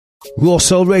Raw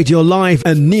Soul Radio Live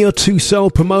and Neo 2 Soul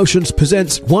Promotions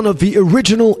presents one of the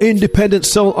original independent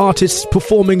soul artists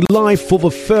performing live for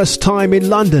the first time in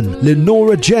London,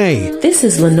 Lenora J. This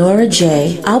is Lenora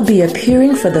J. I'll be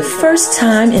appearing for the first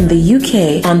time in the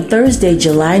UK on Thursday,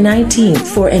 July 19th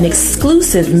for an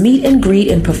exclusive meet and greet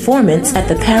and performance at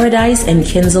the Paradise in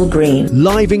Kensal Green.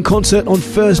 Live in concert on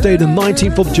Thursday the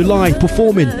 19th of July,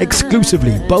 performing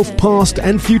exclusively both past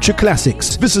and future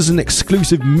classics. This is an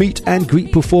exclusive meet and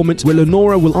greet performance where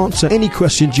Lenora will answer any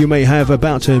questions you may have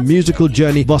about her musical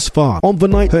journey thus far. On the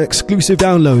night, her exclusive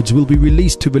downloads will be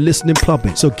released to the listening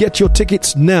public. So get your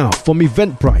tickets now from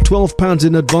Eventbrite. £12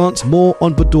 in advance, more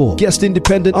on the door. Guest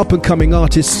independent up-and-coming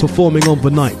artists performing on the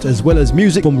night, as well as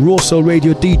music from Raw Soul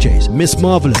Radio DJs, Miss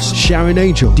Marvelous, Sharon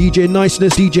Angel, DJ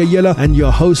Niceness, DJ Yella, and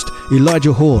your host,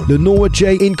 Elijah Hall. Lenora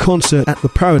J in concert at the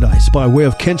Paradise by way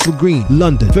of Kensal Green,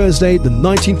 London, Thursday the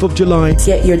 19th of July.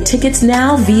 Get your tickets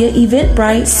now via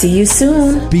Eventbrite. See you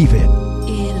soon. Be there.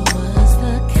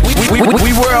 We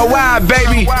worldwide,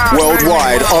 baby.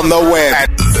 Worldwide on the web.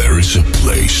 There is a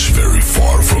place very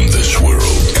far from this world,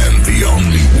 and the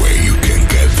only way you can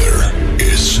get there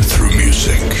is through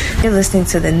music. You're listening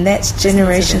to the Next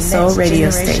Generation Soul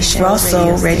Radio Station, Raw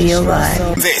Soul Radio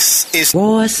Live. This is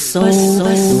Raw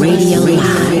Soul Radio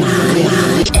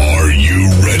Live. Are you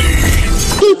ready?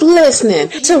 Keep listening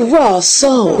to Raw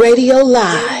Soul Radio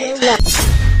Live.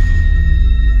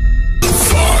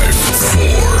 5, 4,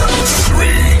 3,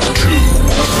 2,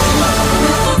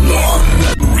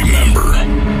 1. Remember,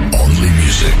 only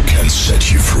music can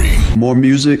set you free. More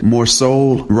music, more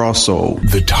soul, Raw Soul.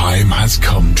 The time has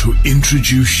come to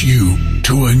introduce you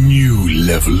to a new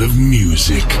level of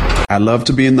music. I love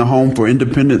to be in the home for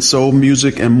independent soul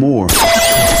music and more.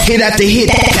 Hit after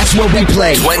hit, that's what we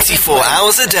play. 24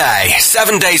 hours a day,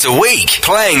 7 days a week,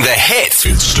 playing the hits.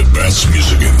 It's the best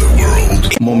music in the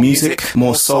world. More music,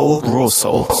 more soul, Raw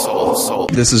Soul.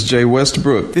 This is Jay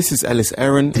Westbrook. This is Ellis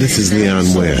Aaron. This is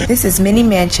Leon Ware. This is Minnie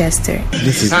Manchester.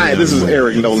 Hi, this is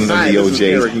Eric Nolan of the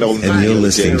OJ. And you're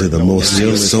listening to the most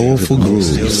soulful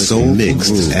grooves, soul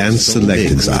mixed and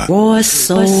selected by Raw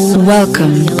Soul.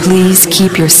 Welcome. Please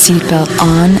keep your seatbelt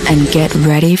on and get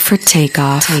ready for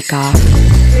takeoff.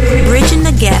 Bridging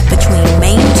the gap between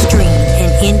mainstream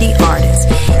and indie artists.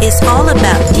 It's all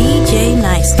about DJ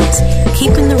Niceness,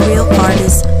 keeping the real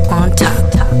artists on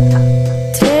top.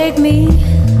 Take me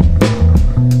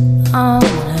on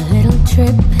a little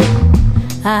trip.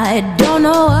 I don't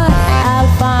know what I'll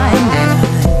find.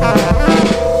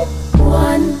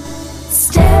 One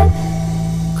step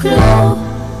closer.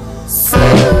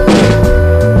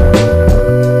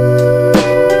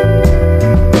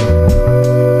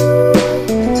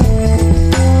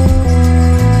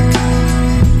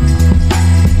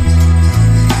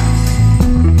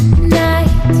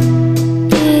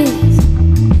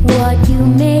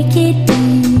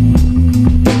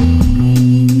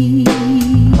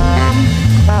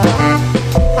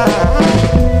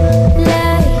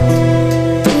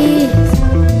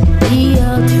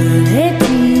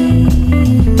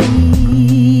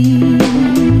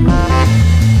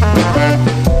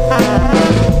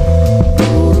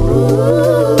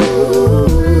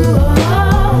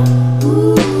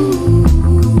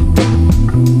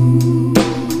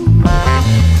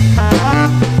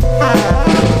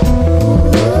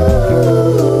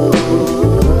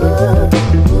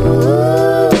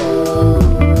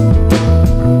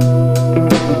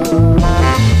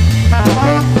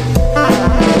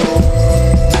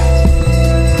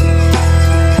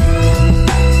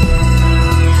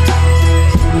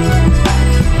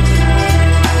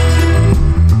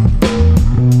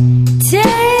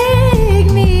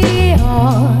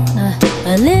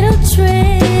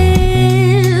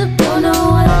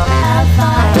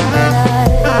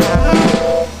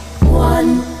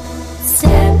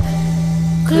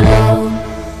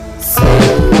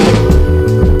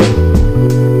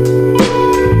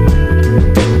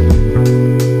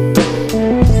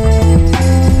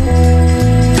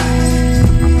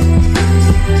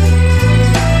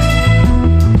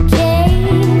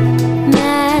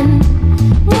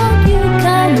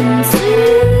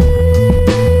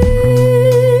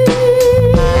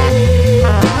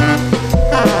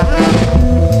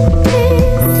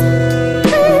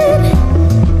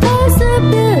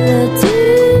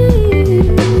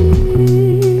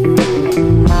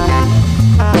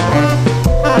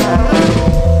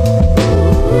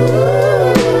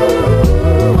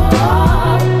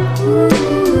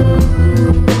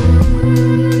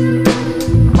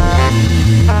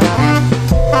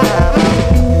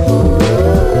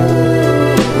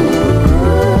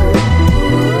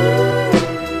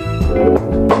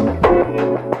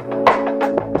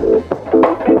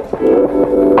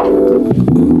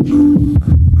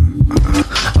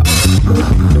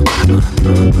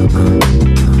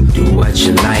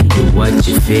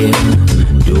 feel.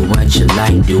 Do what you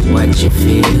like, do what you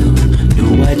feel. Do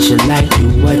what you like, do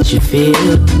what you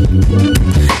feel.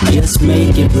 Just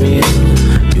make it real.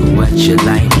 Do what you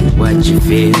like, do what you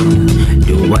feel.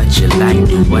 Do what you like,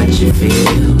 do what you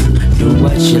feel. Do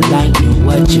what you like, do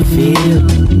what you feel.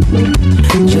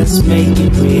 Just make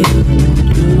it real.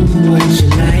 Do what you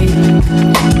like.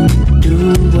 Do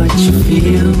what you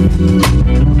feel.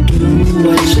 Do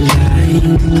what you like.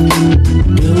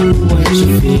 Do what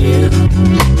you feel.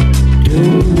 Do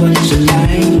what you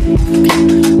like.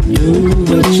 Do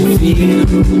what you feel.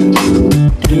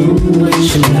 Do what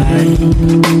you like.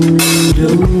 Do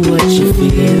what you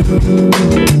feel.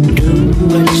 Do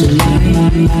what you like.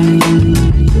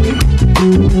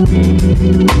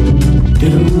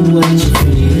 Do what you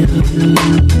feel.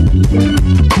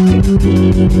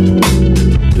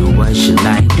 Do what you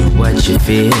like, do what you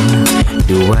feel.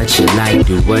 Do what you like,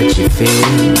 do what you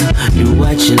feel. Do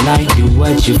what you like, do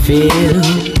what you feel.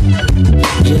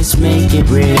 Just make it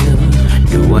real.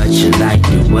 Do what you like,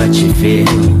 do what you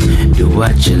feel. Do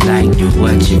what you like, do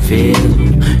what you feel.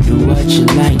 Do what you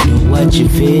like, do what you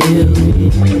feel.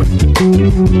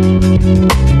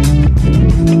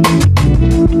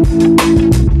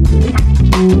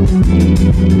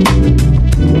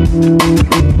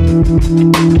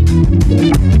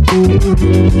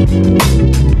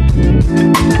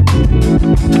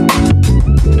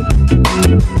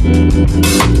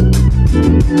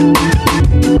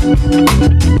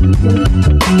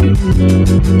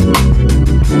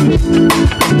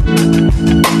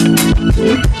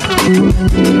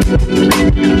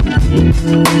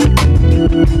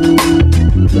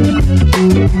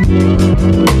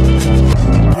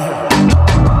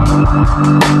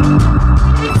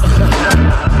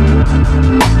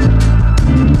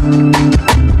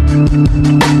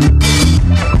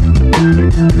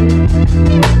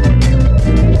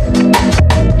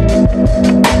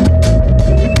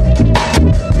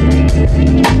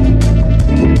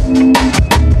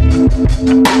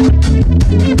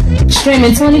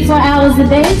 Streaming 24 hours a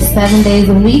day, 7 days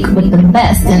a week with the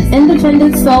best in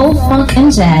independent soul, funk,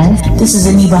 and jazz. This is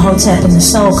Aniba Hotep and the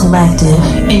Soul Collective,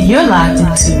 and you're locked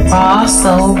into Raw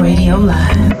Soul Radio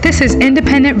Live. This is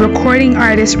independent recording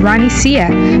artist Ronnie Sia,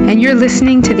 and you're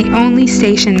listening to the only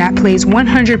station that plays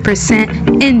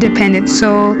 100% independent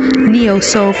soul,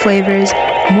 neo-soul flavors,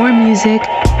 more music,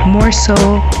 more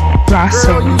soul, raw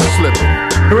soul. Girl, you slipping.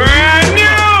 Brand new!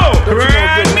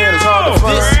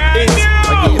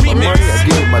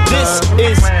 This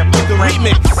is the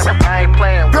remix.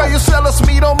 Girl, you sell us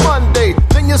meat on Monday,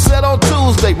 then you said on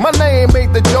Tuesday. My name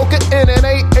ain't the Joker, and it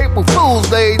ain't April Fool's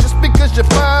Day. Just because you're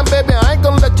fine, baby, I ain't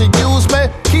gonna let you use me.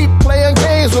 Keep playing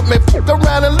games with me, fuck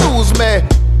around and lose me.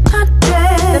 I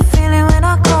dread the feeling when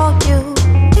I call you.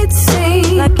 It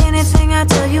seems like anything I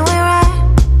tell you ain't right.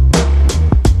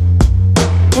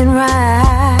 Ain't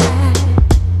right.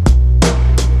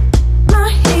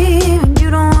 Not here, and you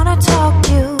don't wanna talk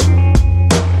you.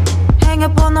 Hang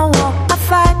up on the wall, I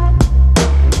fight.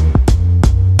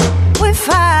 We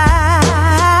fight.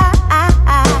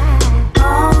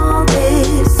 All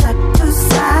this side to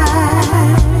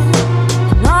side,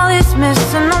 and all this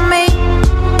missing on me.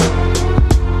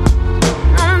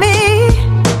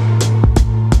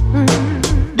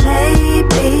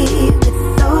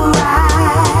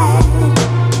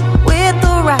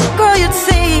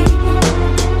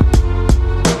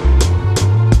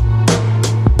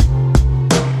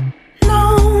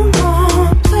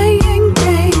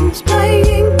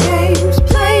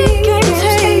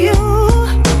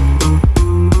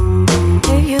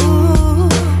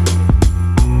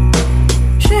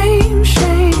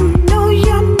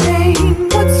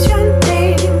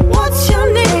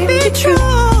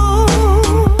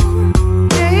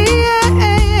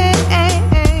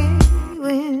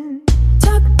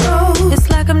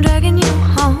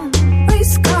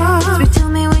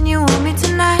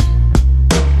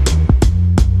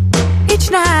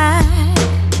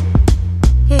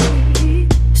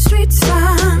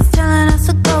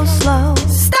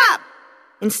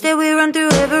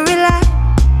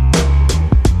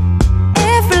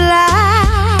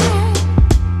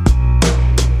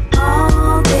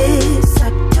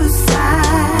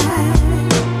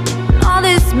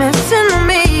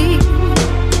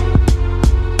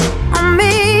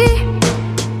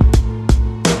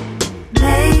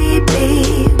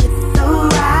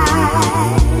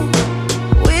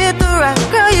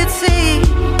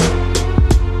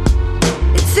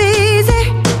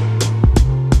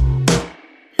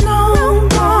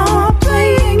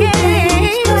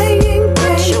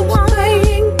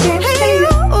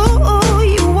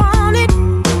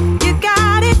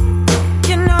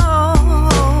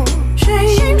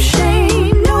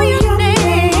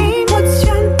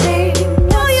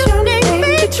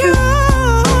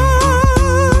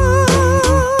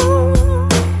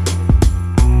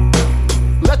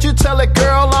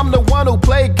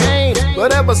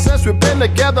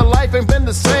 together, life ain't been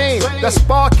the same. That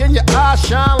spark in your eyes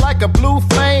shine like a blue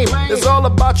flame. It's all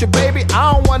about you, baby.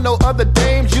 I don't want no other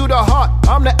dames. You the heart,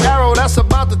 I'm the arrow that's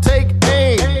about to take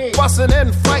aim. Bustin'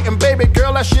 and fighting, baby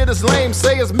girl, that shit is lame.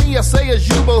 Say it's me, I say it's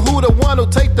you, but who the one who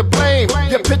take the blame?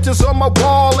 Your pictures on my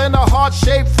wall in a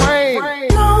heart-shaped frame.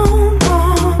 No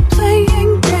more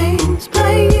playing games,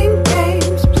 playing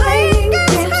games, playing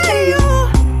games. Hey you,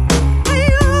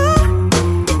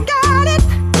 you got it.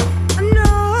 I know.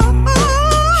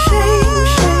 Shame,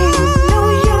 shame, know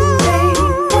your name.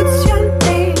 What's your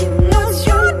name? What's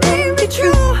your name? Be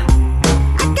true.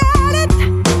 I got it.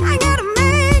 I gotta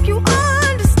make you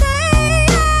understand.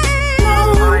 No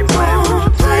more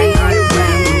playing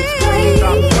games, playing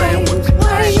games.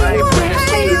 Hey you,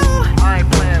 hey you,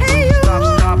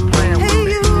 stop playing with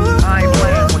me. I ain't playing with you. I'm playing with you. I ain't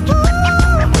playing with you.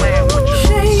 I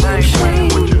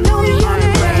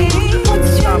ain't playing with you.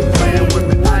 Stop playing with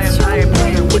me. I ain't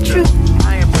playing with you.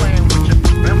 I ain't playing with you.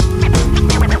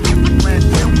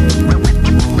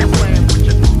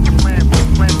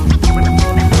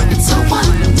 It's so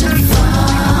wonderful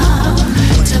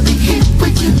to be hit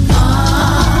where you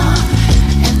are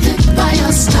and lit by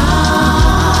your star.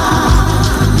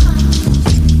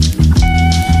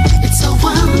 It's so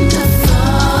wonderful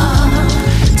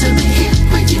to be hit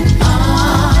where you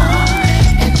are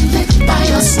and lit by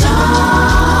your star.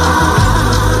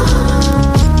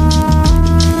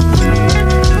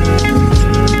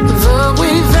 The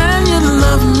way that you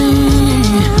love me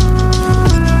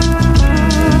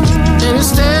and you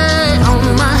stay on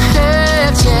my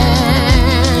head,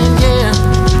 yeah, yeah,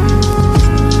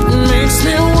 makes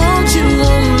me want you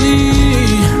only.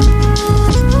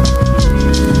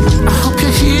 I hope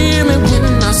you hear me when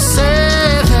I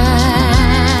say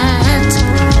that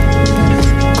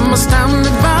I'm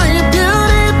astounded by your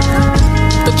beauty,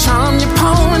 the charm you're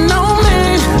pouring on me.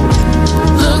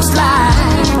 Looks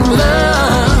like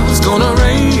love's gonna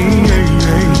rain.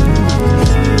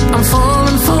 I'm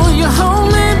falling for you,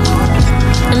 homie,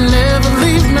 and never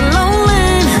leave me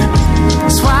lonely.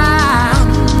 That's why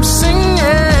I'm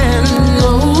singing.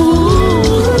 Oh,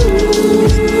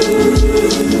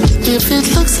 if it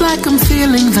looks like I'm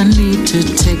feeling the need to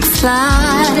take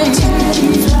flight,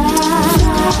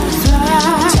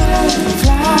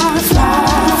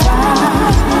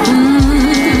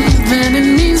 then it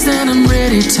means that I'm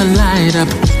ready to light up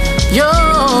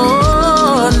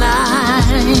your night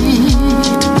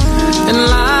and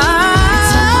light.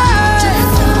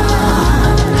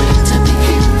 To be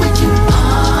hit where you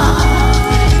are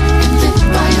and lit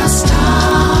by your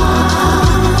star.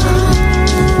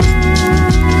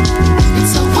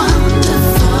 It's so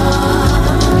wonderful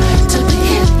to be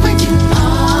hit where you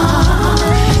are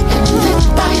and lit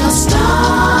by your star.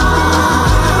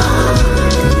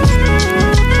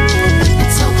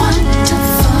 It's so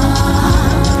wonderful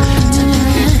to be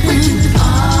hit where you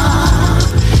are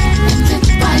and lit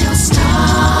by your star.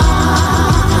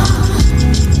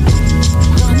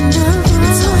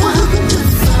 It's so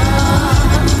wonderful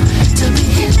to be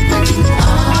hit where you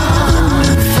are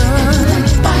and lit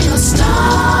by your star.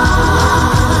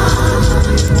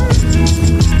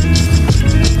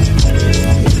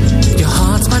 Your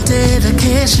heart's my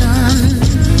dedication,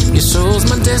 your soul's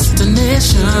my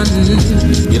destination,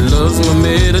 your love's my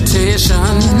meditation,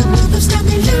 Love's got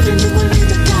me living, you want me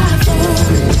to die for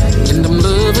it. and I'm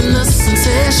loving the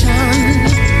sensation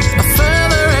of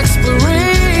further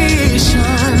exploration.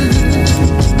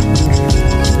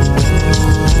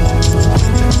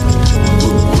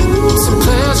 Some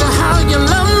pleasure how you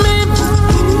love me.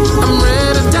 I'm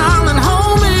ready, darling,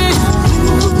 hold me.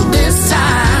 This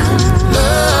time,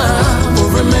 love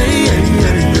will remain.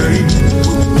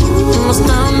 I'm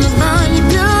astounded by your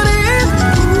beauty.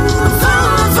 I'm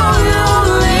falling for you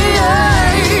only.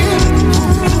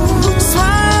 That's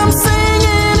why I'm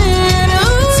singing it.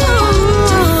 Ooh,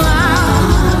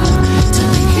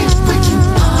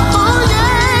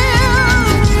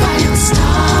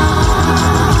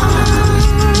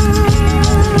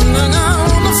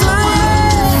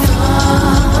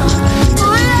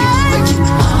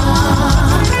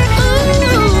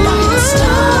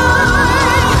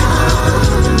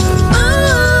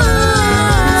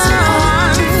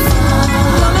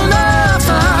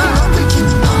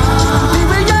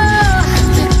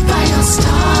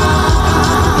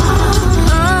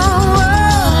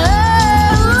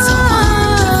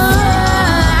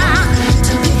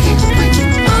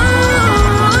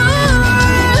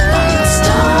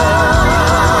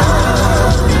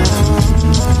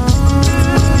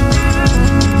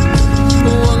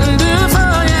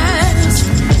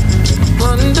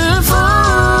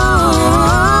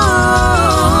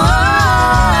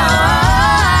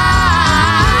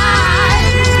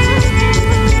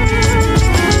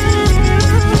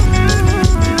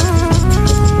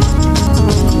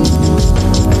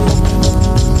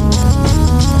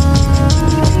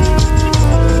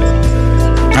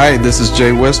 Hi, this is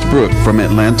Jay Westbrook from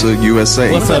Atlanta,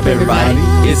 USA. What's up, everybody?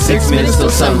 It's 6 minutes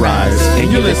till sunrise,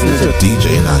 and you're listening to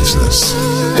DJ Niceness.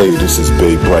 Hey, this is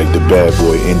Bay Bright, the bad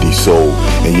boy Indie Soul,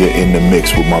 and you're in the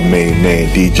mix with my main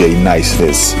man, DJ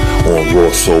Niceness, on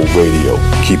Raw Soul Radio.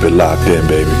 Keep it locked in,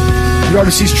 baby. Yo,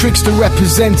 this is Trickster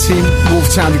representing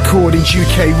Wolftown Recordings,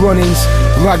 UK Runnings,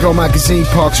 Rago Magazine,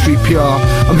 Park Street PR.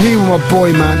 I'm here with my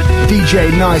boy, man, DJ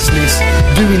Niceness,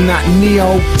 doing that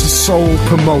Neo to Soul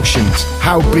promotions.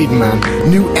 How big, man?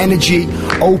 New energy,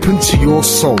 open to your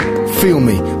soul. Feel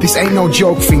me, this ain't no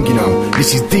joke thing, you know.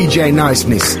 This is DJ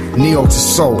Niceness, Neo to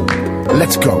Soul.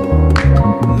 Let's go.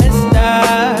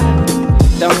 Mister,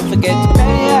 don't forget to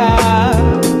pay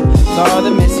up for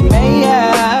the miss you may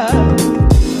have.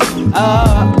 Oh,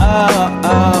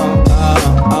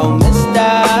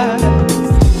 mister,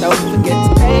 don't forget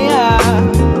to pay up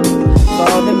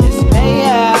for the miss you may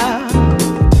have.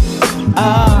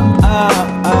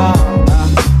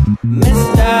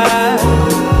 Mister,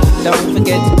 don't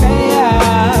forget to pay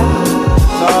up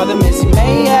for the miss you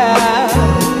may have.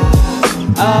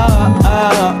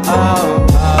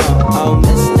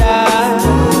 Mister,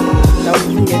 don't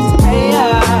forget to pay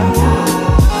up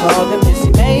for the miss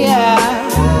you may have.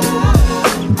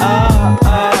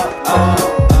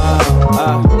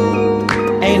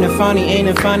 Ain't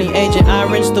it funny, Agent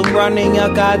Orange still running your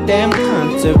goddamn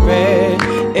country.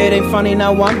 It ain't funny,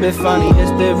 now one bit funny,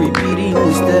 it's the repeating,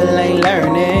 we still ain't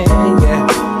learning, yeah.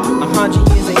 100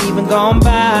 years ain't even gone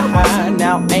by,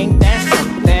 now ain't that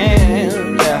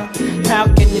something, yeah. How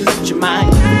can you let your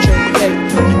mind trade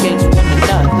against one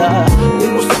another? We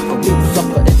will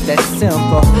suffer, it's that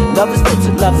simple. Love is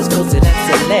close to that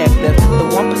selective. The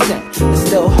 1% is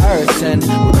still hurting,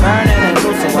 we're burning and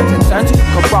losing, what's it turn to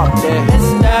corrupted.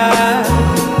 Mister,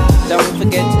 don't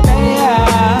forget to pay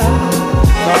up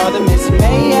for the miss you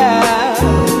may have.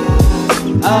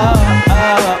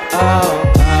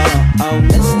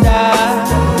 Mister,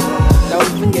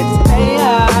 don't forget to pay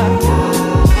up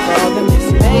for the miss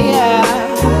you may have.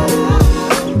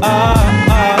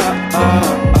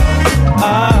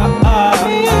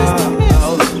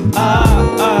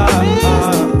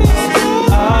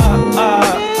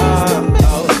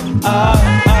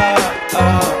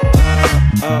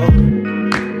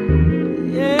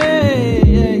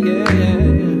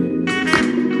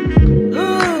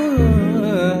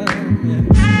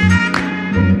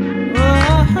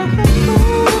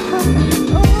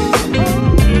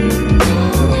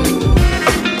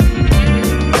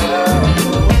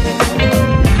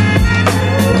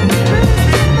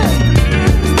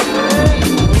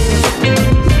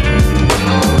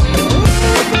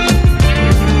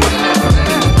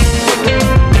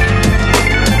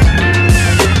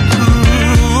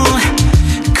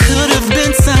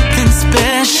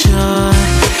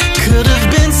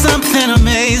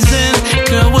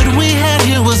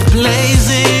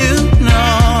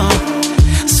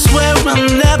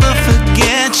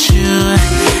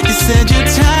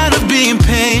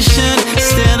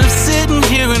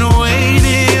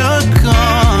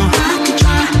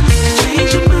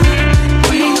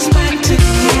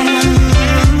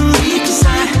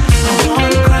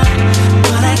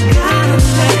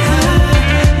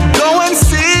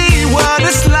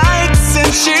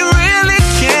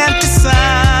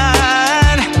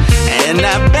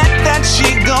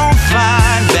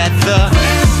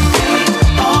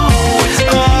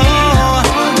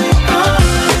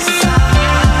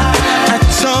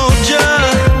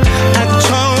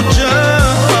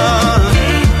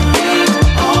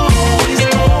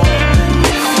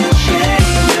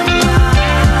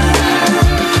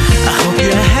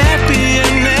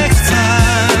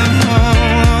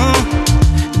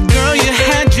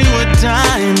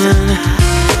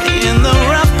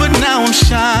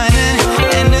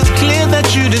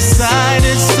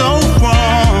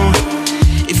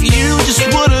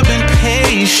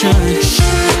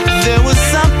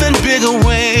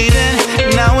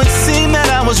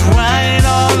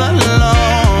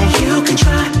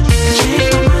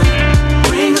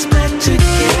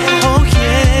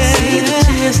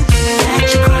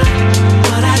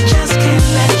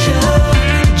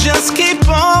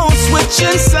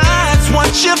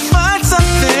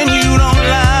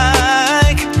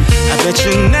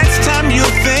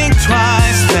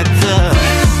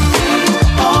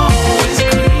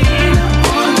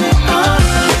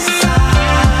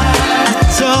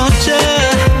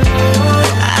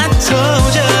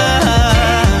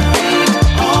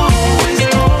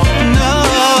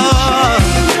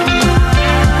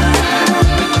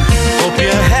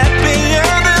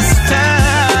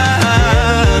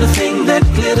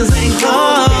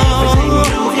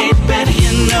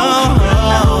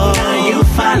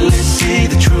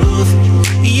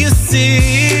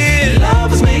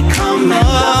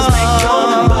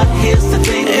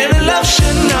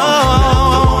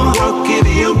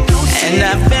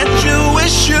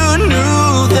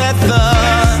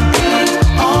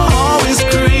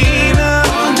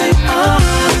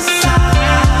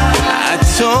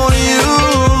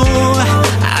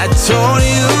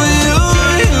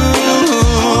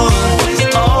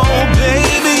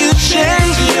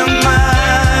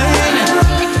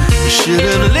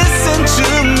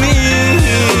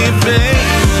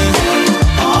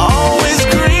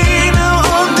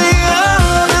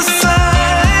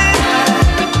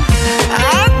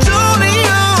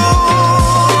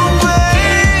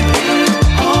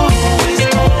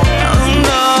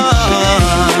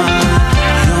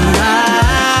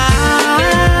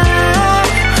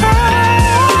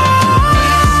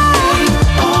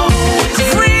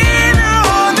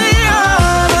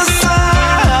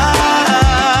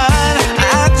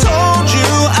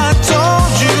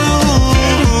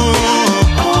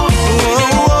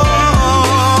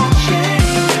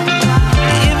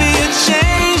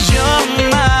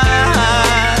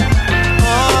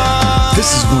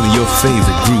 of your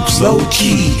favorite groups low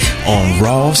key on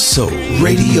Raw Soul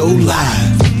Radio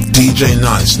Live. DJ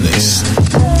Niceness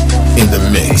in the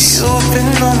mix. You've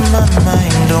been on my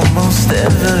mind almost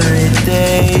every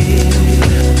day.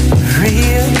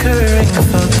 Reoccurring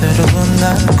thought that it will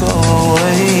not go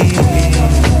away.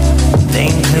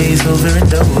 Name plays over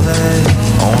and over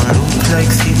on loop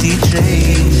like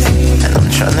CDJs. And I'm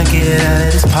tryna get out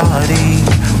of this party,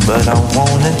 but I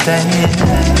wanna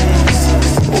dance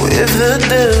with the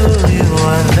devil. You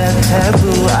are that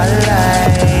taboo I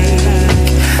like.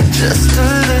 Just a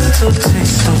little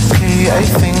taste, okay, I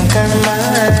think I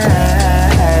might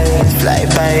fly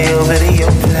by over to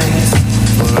your place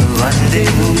for a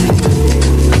rendezvous.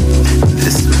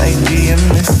 This might be a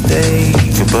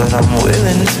mistake, but I'm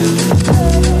willing to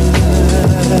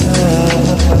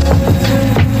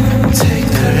take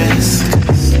the risk.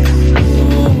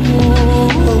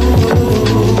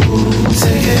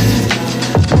 Take it,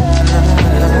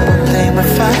 lay my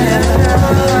fire.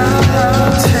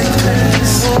 Take the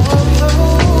risk.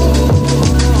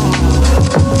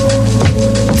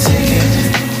 Take it.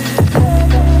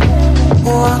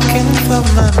 Walking from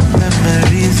my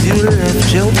memories, you left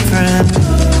your friend.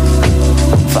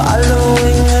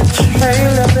 Following a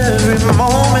trail of every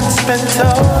moment spent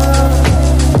on.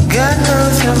 God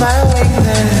knows you're my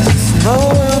weakness, no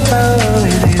willpower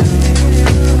with you.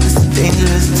 It's a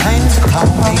dangerous time to call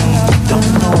me, don't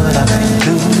know what I can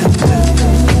do.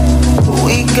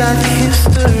 We got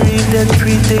history that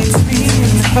predates me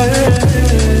and her.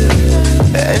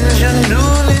 And you're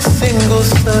newly single,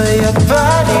 so your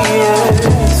body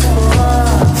is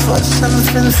for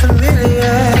something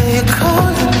familiar. You're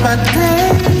calling my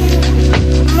name,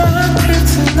 my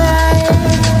kryptonite.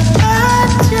 I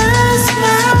just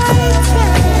might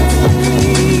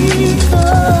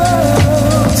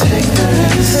take the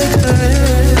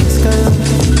risk,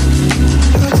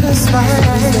 I just might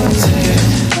take it.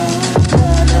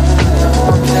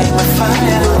 Play my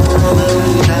fire.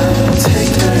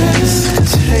 Take the risk,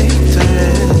 take the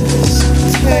risk,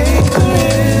 take the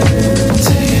risk,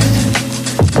 take it.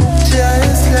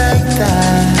 Just like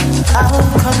that, I'll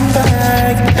come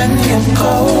back and you'll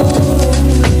go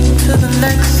to the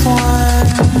next one.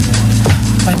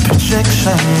 My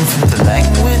projection from the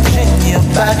language in your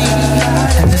body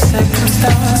and the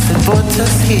circumstance that brought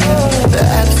us here. The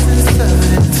absence of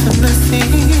intimacy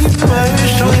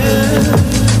merged with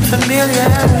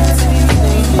familiarity.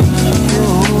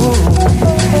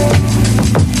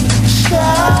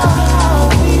 Shall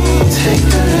we take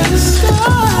the risk?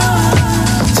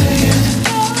 Take it.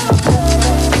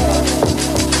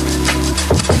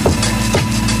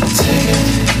 Take it.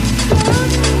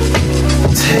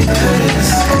 Take the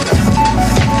risk.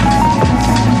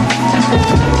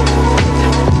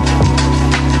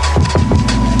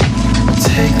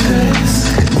 Take the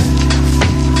risk.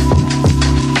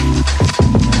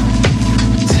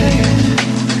 Take it.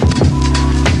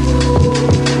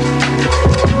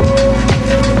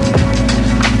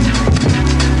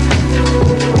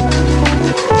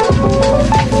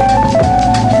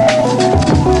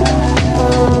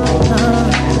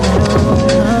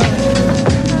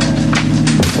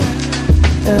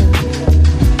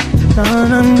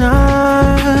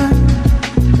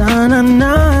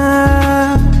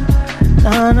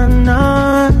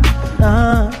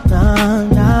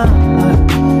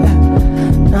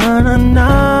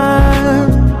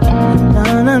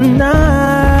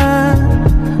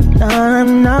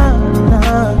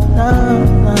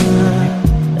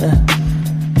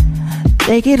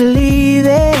 Take it or leave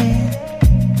it,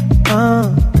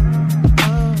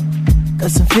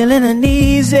 'cause I'm feeling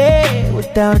uneasy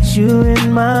without you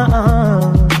in my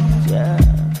arms, yeah.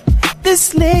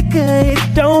 This liquor, it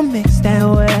don't mix that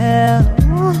well.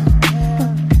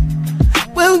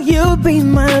 Will you be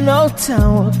mine, old town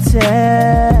will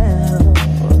tell.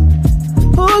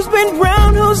 Who's been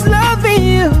round, who's loving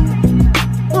you?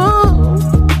 Ooh.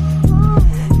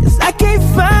 'Cause I can't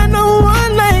find no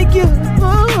one like you.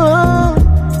 Ooh.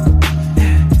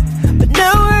 But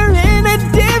now we're in a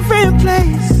different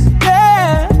place,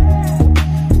 yeah.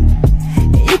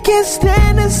 You can't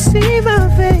stand to see my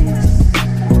face.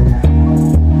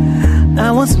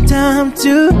 I want some time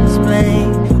to explain.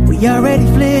 We already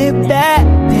flipped that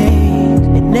page.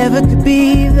 It never could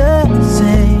be the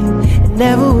same. It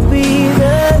never will be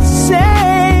the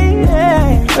same.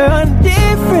 We're on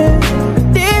different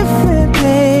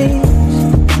page.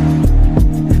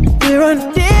 We're on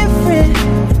different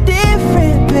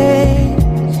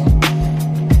page.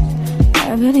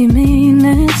 I really mean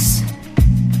this.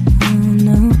 Oh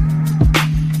no,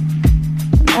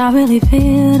 I really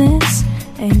feel this.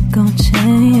 Ain't gon'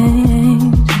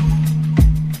 change.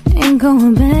 Ain't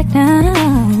going back now.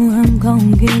 I'm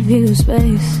gonna give you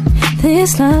space.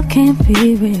 This love can't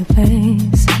be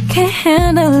replaced. Can't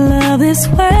handle love this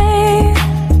way.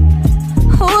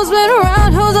 Who's been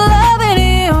around? Who's loving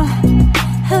you?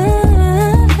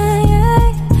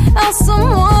 I'm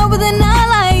someone with an eye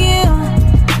like you.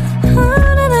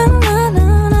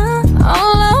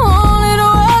 All I wanted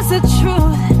was the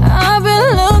truth. I've been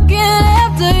looking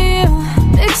after you.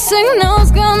 Mixed signals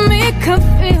got me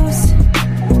confused.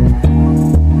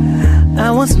 I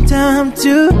want some time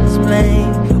to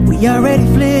explain. We already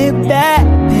flipped that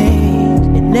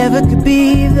page. It never could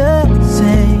be the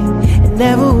same. It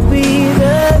never will be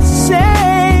the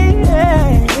same.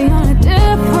 We on a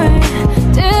different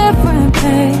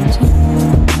page.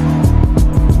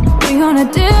 We on a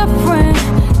different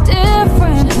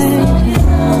page.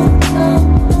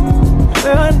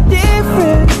 We're on a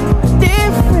different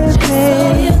page.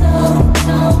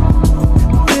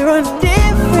 We're on a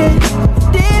different page.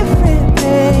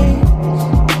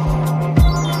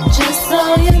 Just so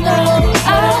you know,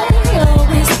 I'll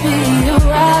always be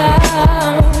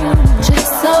around.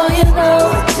 Just so you know,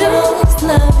 just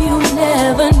love you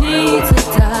never need to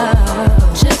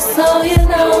doubt. Just so you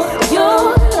know,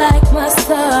 you're like my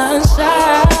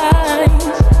sunshine.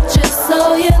 Just so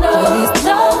you know, please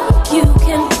know you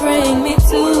can bring me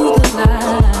to the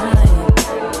light.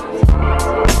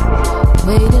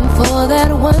 Waiting for that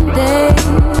one day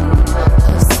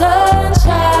of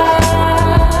sunshine.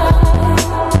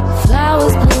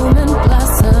 Flowers bloom and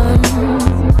blossom.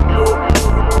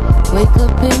 Wake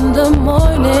up in the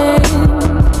morning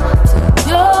to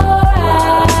your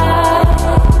eyes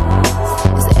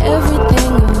is everything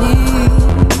you need.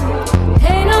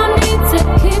 Ain't no need to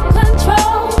keep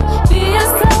control. Be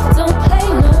yourself, don't play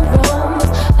no roles.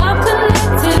 I'm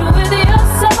connected with your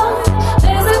soul.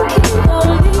 There's a key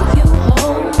only you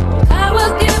hold. I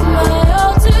will give my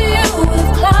all to you.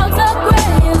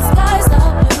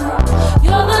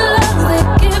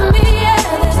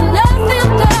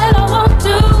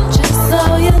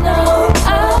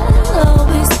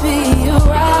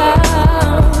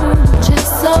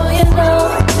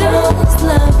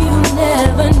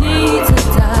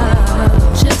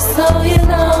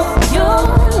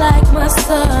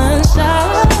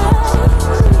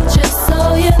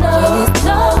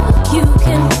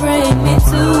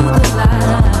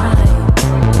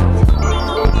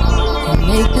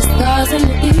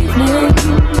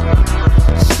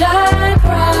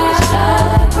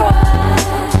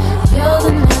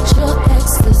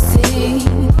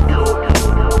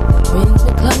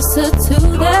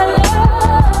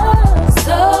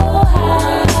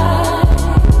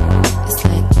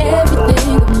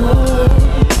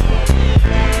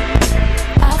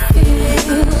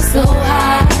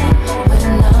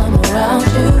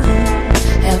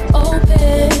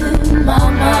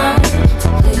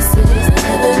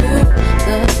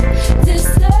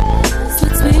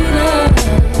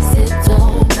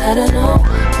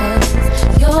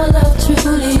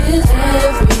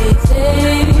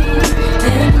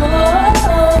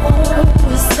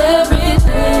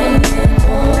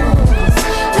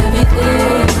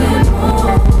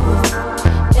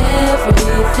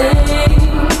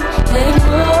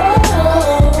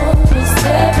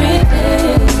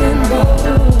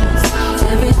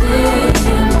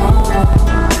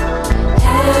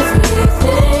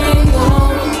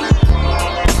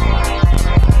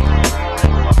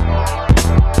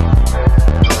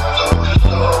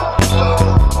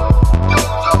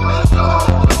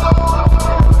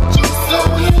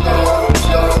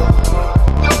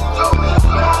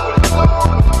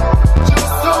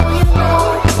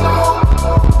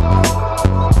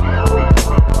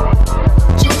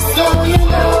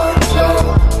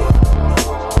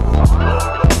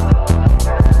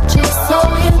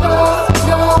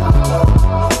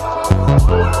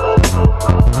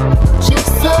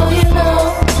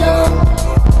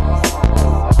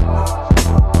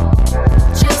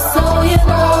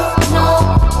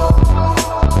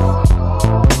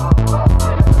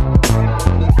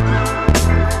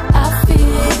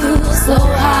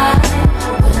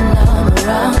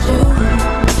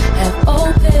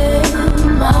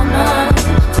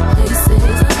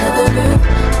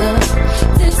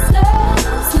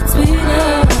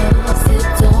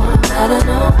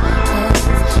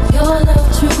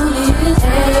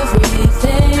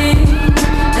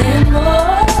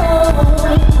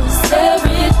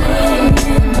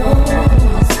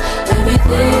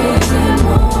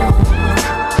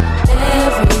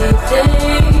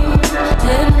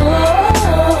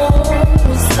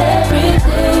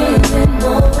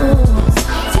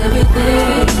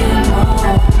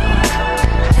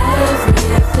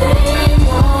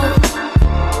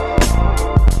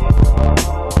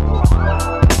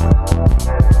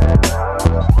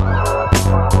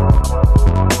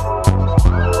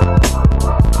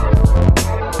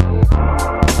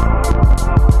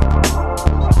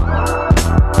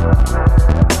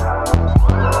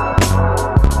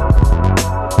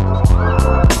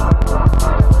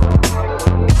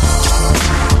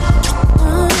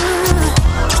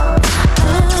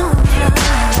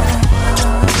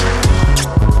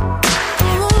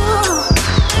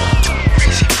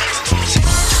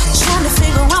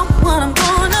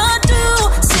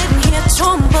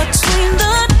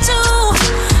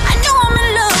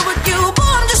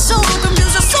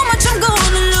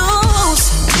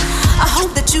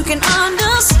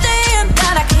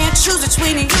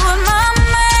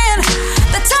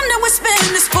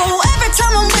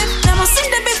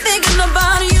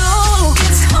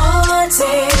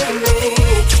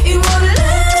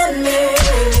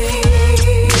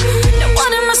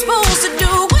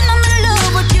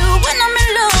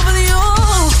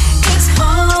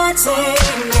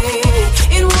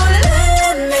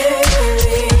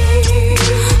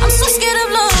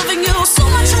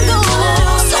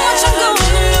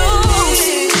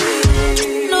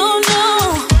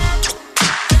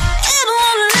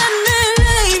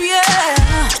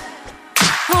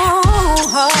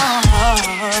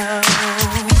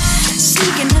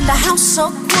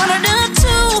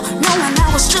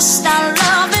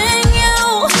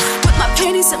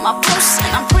 my purse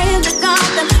and I'm praying to God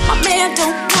that my man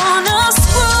don't wanna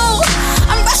screw.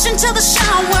 I'm rushing to the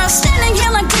shower, standing here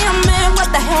like, damn man,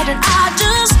 what the hell did I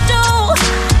just do?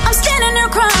 I'm standing there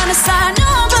crying aside,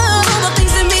 no, but all the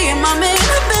things that me and my man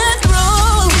have been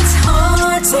through. It's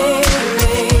hard to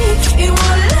me, it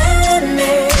won't let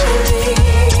me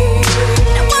leave.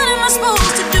 Now what am I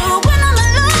supposed to do when I'm in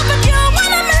love with you?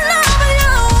 When I'm in love with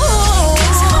you,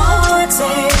 it's hard to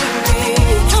me,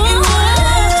 it won't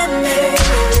let me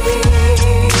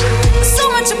leave. So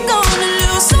much I'm gonna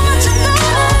lose, so much I'm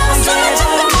gonna lose, so much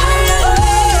I'm gonna lose.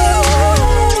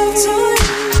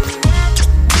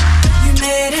 You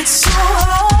made it so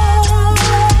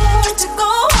hard to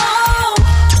go home.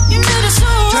 You made it so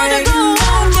hard to go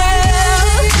home.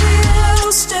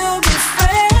 We'll still be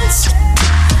friends.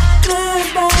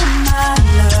 Goodbye, my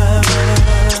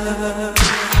love.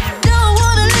 Don't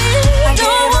wanna leave.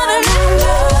 Don't wanna leave.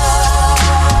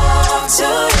 Love to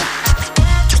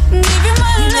you. Give you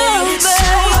my love, baby.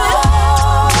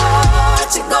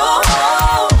 To go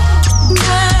home.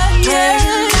 Yeah.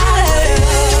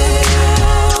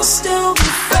 We'll still be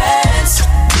friends.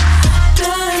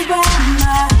 Goodbye,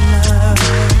 my love.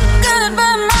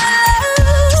 Goodbye, my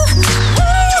love. Ooh,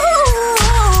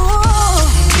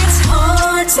 it's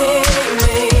hard to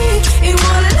me. It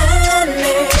won't let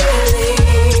me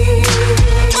leave.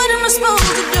 What am I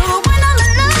supposed to do when I'm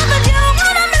in love with you?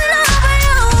 When I'm in love with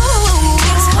you,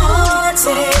 it's hard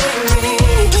to me.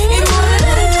 It won't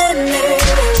let me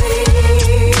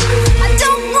leave. I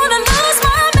don't wanna lose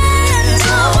my man.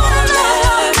 Don't wanna lose my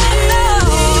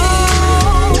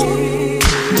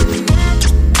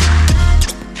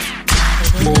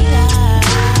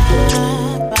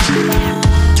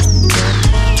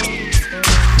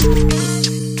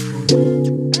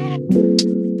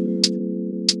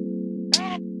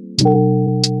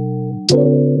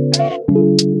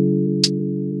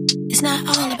It's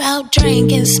not all about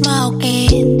drinking,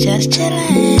 smoking, just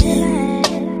chillin'.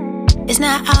 It's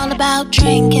not all about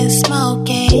drinking,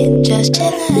 smoking, just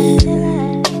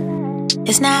chillin'.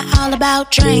 It's not all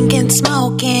about drinking,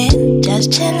 smoking,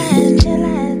 just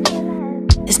chillin'.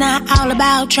 It's not all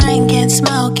about drinking,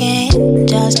 smoking,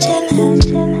 just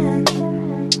chillin'.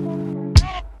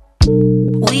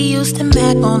 We used to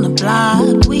Mac on the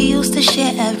block, we used to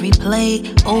share every plate.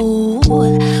 Ooh,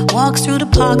 walks through the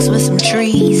parks with some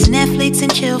trees, Netflix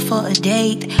and chill for a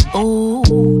date. Ooh,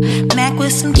 Mac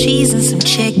with some cheese and some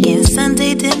chicken,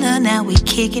 Sunday dinner, now we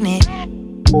kicking it.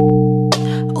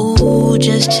 Ooh,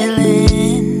 just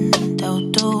chillin',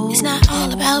 don't do. It's not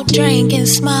all about drinking,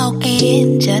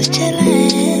 smoking, just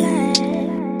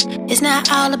chillin'. It's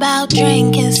not all about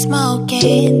drinking,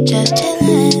 smoking, just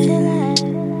chillin'.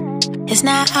 It's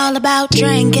not all about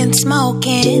drinking,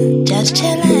 smoking, just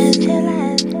chillin'.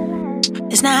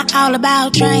 It's not all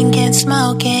about drinking,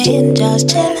 smoking, just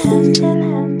chillin'.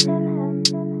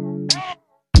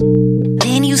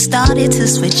 Then you started to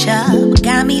switch up,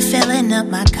 got me filling up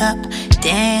my cup.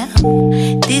 Damn,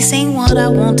 this ain't what I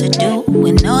want to do,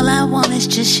 when all I want is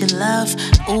just your love.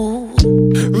 Ooh.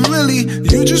 Really,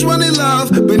 you just wanted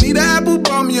love. Benita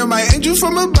Applebaum, you're my angel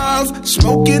from above.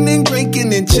 Smoking and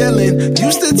drinking and chilling.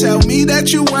 Used to tell me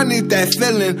that you wanted that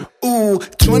feeling. Ooh,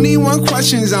 21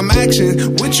 questions I'm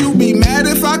asking. Would you be mad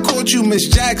if I called you Miss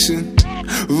Jackson?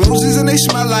 Roses and they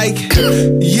smell like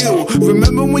you.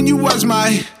 Remember when you was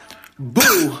my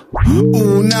boo?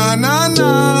 Ooh, nah, nah,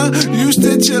 nah. Used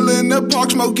to chill in the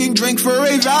park, smoking, drink for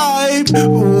a vibe.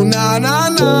 Ooh, nah, nah,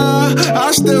 nah.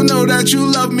 I still know that you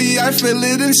love me, I feel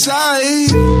it inside.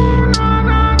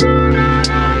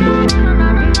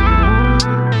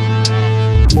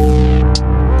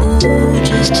 Ooh,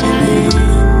 just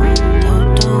chillin',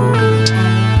 don't do.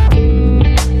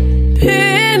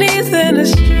 Pennies in the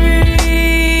street,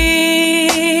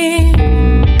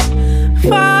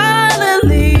 falling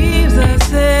leaves of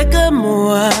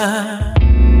sycamore,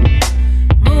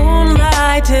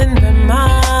 moonlight in the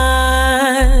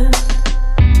mind.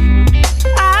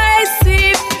 I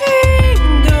see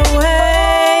finger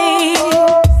waves,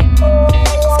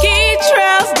 ski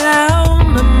trails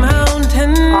down the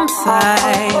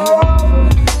mountainside,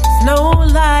 snow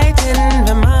light in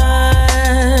the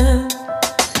mind,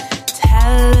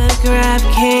 telegraph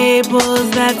cables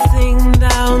that sing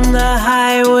down the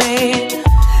highway.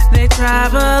 They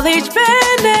travel each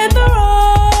bend in the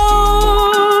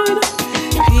road.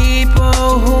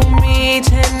 People who meet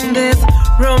in this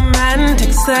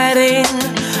romantic setting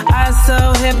are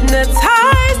so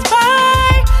hypnotized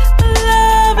by the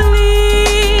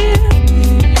lovely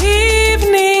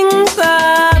evening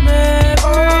summer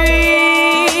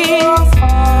breeze,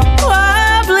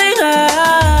 wobbling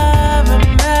of a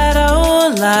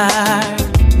meadowlark,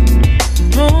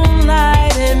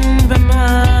 moonlight in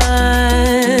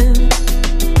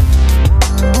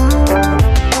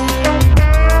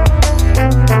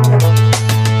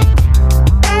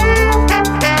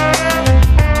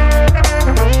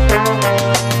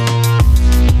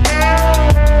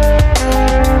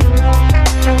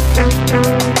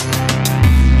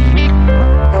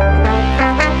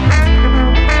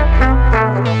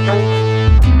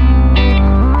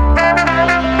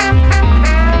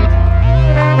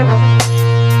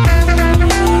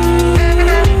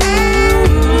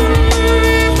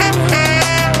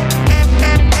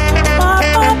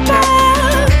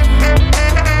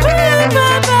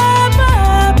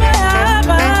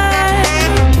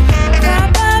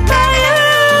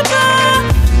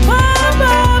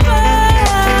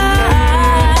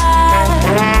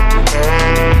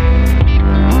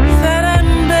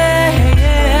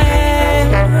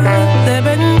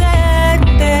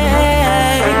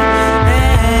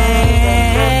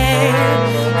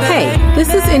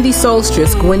Indie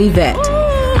Soulstress, Gwen Yvette.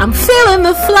 I'm feeling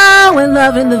the flow and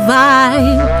loving the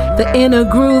vibe. The Inner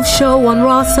Groove Show on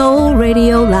Raw Soul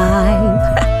Radio Live.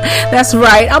 That's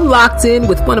right, I'm locked in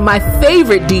with one of my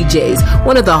favorite DJs,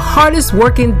 one of the hardest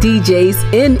working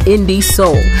DJs in Indie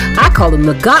Soul. I call him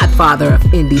the godfather of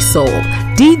Indie Soul,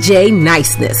 DJ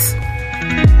Niceness.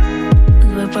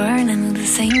 We were born under the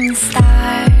same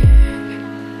star.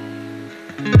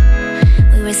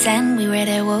 We were sent, we were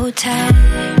there, whoa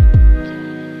tight.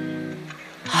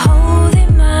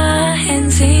 Holding my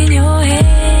hands in your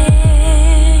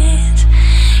hands.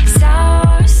 It's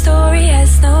our story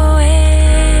has no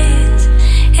end.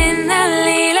 In the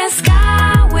lila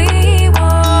sky we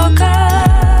woke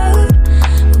up.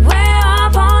 We're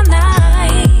up all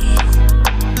night.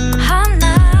 All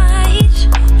night.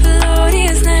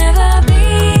 Melodious never be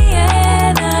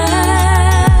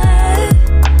enough.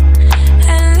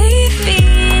 And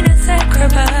leaving a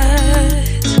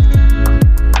sacrifice.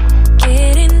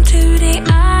 Get into the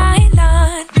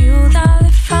island. Build all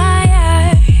the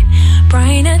fire.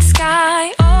 Bright night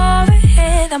sky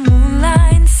overhead. The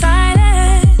moonlight in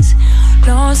silence.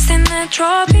 Lost in the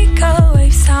tropical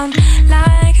wave sound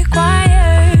like a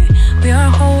choir. We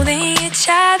are holding each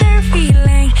other,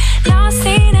 feeling lost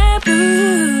in a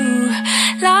blue,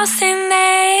 lost in the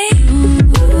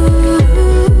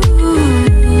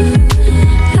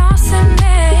lost in the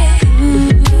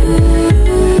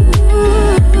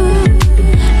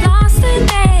lost in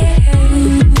the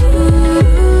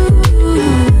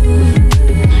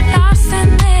lost in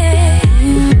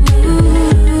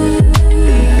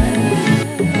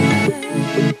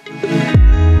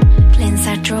planes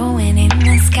are drawing in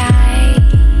the sky.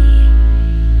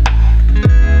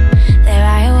 There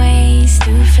are ways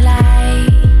to fly,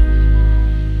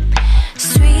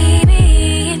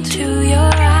 swimming into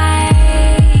your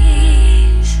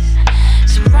eyes,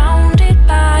 surrounded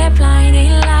by a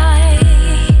blinding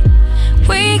light.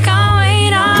 We can't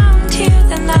wait until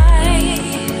the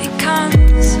night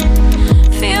comes.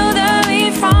 Feel the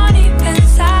beat from deep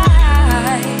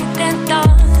inside the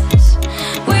dance.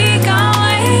 We can't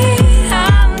wait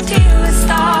until it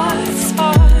starts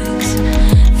sparks.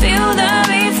 Feel the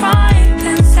beat from deep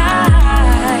inside.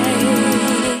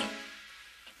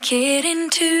 Get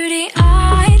into the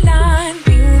island,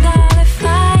 build all the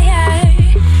fire.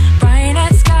 Bright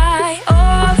night sky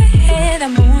overhead, the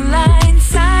moonlight in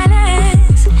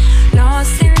silence.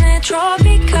 Lost in the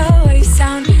tropical wave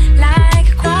sound like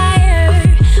a choir.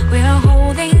 We're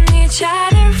holding each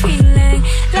other, feeling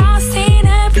lost in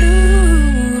a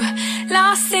blue,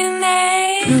 lost in the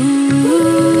blue,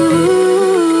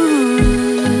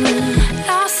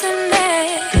 lost in the lost in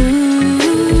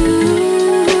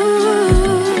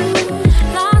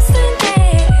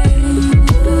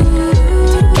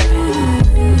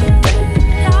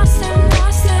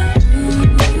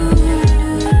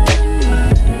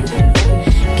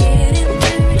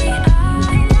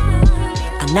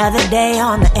Another day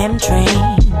on the M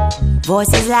train,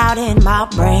 voices loud in my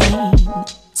brain,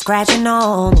 scratching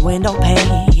on the window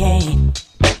pane.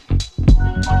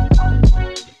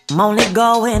 I'm only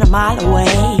going a mile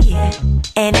away,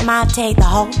 and it might take the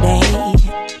whole day,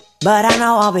 but I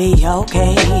know I'll be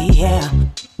okay, yeah.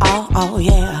 Oh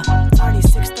yeah. It's already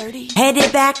 6:30.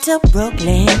 Headed back to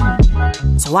Brooklyn,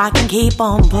 so I can keep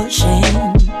on pushing,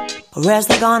 or else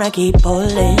they're gonna keep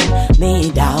pulling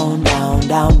me down, down,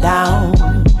 down, down.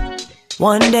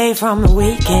 One day from the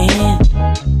weekend,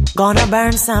 gonna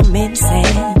burn some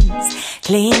incense,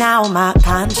 clean out my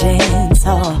conscience,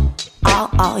 oh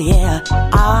yeah,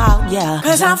 oh yeah.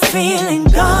 'Cause I'm feeling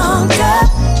gummed up,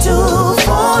 too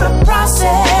full to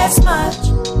process much.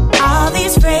 All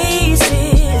these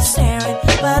faces staring,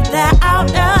 but they're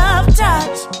out of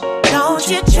touch. Don't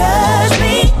you judge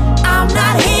me, I'm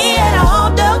not here to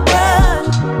hold the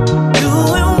grudge.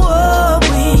 Doing what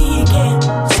we can,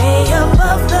 stay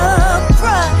above the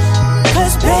crush.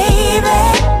 'Cause baby,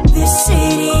 this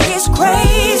city is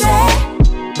crazy,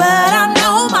 but I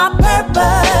know my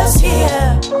purpose here.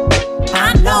 I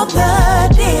know the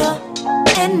deal,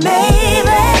 and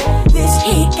maybe this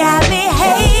heat got me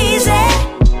hazy,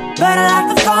 but I like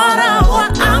the thought of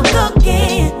what I'm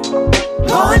cooking,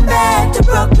 going back to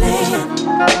Brooklyn.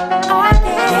 Oh, I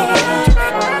did.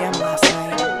 4 a.m. last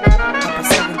night, up at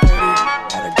 7:30,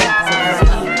 had a drink on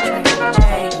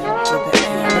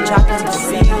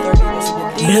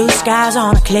blue skies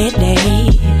on a clear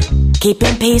day,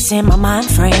 keeping peace in my mind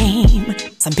frame.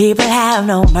 Some people have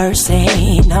no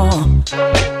mercy, no.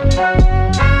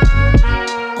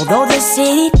 Although this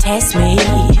city tests me,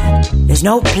 there's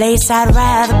no place I'd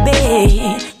rather be.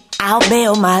 I'll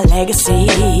build my legacy,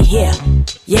 yeah,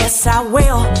 Yes, I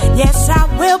will,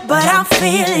 but I'm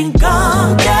feeling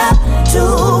gummed up.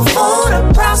 Too full to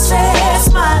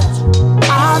process much.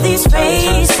 All these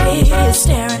faces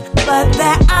staring, but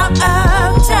they're out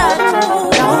of touch.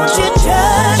 Don't you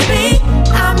judge me,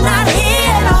 I'm not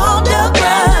here to hold the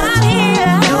grudge.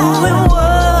 Doing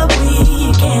what we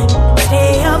can,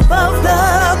 stay above the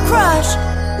crush.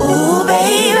 Ooh,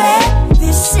 baby,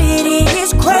 this city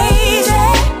is crazy,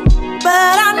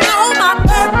 but I know my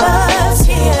purpose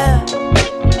here.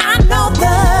 I know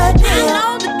the deal,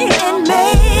 and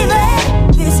maybe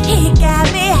this heat got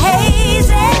me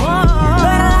hazy,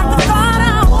 but I like the thought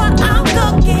of what I'm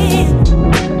cooking,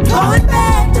 going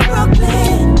back to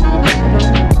Brooklyn.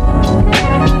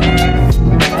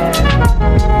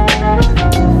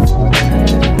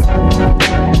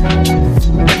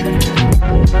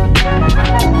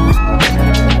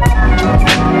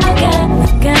 I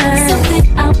got something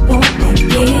I want to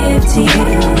give to you.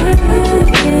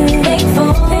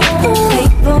 Faithful.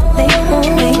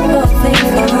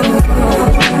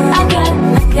 I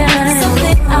got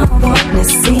something I want to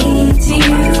see to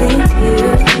you.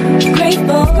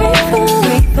 Grateful. Faithful.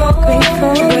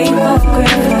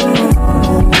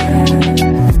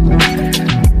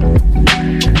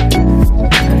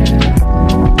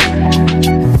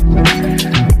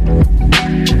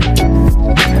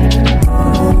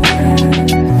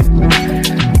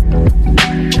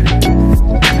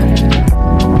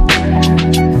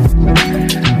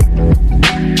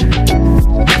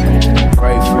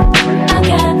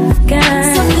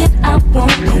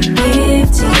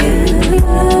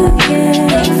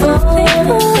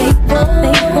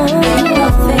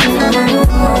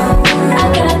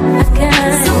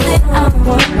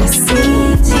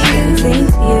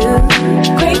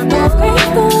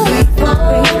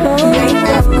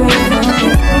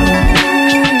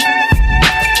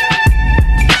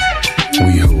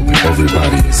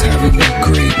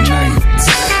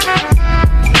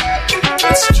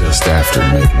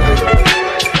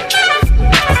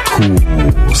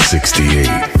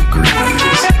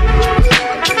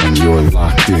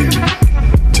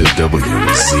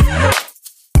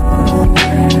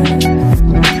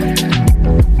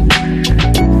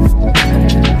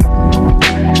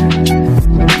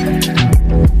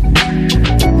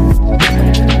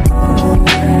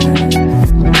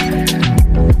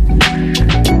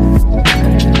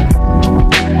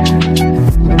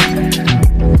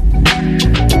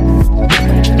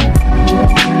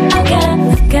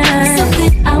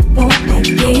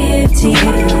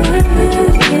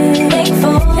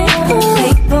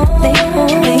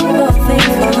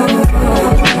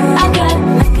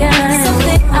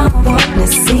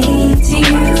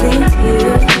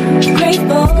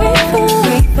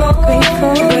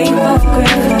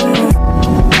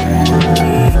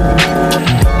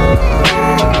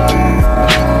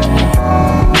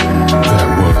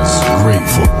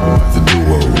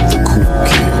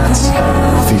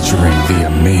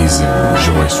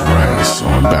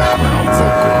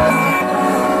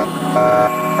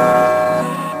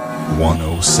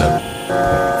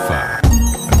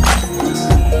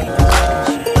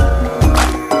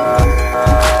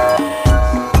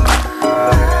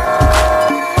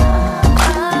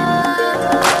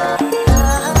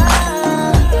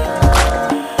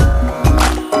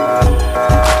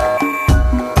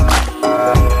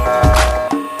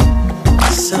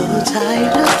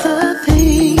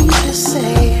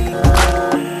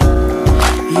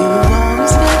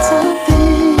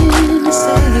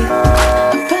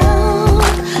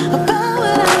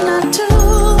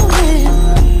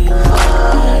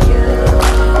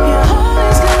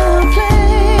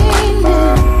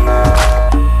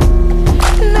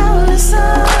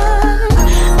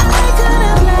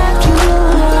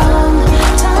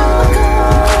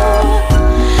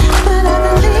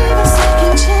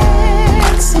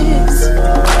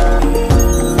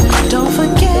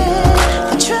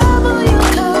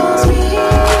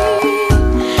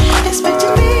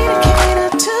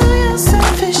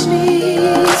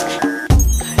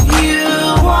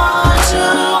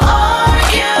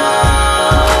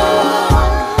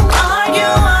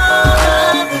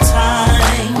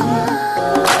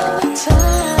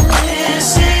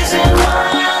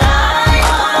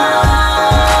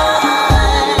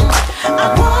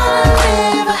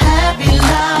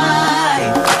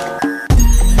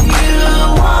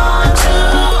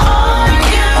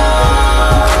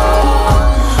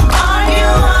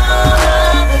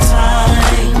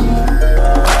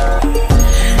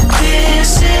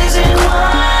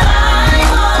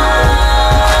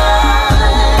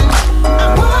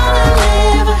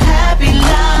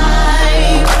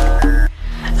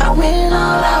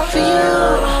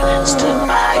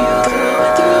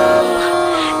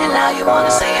 you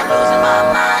wanna say I'm losing my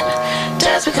mind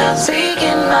just because I'm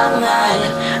speaking my mind.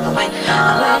 When I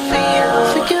love for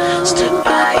you, stood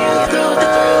by you through the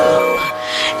through.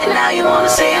 And now you wanna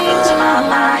say I'm losing my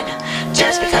mind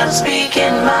just because I'm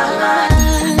speaking my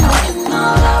mind. When I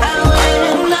love for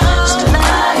you, stood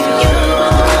by you.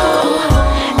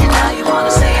 And now you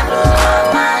wanna say I'm losing my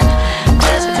mind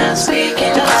just because I'm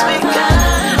speaking my mind.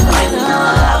 When I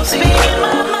love for you,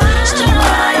 stood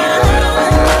by you.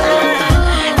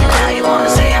 And now you wanna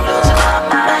say I'm losing my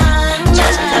mind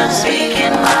just because I'm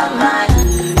speaking my mind.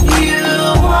 You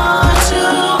want to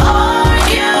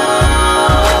argue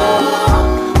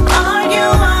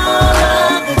all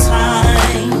of the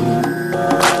time.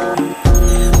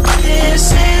 This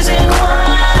isn't what I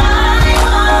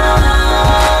want.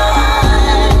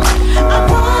 I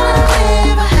wanna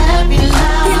live a happy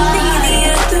life. You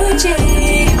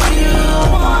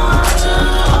want to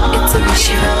It's a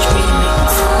Michelle remix.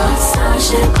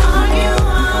 argue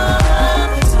all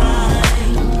the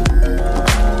time.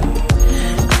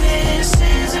 This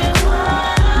isn't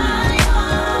what I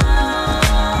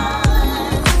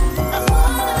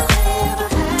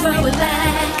Throw it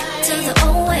back to the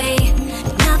old way.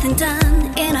 Nothing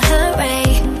done in a hurry.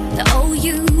 The old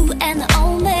you and the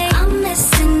old me. I'm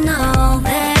missing all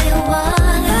that it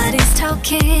was. Bodies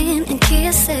talking and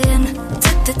kissing.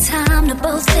 Took the time to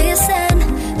both listen.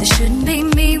 This shouldn't be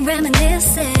me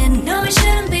reminiscing. No, it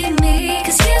shouldn't be me.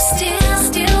 'Cause you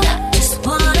still got just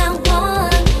what I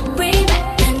want. Bring back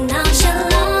the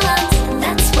nonchalance.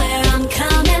 That's where I'm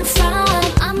coming from.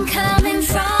 I'm coming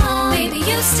from. Baby,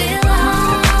 you still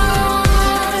are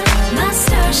my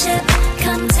starship.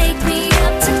 Come take me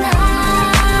up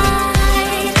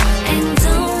tonight. And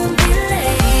don't be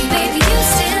late. Baby, you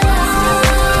still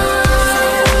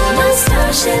are my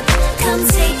starship. Come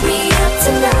take me up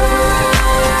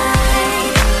tonight.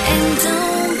 And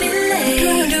don't be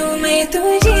late. Dumi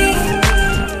tuji,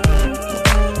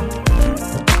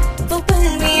 bupal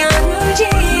miya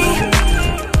mujhe.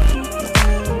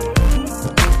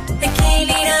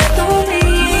 Akeli raaton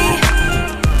mein,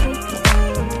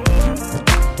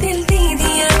 dil de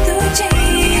diya tujhe,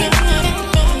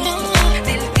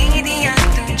 dil de diya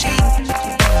tujhe.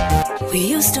 We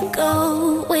used to go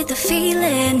with the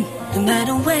feeling, no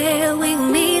matter where we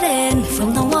were meeting, from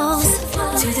the walls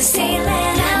to the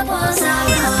ceiling. That was our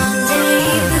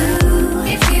rendezvous.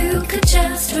 If you could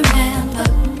just remember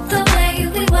the way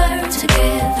we were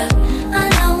together, I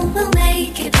know we'll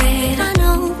make it better. I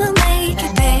know we'll make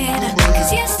it better. 'Cause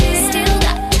you still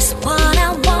got just what I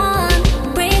want.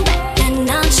 Bring back the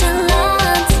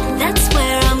nonchalance. That's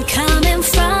where I'm coming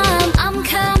from. I'm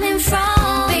coming from.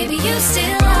 Baby, you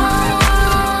still are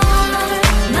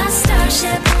my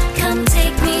starship. Come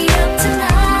take me up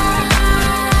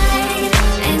tonight.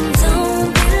 And don't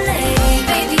be late.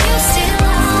 Baby, you still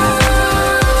are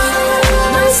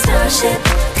my starship.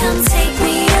 Come take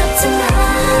me up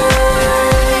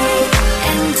tonight.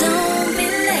 And don't be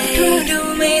late.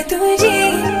 Dumi tuji,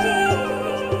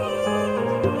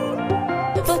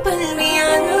 bupal miya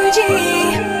mujhe.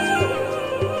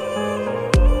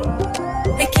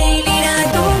 Akeli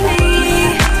raaton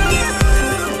mein,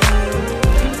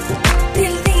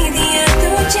 dil de diya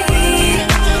tujhe.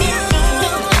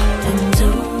 And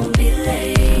don't be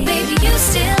late. Baby, you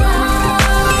still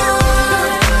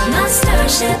are my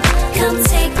starship. Come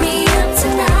take me up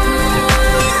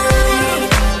tonight.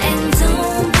 And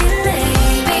don't be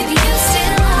late. Baby, you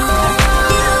still are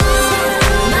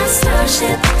my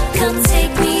starship. Come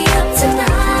take me up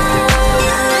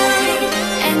tonight.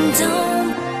 And don't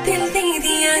Dil de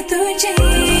diya tujhe,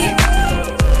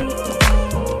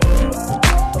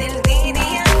 dil de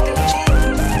diya tujhe,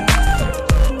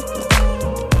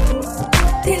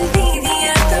 dil de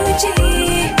diya tujhe.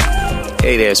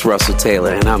 Hey there, it's Russell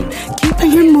Taylor, and I'm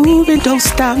keeping you moving, don't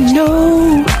stop,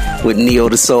 no. With Neo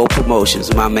the Soul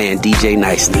Promotions, my man DJ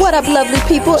Niceness. What up, lovely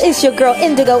people? It's your girl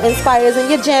Indigo Inspires, and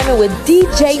you're jamming with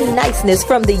DJ Niceness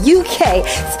from the UK,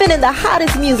 spinning the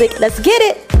hottest music. Let's get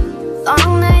it.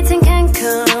 Long nights in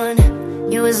Cancun,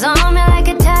 you was on me like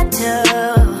a tattoo.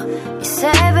 You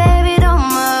said, baby, don't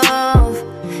move.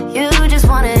 You just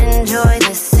wanna enjoy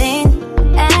the scene.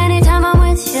 Anytime I'm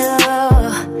with you,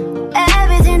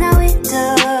 everything that we do,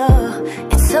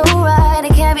 it's so right,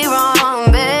 it can't be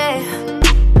wrong, babe.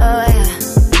 Oh yeah,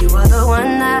 you are the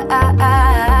one that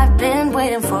I've been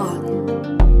waiting for.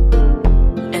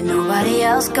 And nobody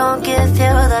else gon' give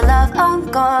you the love I'm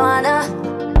gonna.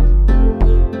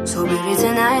 So baby,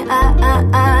 tonight I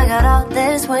got all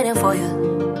this waiting for you.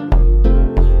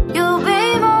 You'll be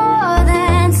more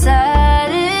than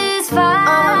satisfied.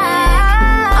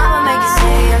 I'ma make you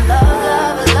say you love,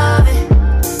 love, love it.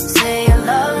 Say you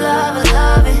love, love,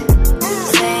 love it.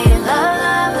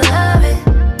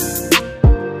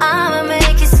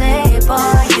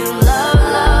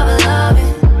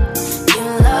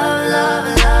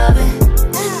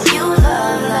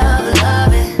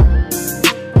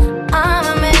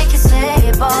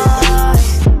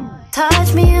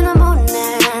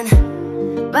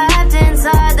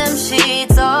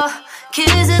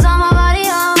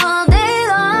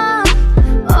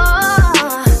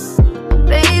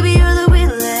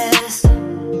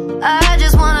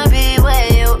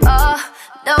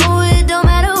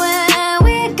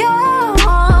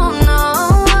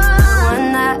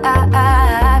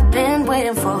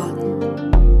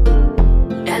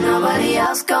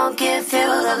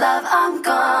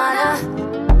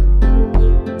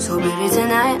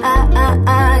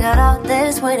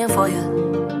 waiting for you.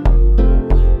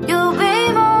 You'll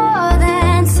be more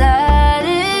than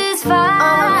satisfied.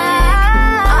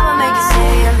 I'ma make you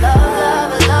say you love,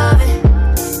 love, love it.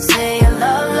 Say you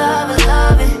love, love,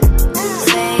 love it.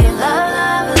 Say you love,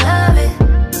 love, love it.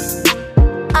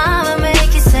 I'ma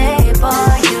make you say,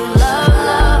 boy, you love,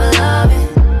 love, love it.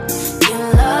 You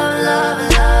love, love,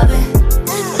 love it.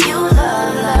 You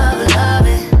love, love, love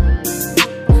it.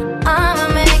 I'ma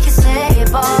make you say,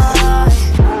 boy.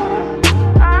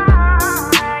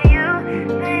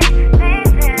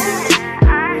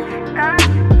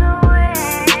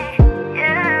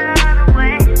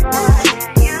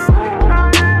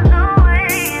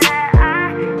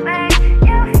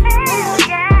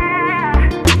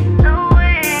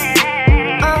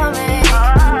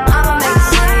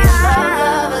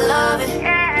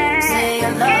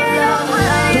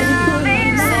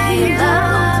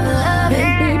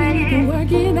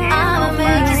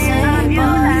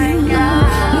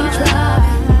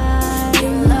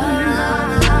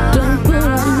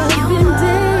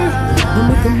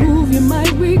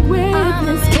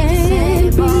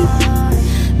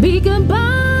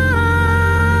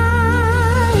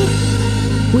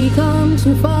 We come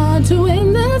too far to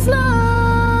end this love.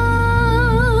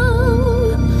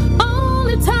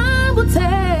 Only time will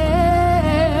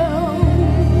tell.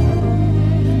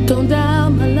 Don't doubt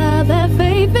my love, have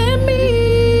faith in me.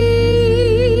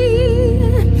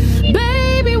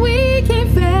 Baby, we can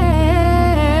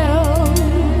fail.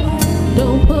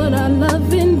 Don't put our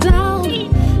loving down.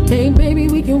 Hey, baby,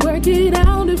 we can work it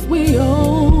out if we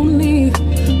only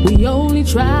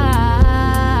try.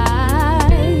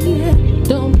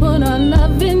 Put our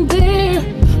love in there,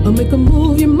 or make a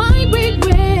move you might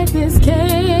regret. This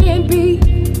can't be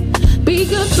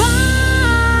goodbye.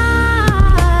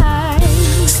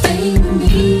 Stay with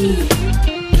me,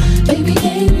 baby,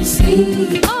 can you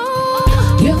see?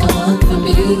 Oh, you're the one for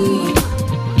me.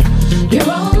 You're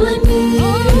all I need.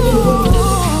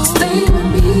 Stay with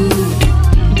me,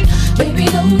 baby,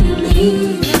 don't you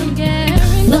leave.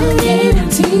 No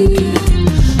guarantee.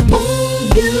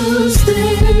 Won't you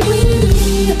stay with me?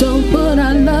 Don't put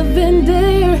our love in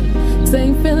there.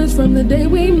 Same feelings from the day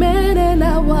we met, and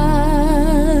I watched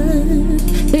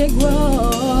it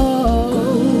grow.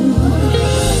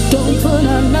 Don't put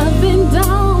our loving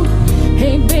down.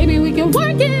 Hey, baby, we can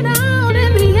work it out.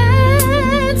 And the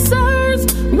answers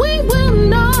we will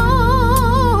know.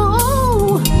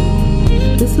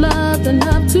 This love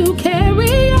enough to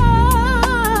carry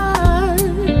us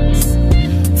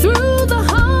through the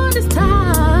hardest time.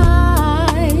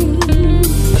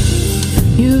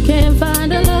 You can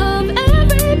find a love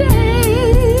every day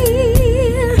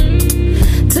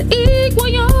to equal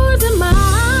yours and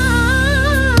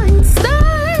mine.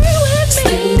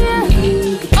 Stay with me.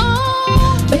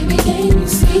 Oh, baby, can you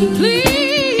see?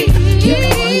 Please, you're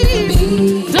all I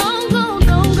need. Don't go.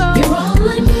 You're all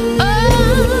I need. Oh,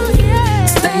 yeah.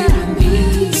 Stay with me.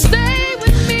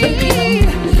 Baby,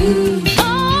 don't leave. Oh,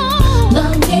 no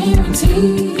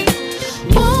guarantee.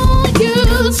 Won't you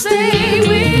stay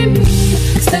with me?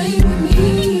 Stay with me,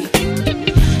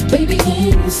 baby,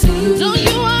 can you see? Don't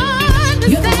you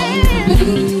understand?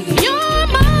 You're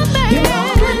my man. You're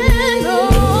all I need.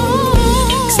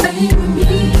 Oh, stay with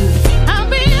me. I'll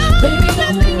be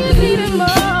everything you need and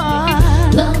more.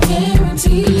 No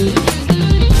guarantee.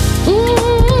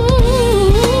 Ooh,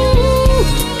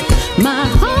 my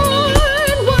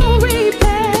heart won't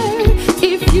repair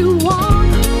if you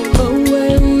walk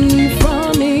away.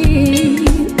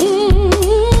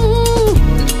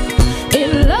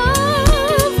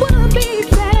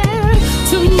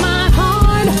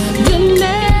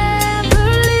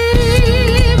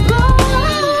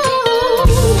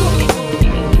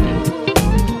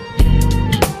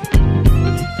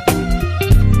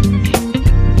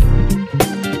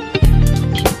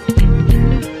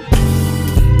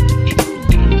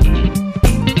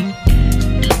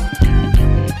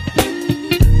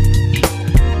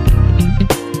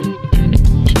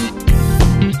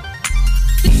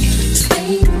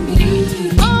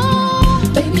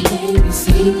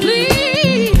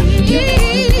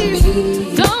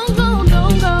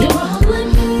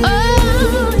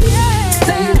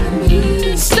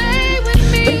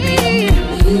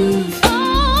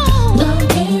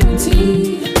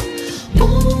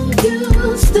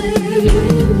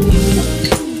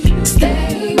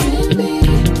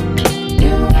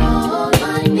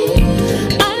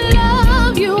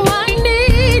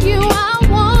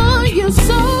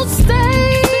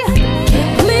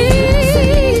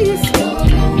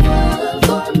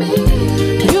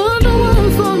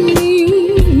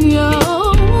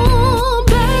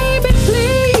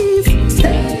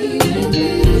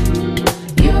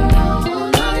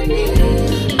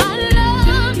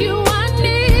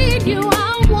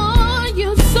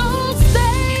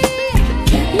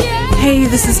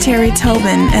 Terry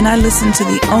Tobin, and I listen to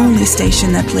the only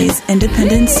station that plays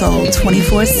independent soul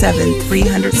 24/7,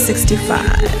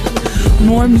 365.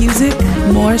 More music,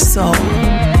 more soul,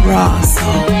 raw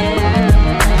soul.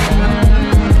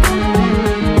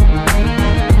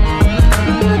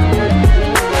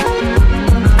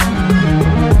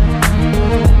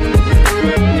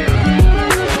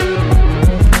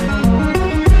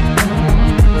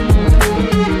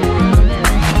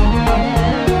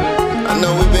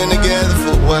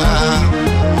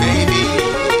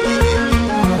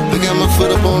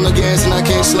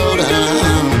 Slow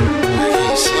down,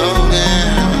 slow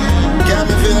down. Got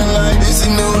me feeling like this is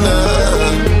new love.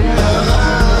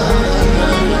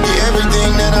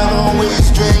 Everything that I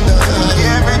always dreamed of.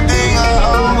 Everything I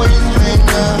always dreamed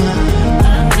of.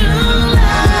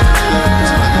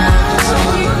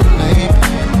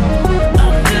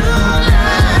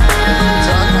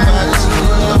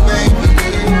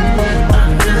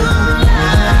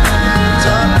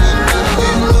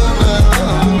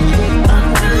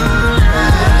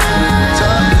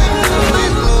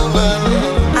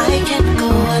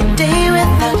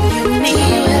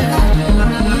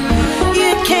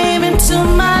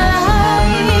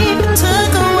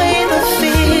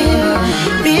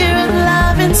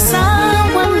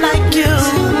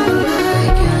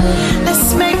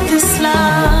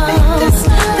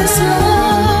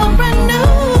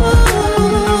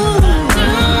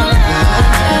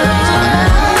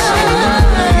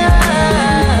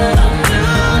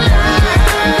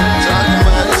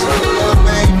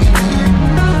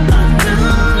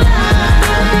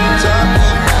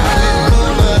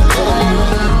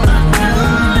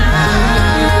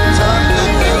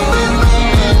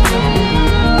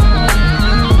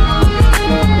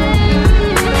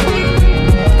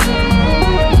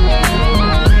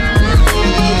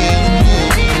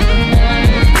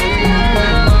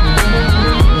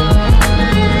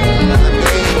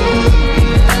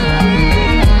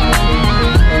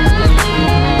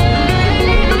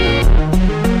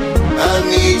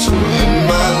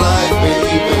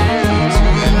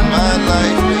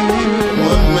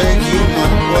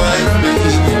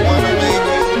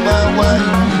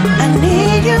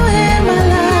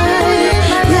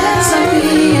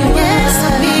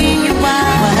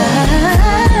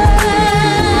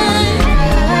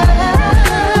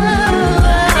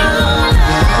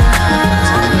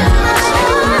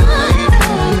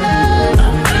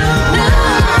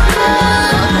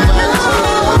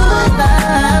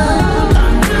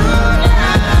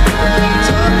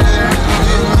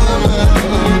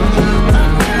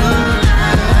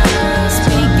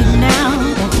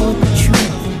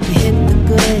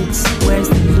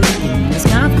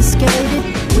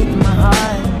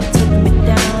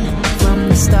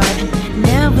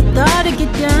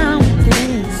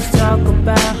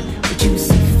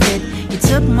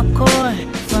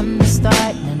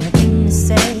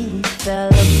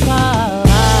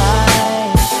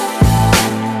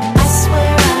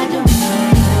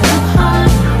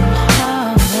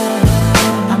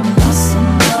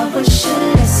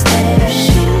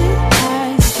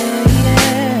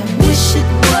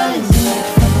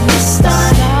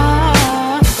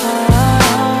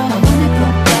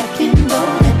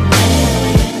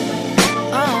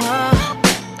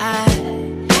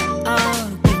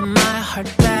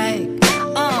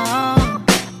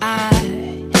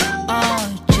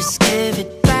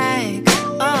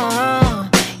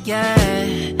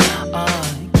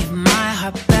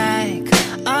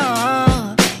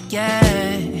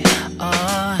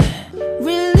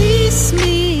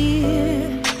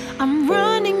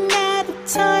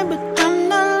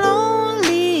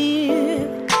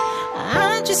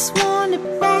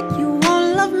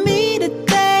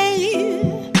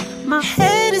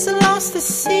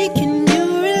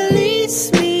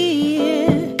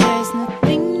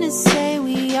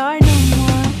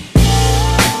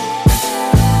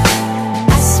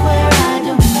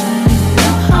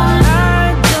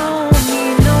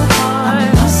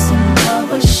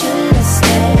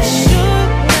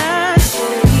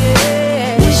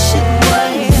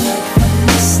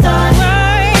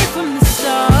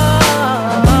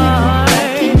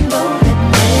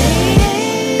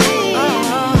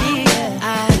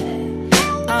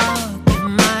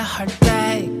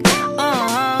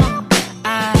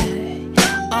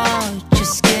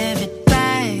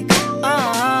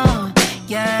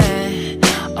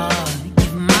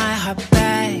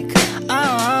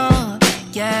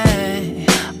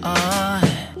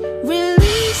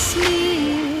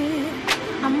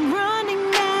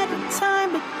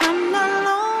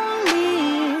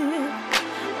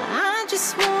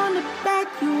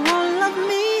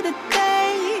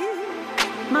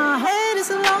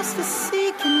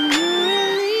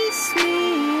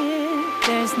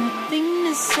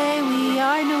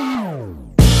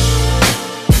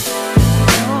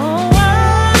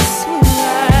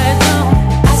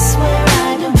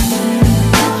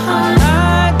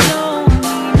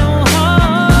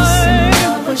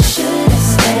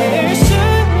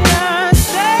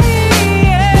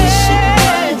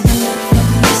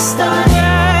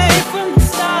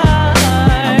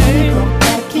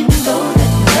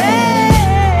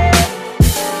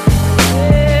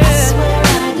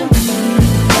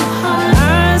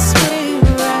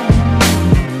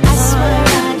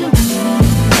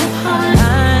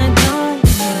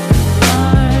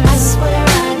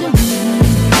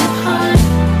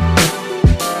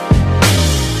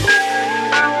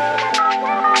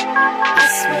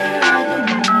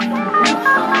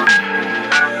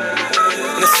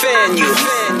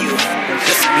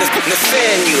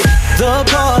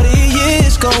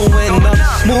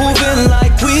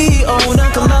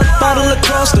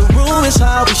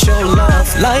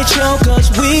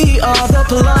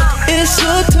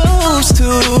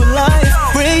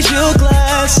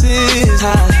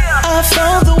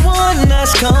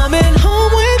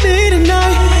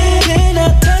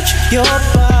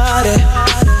 body,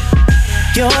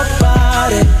 your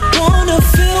body. Wanna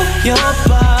feel your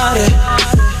body,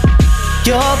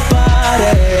 your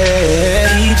body.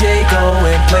 DJ, go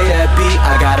and play that beat.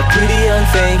 I got a pretty young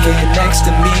thing here next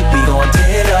to me. We gon'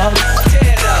 tear it up, tear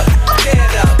it up, tear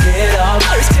it up, tear it up,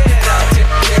 tear it up, tear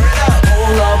it up.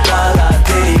 Hold up while I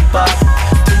diddy bop.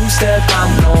 Two-step,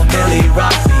 I'm gon' Millie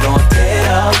rock. We gon' tear it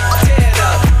up, tear it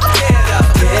up, tear it up,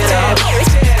 tear it up, tear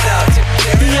it up.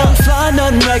 Young fly,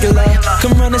 nothing regular.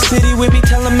 Come run the city with me,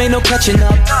 tell them ain't no catching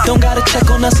up. Don't gotta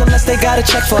check on us unless they gotta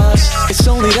check for us. It's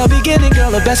only the beginning, girl,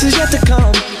 the best is yet to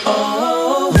come.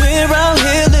 Oh, we're out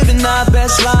here living our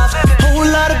best life. Whole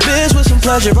lot of biz with some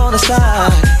pleasure on the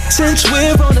side. Since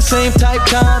we're on the same type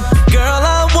time, girl,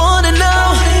 I wanna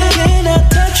know, can I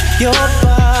touch your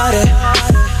body?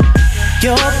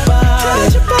 Your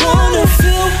body, wanna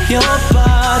feel your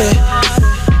body,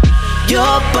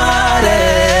 your body.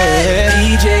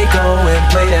 DJ, go and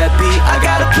play that beat. I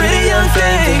got a pretty young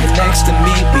thing next to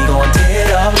me. We gon' tear it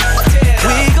up,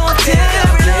 we gon' tear it up,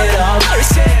 we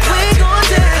gon'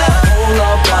 tear it up. Hold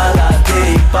up while I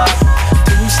diddy bop.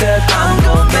 Two-step, I'm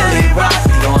gon' Millie rock.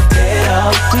 We gon' tear it up,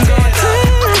 tear it up,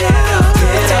 tear it up,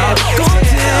 tear it up, gon'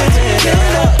 tear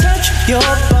it up. Touch your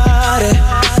body,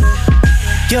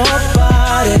 your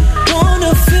body.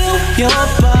 Wanna feel your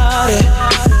body,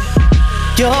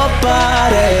 your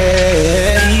body.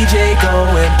 DJ, go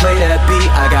and play that beat.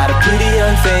 I got a pretty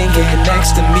young thing here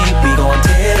next to me. We gon'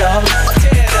 tear it up,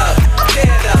 tear it up, tear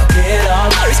it up, tear it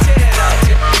up, tear it up,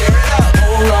 tear it up.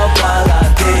 Hold up while I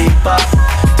diddy bop.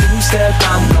 Two-step,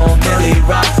 I'm gon' Millie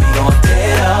rock. We gon' tear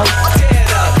it up, tear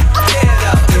it up, tear it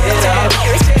up, tear it up,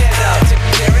 tear it up,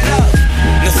 tear it up.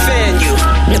 Nathaniel,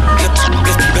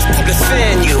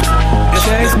 Nathaniel.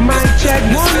 Check my check,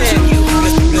 1, 2.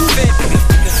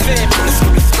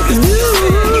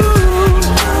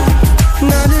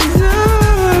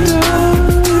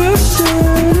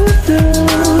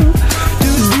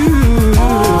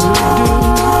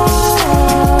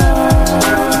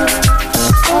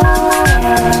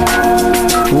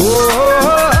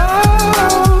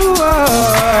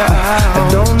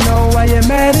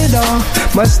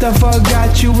 Must have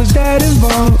forgot you was that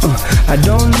involved. I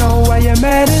don't know why you're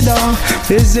mad at all.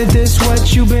 Isn't this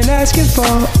what you've been asking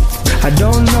for? I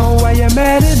don't know why you're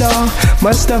mad at all.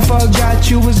 Must have forgot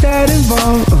you was that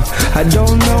involved. I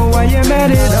don't know why you're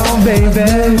mad at all,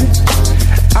 baby.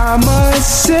 I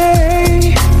must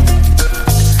say,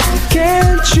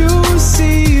 can't you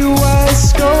see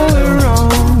what's going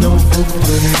wrong?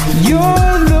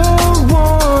 You're the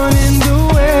one in the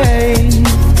way.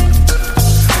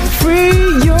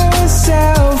 Free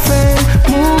yourself and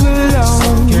move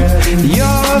along.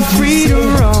 You're free to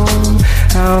roam.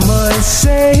 I must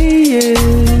say it.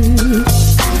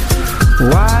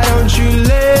 Why don't you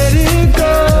let it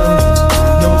go?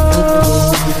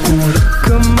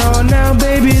 Come on now,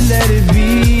 baby, let it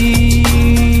be.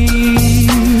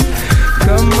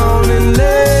 Come on and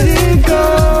let it go.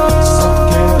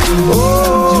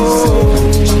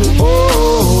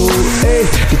 Hey,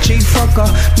 the chief fucker,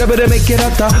 never to make it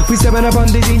utter. We stepping up on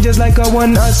the scene just like a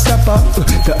one-stopper.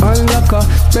 The unlocker,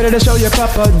 ready to show you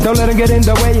proper. Don't let them get in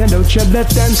the way and don't you let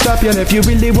them stop you. And if you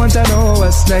really want to know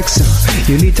what's next,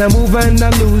 you need to move and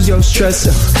not lose your stress.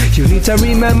 You need to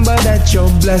remember that you're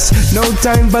blessed. No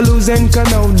time for losing, cause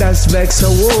no, that's vex. So,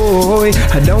 oh,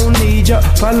 I don't need you,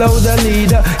 follow the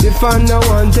leader. If I know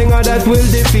one thing that will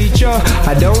defeat you,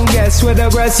 I don't guess where the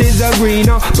grass is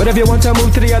greener. But if you want to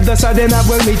move to the other side, then I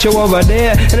will meet you over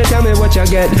there. And tell me what you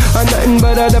get. I'm nothing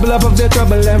but a double up of the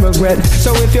trouble and regret.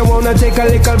 So if you wanna take a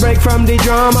little break from the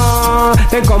drama,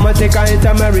 then come and take a hit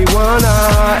of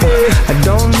marijuana. I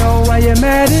don't know why you're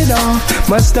mad at all.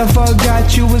 Must have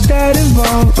forgot you was that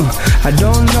involved. I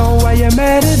don't know why you're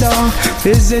mad at all.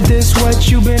 Isn't this what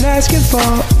you've been asking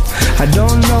for? I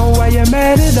don't know why you're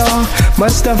mad at all.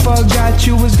 Must have forgot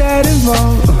you was that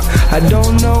involved. I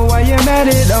don't know why you're mad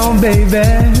at all, baby.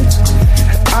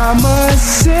 I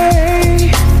must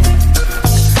say,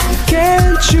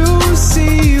 can't you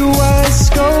see what's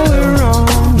going wrong?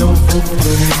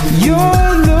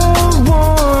 You're the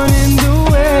one in the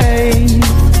way.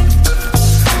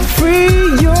 Free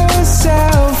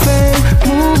yourself and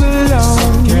move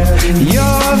along.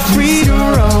 You're free to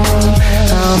roam.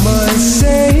 I must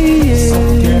say it.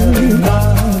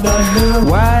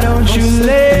 Why don't you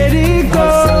let it go?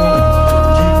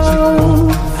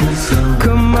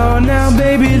 Come on now,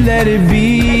 baby, let it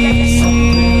be.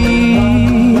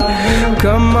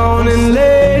 Come on and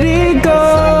let it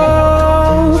go.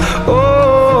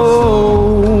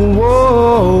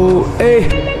 Oh,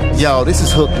 hey. Yo, this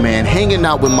is Hook, man, hanging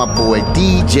out with my boy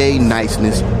DJ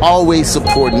Niceness, always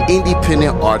supporting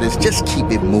independent artists. Just keep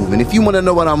it moving. If you want to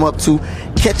know what I'm up to,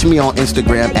 catch me on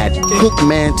Instagram at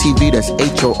HookmanTV, that's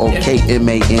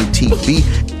HookmanTV,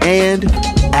 and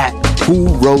at Who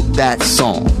Wrote That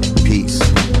Song. Peace.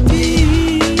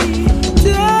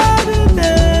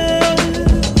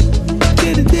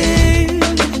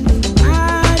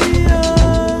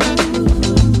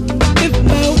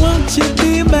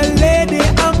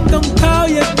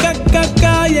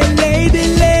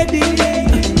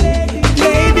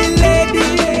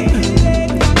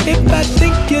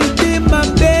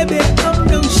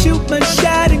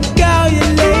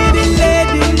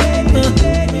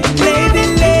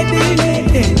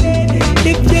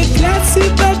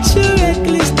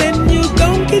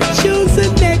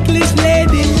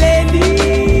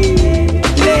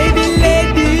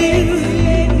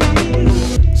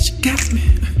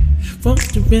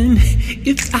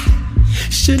 If I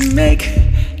should make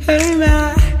her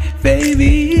my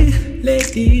baby,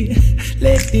 lady,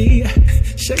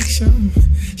 shake some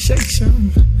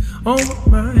on my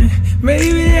mind.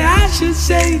 Maybe I should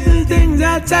say the things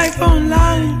I type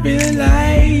online, real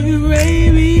life,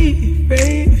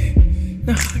 baby.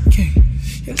 No, I can't.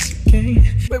 Yes, you can.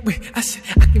 Wait, I said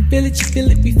I can feel it, you feel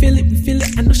it, we feel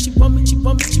it. I know she want me.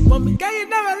 Girl, you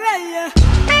never let ya.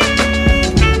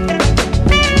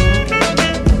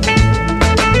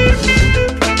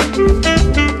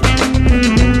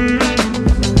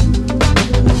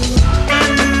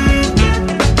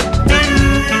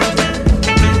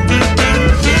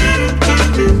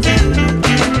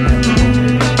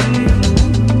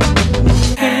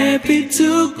 Happy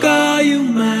to call you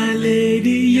my lady,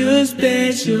 you're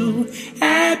special.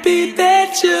 Happy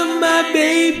that you're my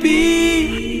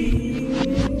baby.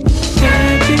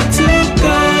 Happy to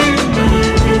call you my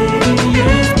lady,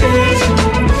 you're special.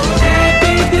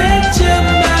 Happy that you're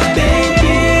my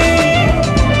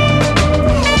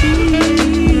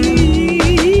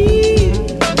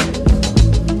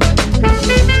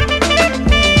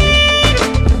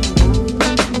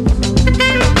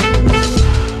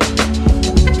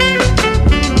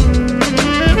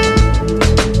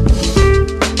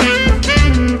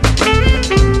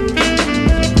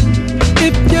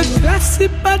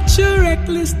but you're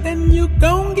reckless, then you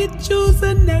gon' get choose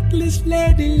a necklace,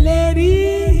 lady.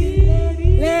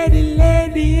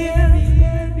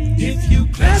 If you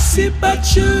classy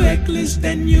but you're reckless,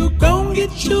 then you gon' get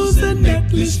choose a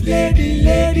necklace, lady.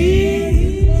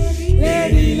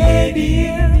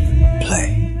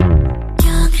 Play.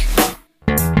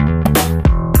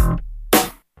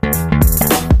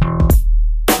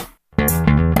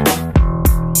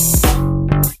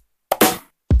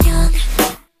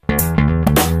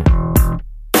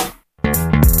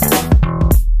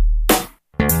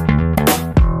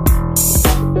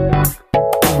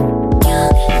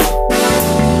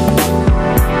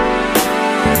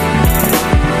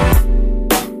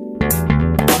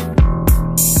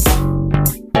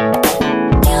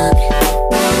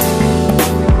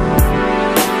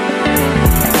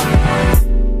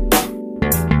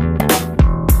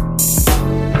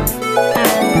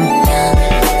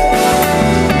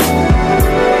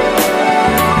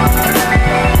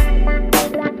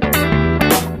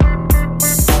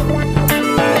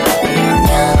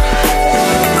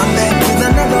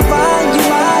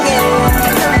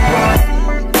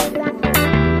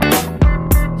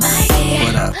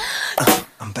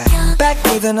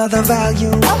 Another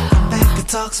volume, I'm back to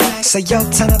talk smack. Say yo,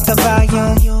 turn up the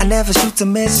volume. I never shoot to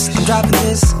miss. I'm dropping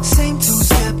this same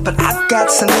two-step, but I've got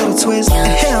some little twist.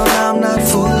 And hell no, I'm not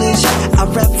foolish. I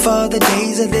rap for the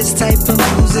days of this type of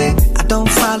music. I don't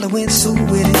follow in suit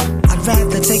with it. I'd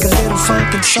rather take a little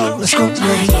funk and soul and scoop with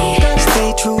it. Gotta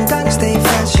stay true, gotta stay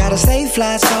fresh, gotta stay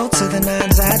fly, so to the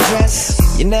nines I dress.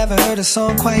 You never heard a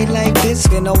song quite like this.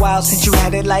 Been a while since you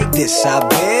had it like this, I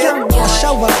bet. I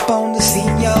show up on the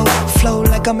scene, yo, flow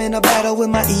like I'm in a battle with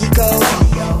my ego.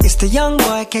 It's the young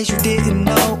boy, in case you didn't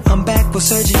know. I'm back with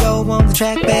Sergio on the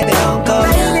track, baby, don't go.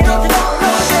 Baby, don't you go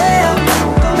nowhere.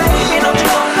 Baby, don't you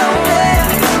go nowhere.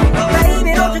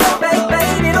 Baby, don't you go,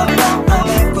 baby, don't you go nowhere. I'm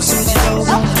back with Sergio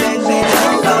on the track, baby,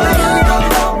 don't go. Baby, don't you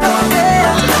go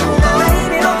nowhere.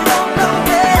 Baby, don't you go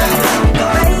nowhere.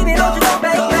 Baby, don't you go,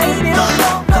 baby, don't you go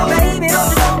nowhere. Baby, don't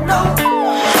you go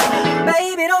nowhere.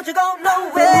 Baby, don't you go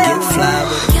nowhere. Get fly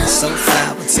with it, so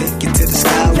fly, we'll take it to the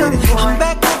sky with it. I'm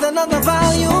back with another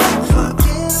volume.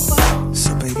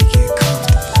 So baby, get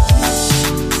comfortable.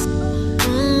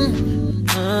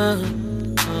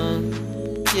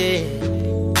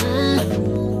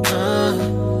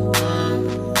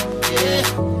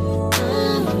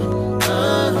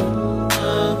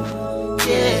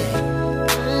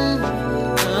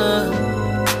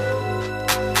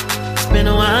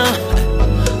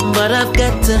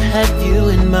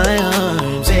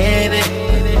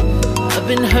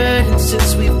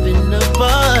 since we've been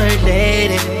apart,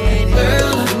 lady.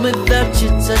 Girl, and without you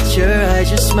touch your eyes,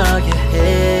 your smile, your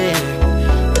hair,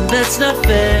 and that's not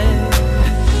fair.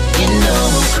 You know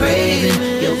I'm craving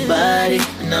your body,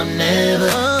 and I'll never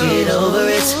get over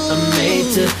it. I'm made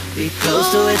to be close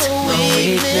to it, my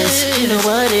weakness. You know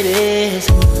what it is.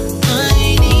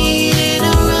 I needed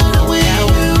a runaway. I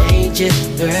will need you,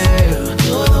 girl.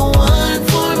 You're the one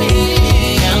for me.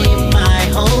 Now you're my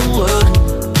whole world.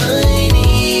 I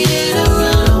needed a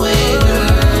runaway,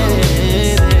 girl.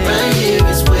 Right here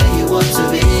is where you want to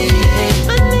be.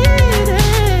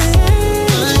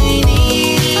 I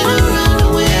needed a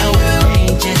runaway. I will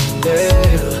need you,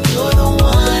 girl. You're the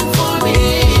one for me.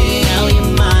 Now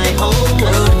you're my whole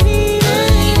world. I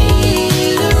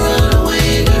needed a runaway,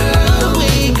 girl.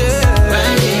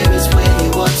 Right here is where you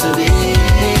want to be.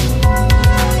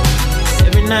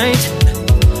 Every night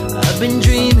I've been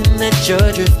dreaming that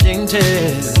you're drifting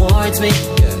towards me.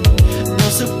 No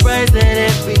surprise that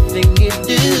everything you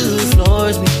do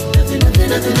floors me.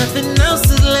 Nothing else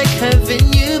is like having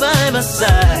you by my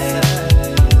side.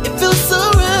 It feels so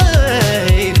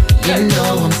right. You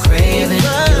know I'm craving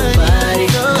your body.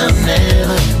 I'll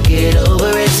never get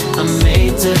over it. I'm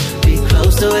made to be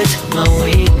close to it. My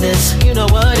weakness, you know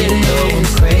what it is. You know I'm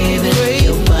craving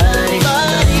your body.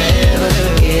 I'll never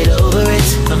get over it.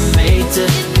 I'm made to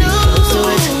be close to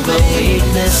it. My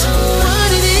weakness,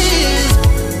 what it is.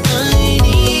 I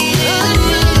need it. I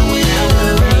will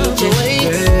arrange it,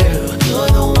 girl.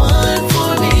 You're the one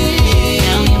for me.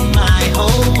 Now you're my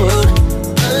whole world.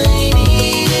 I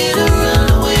needed a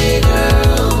runaway,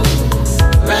 girl.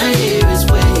 Right here is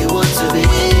where you want to be.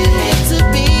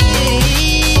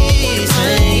 I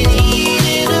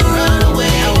needed a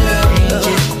runaway, I will arrange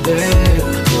it, girl.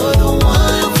 You're the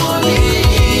one for me.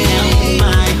 Now you're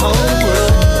my whole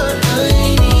world. I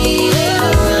needed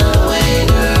a runaway,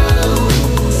 girl.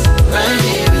 Right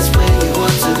here is where you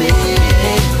want to be.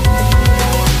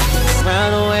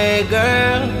 Run away,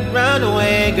 girl. Run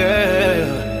away, girl.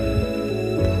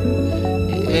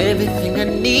 You're everything I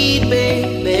need,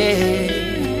 baby.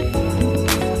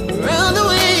 Run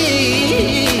away,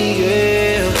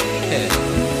 girl.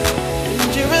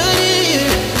 And you're right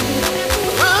here.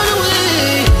 Run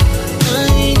away. I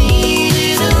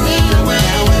needed a runaway.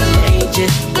 I will arrange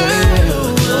it, girl.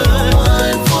 You're the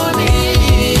one for me.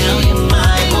 Now you're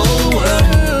my whole world.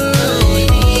 I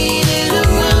needed a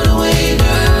runaway,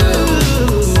 girl.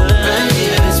 Right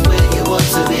here is where you want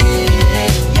to be.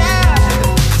 Yeah,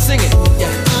 sing it.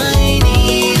 Yeah. I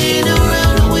needed a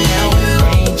runaway. I will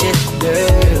arrange it,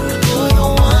 girl. You're the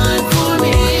one for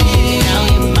me. Now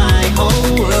you're my whole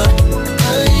world.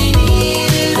 I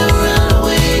needed a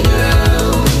runaway,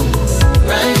 girl.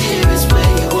 Right here is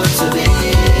where you want to be.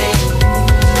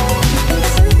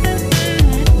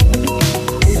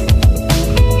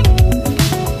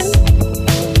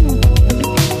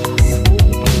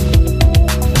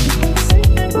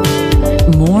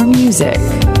 More music,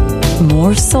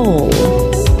 more soul,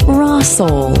 raw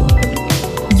soul.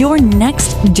 Your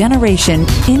next generation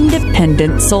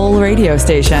independent soul radio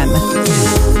station.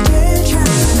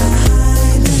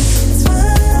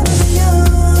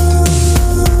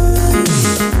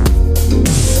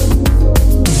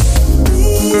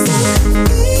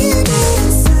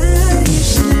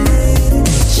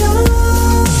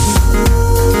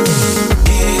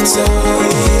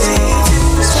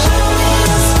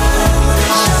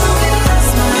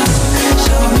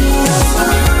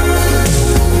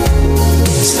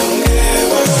 So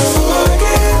never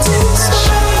forget to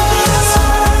smile.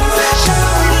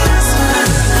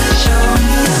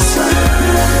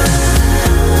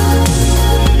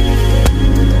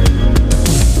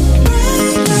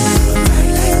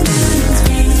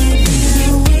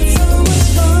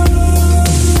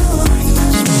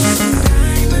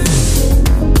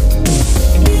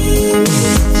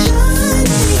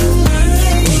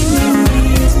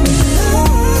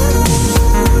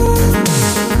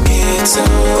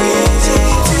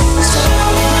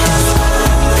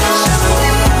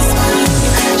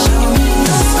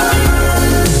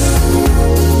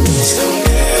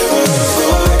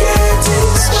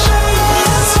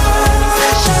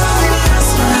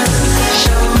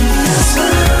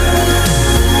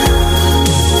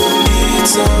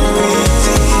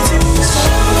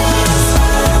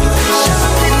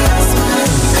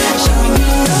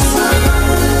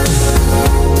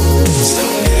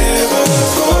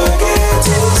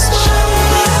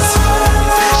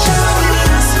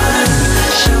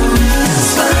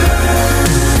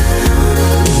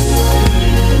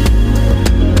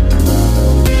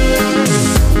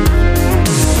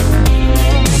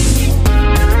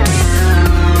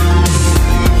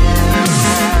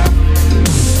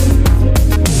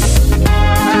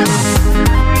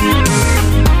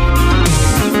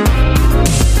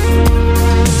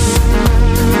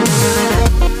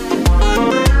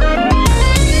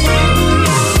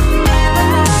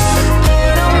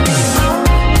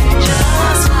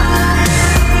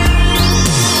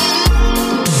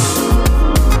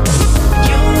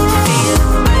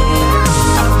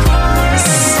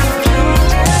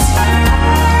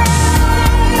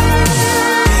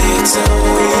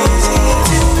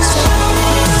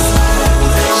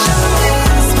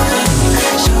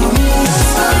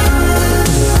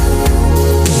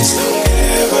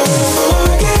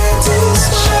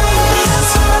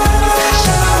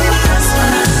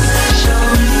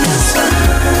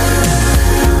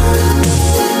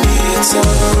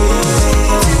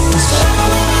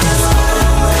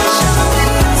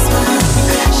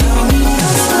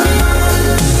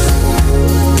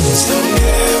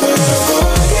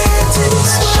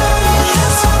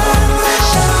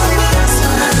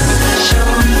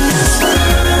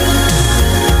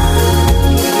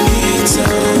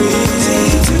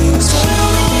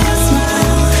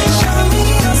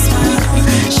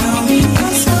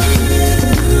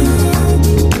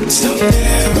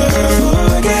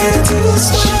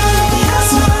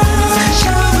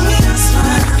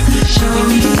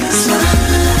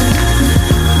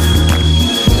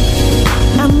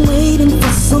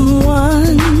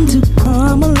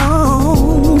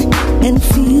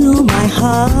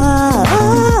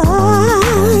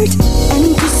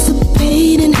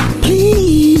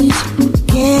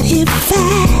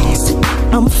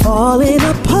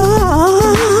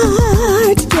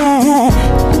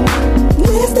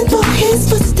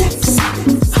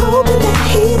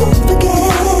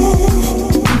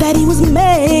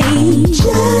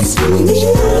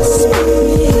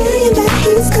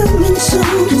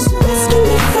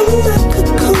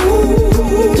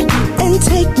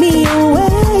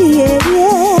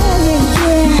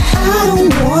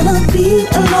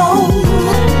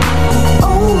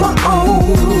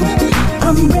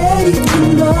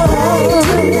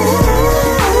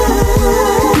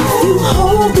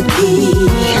 hold the key.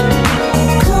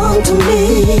 Come to me,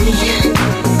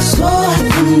 so I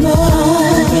can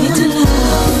love. Ready to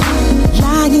love.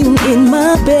 Lying in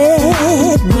my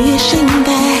bed, wishing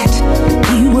that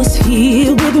he was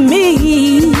here with me.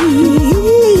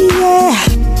 Yeah.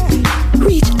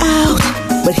 Reach out,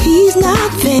 but he's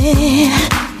not there.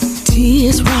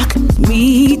 Tears rock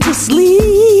me to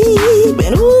sleep,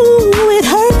 and ooh, it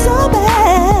hurts so bad.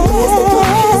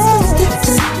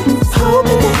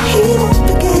 Hoping that he won't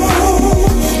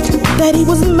forget that he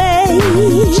was made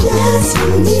just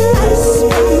for me.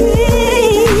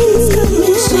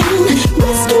 Coming soon,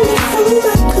 rescue me from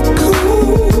my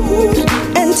cocoon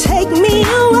and take me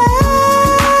away.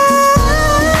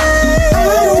 I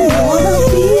don't wanna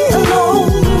be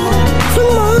alone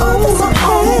from all this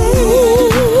pain.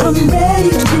 I'm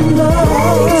ready to love.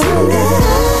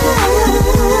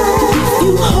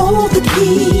 You hold the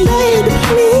key, baby,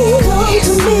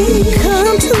 please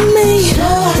come to me, so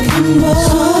I can love,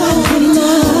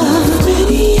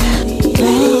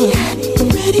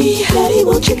 ready,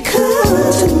 won't you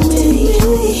come to me?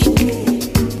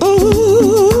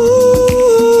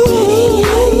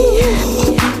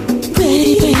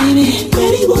 Ready, baby,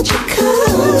 ready, won't you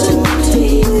come to me?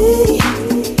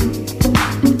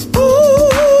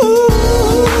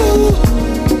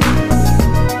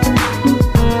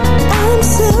 I'm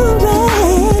so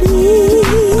ready.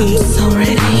 I'm so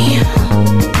ready.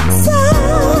 So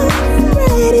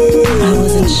ready. I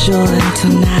wasn't sure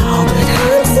until now, but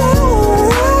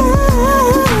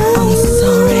I'm so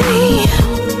ready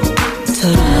to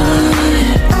love.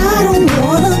 I don't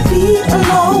wanna be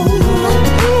alone.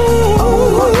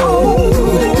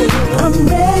 I'm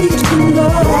ready to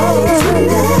love.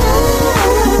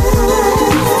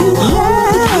 You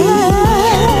hold the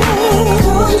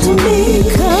key.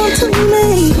 Come to me,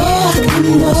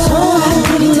 so I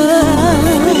can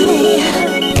love.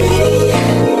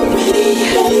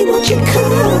 Ready, won't you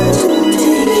come to me?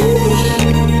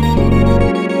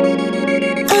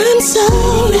 I'm so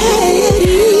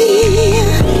ready,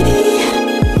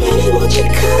 won't you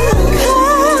come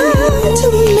to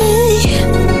me?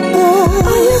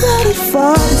 Are you ready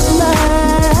for this love?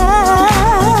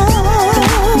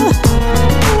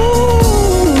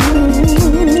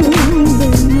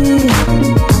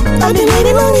 I've been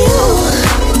waiting on you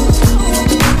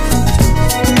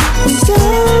so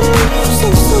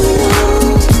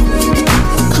long.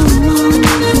 Come on,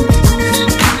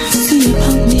 see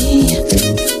about me.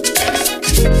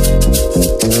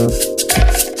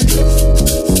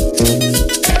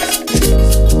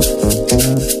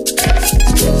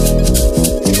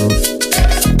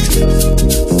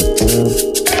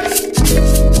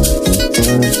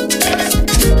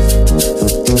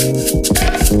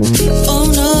 Oh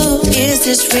no, is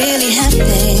this really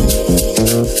happening?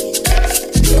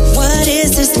 What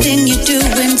is this thing you're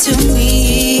doing to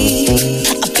me?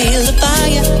 I feel the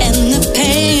fire and the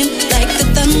pain, like the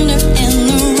thunder and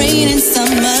the rain in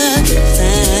summertime.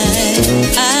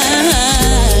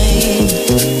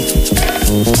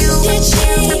 Did she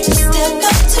step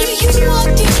up to you or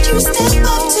did you step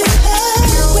up to her?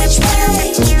 Which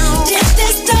way did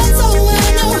this start? So I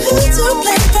know who to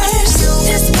blame first.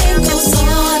 This game goes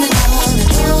on and on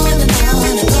and on and on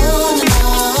and on and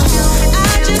on.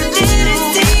 I just didn't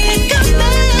see it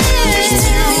coming. You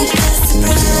took me by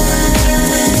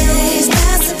surprise,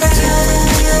 by surprise.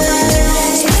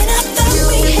 When I thought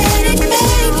we had it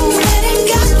made, you went and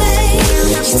got laid.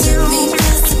 You took me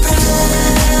by surprise,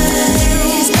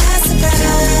 by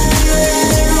surprise.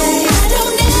 I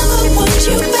don't ever want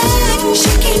you back.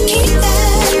 She can keep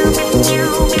that.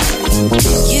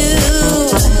 You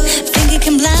think you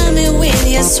can blind me with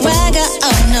your swagger?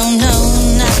 Oh no, no,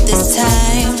 not this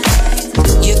time.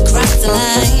 You crossed the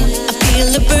line. I feel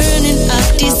the burning of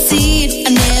deceit. I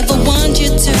never want you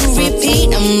to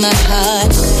repeat on my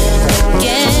heart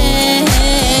again.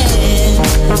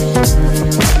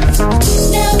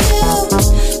 Now you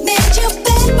made your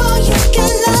bed, boy, you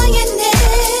can lie in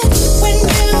it. When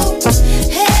you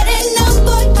had enough,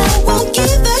 boy, I won't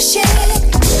give a shit.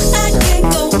 I can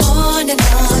go on and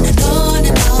on and on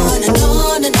and on and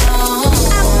on and on.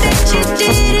 I bet you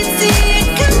didn't see it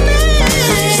coming.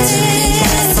 You took me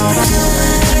by surprise,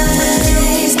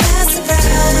 by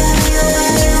surprise.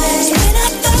 When I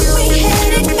thought we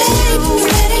had it made,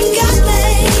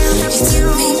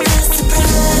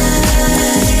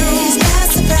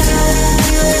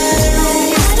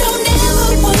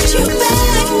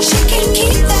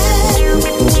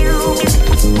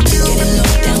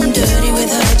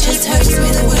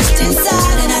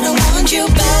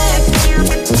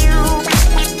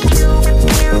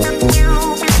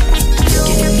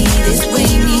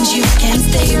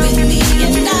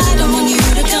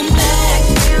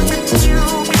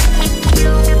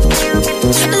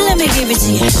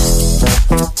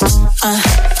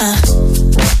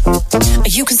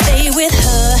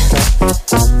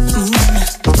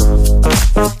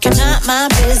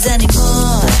 please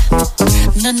anymore.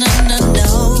 No, no, no,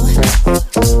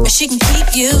 no. She can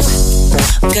keep you,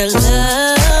 good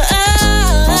love.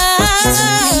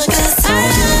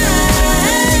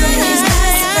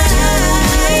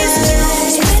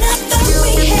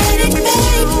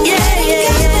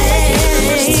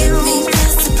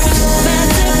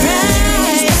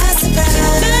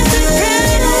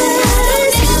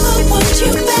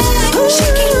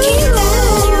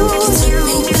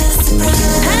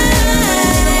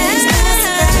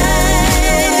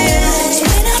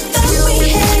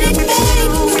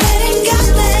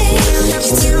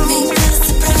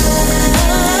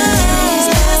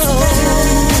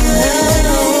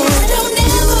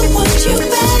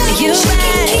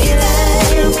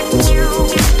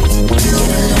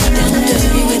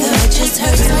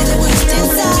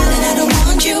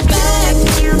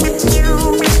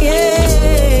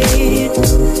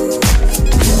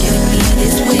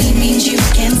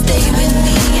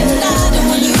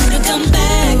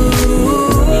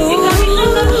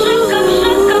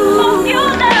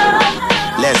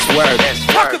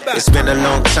 It's been a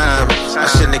long time, I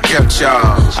shouldn't have kept y'all.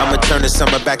 I'ma turn the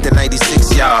summer back to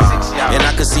 96, y'all. And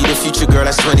I can see the future, girl,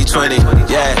 that's 2020.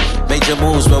 Yeah, major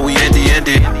moves, but we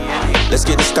ended. Let's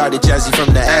get it started, Jazzy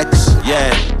from the X. Yeah,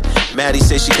 Maddie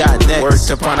say she got next. Worked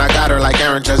upon, I got her like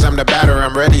Aaron Judge, I'm the batter.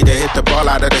 I'm ready to hit the ball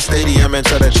out of the stadium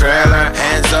into the trailer.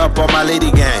 Hands up on my lady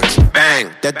gangs,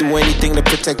 bang. That do anything to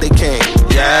protect their king.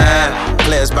 Yeah,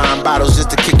 players buying bottles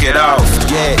just to kick it off.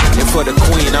 Yeah, and for the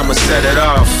queen, I'ma set it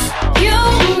off. You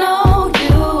know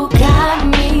you got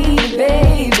me,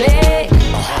 baby.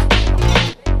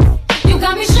 You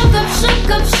got me shook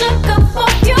up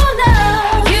off your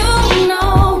love. You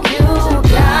know you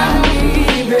got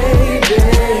me, baby.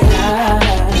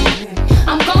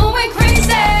 I'm going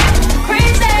crazy.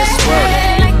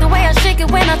 Like the way I shake it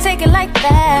when I take it like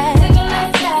that.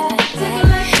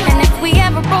 And if we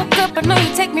ever broke up, I know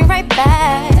you take me right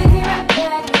back.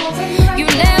 You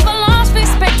never lost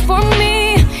respect for me.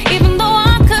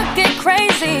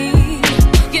 Crazy,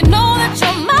 you know that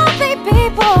you're my baby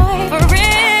boy, for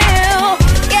real,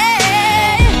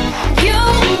 yeah. You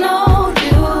know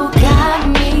you got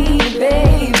me,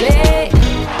 baby.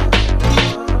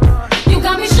 You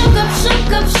got me shook up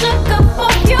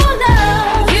off your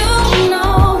love. You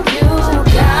know you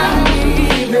got me,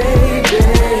 baby.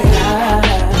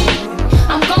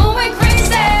 I'm going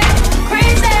crazy.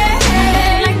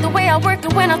 Like the way I work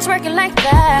it when I twerk it like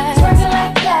that.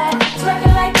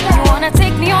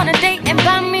 Take me on a date and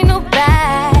buy me new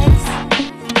bags.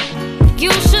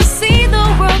 You should see the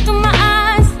world through my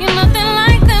eyes. You're nothing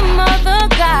like them other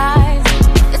guys.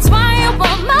 That's why I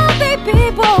want my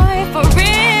baby boy, for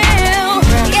real,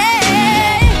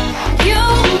 yeah. You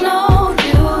know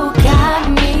you got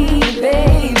me,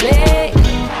 baby.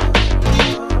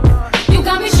 You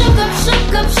got me shook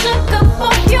up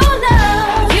off your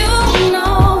love. You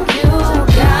know you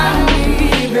got me,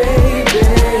 baby.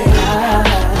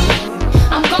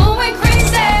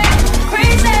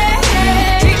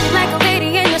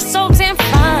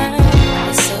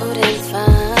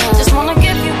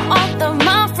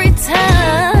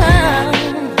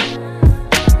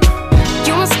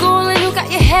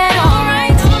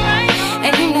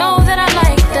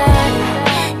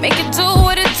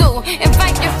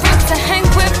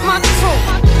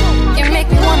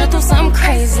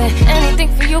 Crazy, anything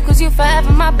for you, cause you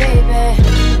forever my baby.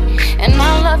 And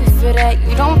I love you for that.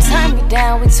 You don't tie me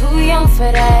down, we're too young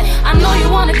for that. I know you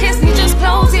wanna kiss me, just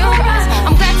close your eyes.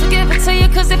 I'm glad to give it to you,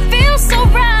 cause it feels so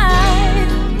right.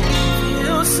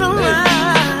 Feels so right.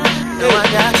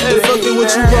 Hey, fuck it, what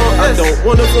you want? I don't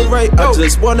wanna feel right, I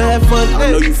just wanna have fun.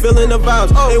 I know you feeling the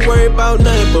vibes, ain't worried about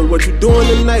nothing but what you doing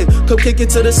tonight. Come kick it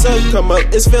till the sun come up,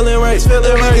 it's feeling right. And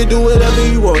we can do whatever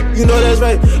you want, you know that's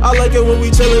right. I like it when we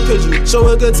chillin' cause you show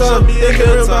a good time. Ain't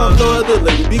care about no other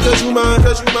lady because you mine.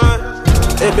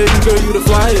 Hey baby girl, you the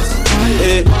flyest.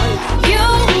 Hey. You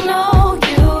know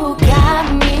you got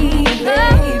me,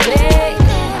 baby.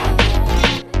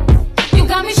 You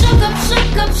got me shook up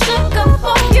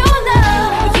on your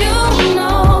love. You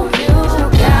know you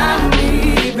got me,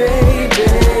 baby.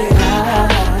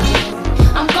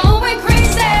 I'm going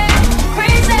crazy.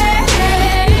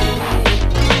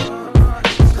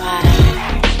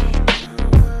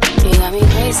 You got me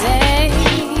crazy.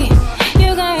 You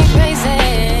got me crazy.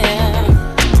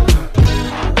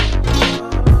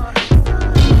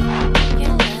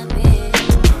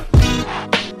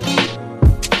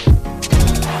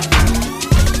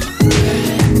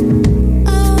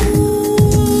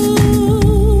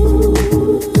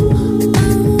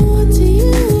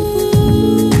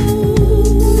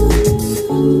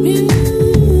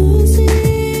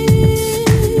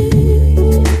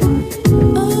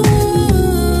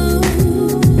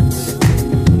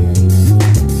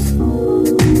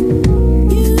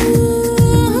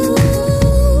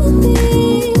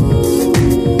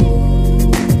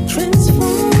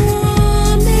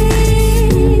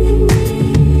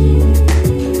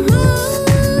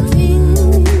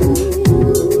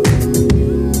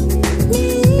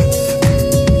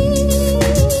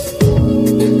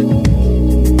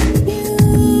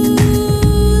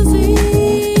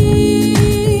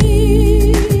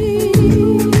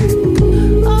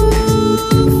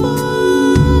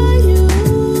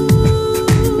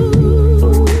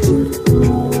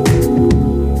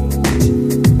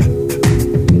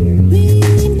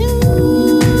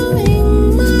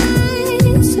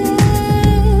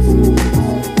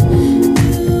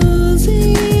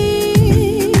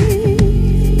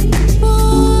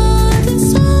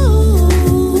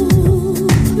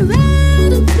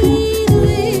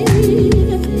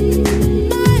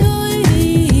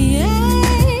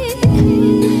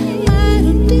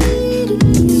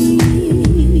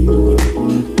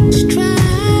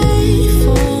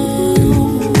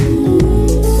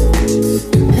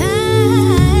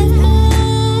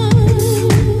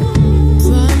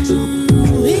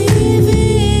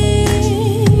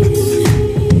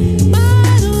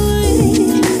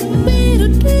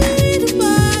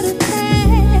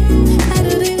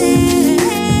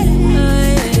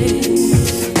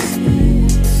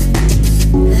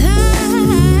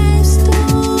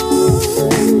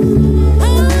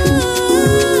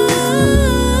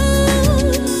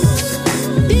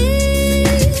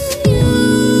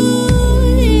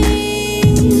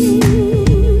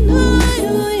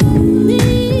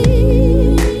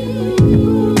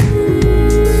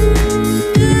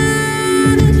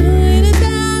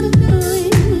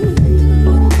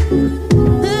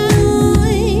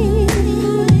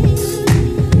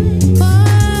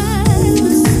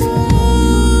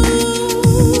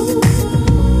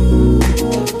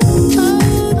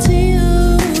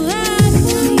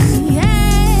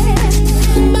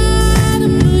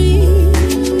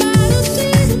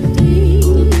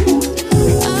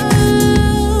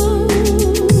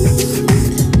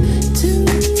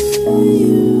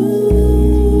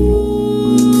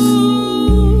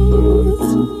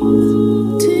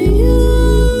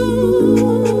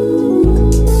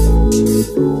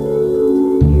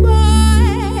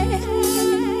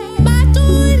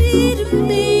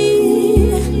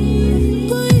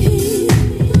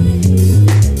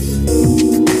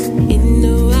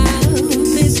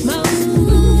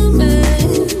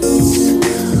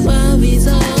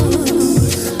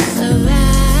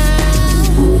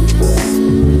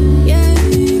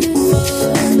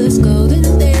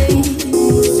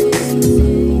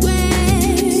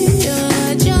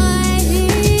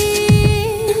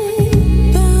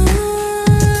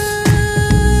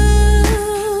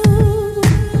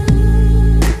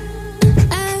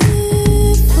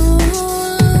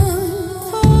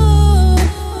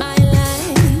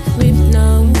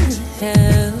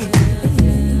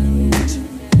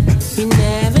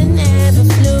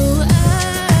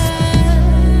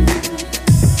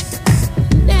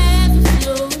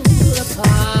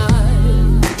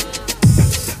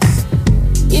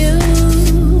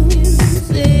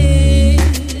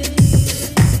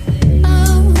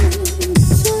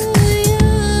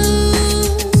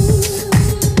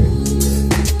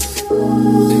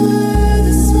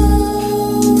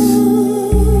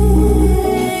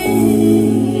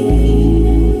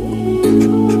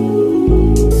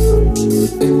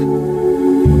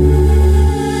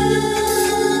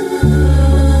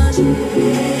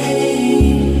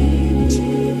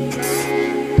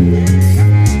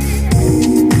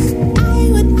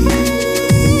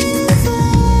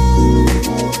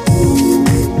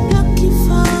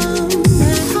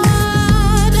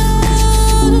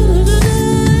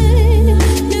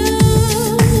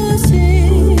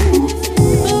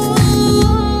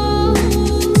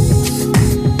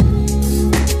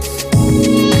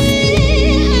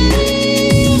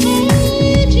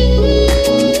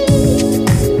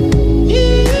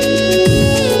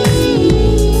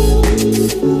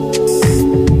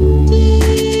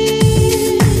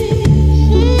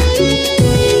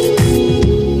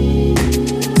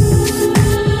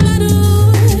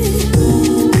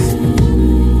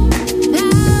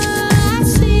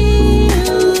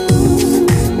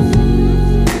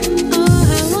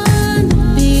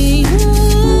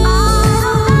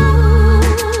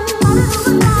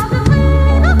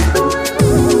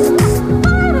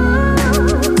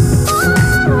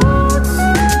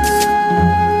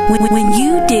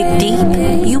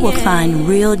 find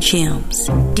real gems.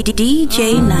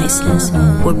 DJ Niceness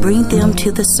will bring them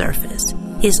to the surface.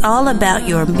 It's all about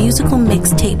your musical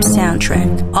mixtape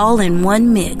soundtrack, all in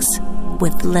one mix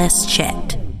with less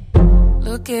chat.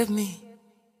 Look at me,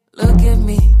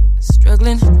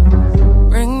 struggling,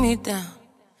 bring me down.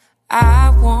 I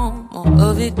want more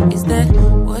of it. Is that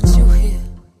what you hear?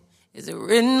 Is it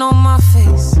written on my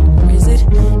face, or is it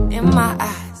in my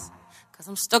eyes? Cause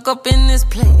I'm stuck up in this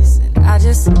place, and I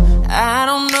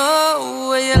don't know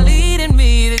where you're leading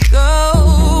me to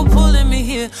go. Pulling me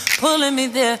here, pulling me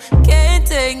there, can't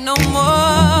take no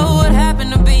more. What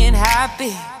happened to being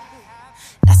happy?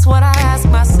 That's what I ask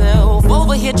myself,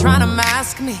 over here trying to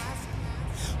mask me.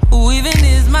 Who even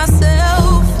is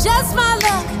myself? Just my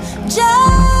luck,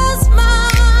 just my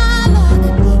luck.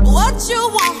 What you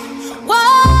want,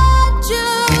 what you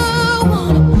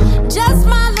want. Just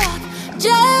my luck,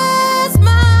 just my.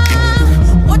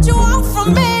 What you want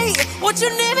from me, what you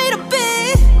need me to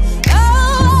be.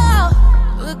 Oh,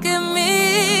 look at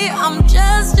me, I'm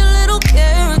just a little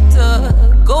character.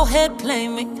 Go ahead, play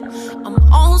me. I'm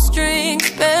on strings,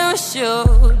 very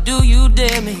sure. Do you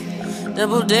dare me?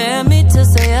 Double dare me to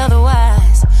say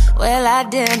otherwise. Well, I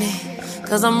dare me,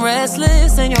 cause I'm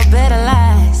restless in your better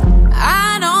lies.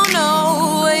 I don't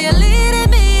know where you're leading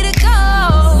me to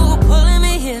go. Pulling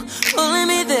me here, pulling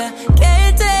me there,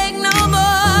 can't take no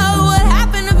more. What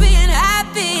happened to being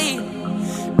happy?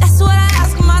 That's what I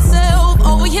ask myself,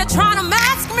 over here trying to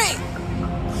mask me.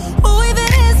 Who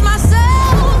even is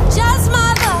myself? Just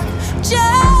my luck,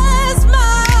 just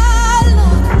my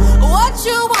luck. What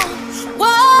you want,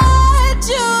 what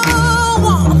you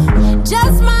want.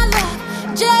 Just my luck,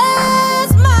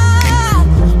 just my.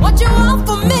 What you want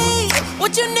from me,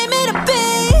 what you need me to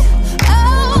be.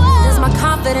 Oh, does my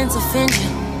confidence offend you?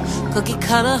 Cookie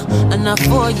cutter enough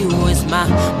for you? Is my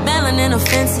melanin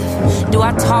offensive? Do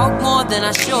I talk more than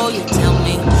I show you? Tell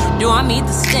me, do I meet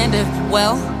the standard?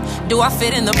 Well, do I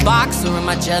fit in the box, or am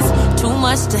I just too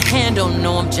much to handle?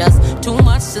 No, I'm just too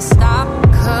much to stop.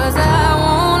 Cause I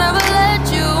won't ever let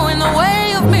you in the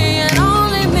way of me, and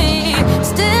only me.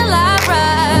 Still I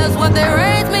rise, what they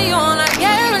raise me on, I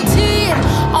guarantee it.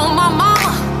 On my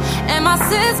mama and my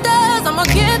sisters, I'ma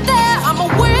get there, I'ma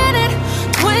win it.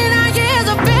 29 years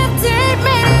or 15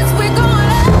 minutes, we're going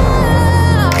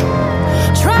up.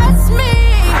 Trust me,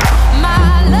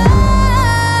 my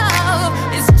love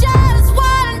is just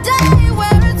one day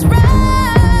where it's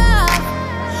rough.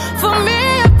 For me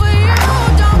and for you,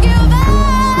 don't give up.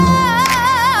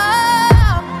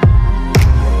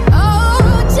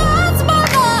 Oh, just my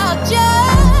love,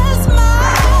 just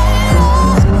my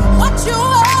love. What you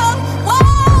want,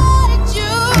 what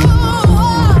you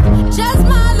want. Just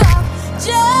my love,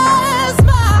 just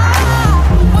my.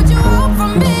 What you want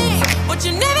from me, what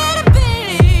you need me to be.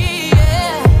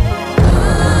 Yeah.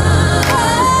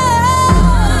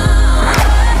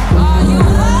 Are you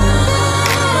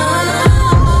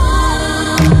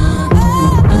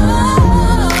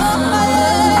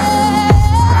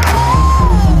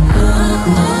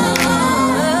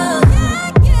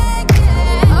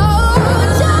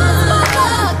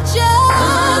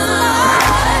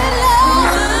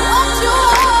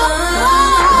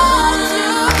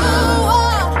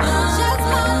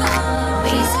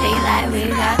We speak like we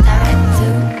got direct to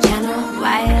channel,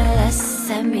 wireless,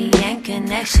 semi and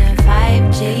connection,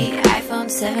 5G, iPhone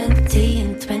 70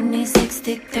 and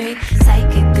 2063.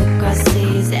 Psychic across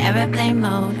seas, airplane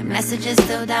mode, messages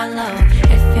still down low.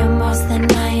 If you're most then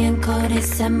I encoded,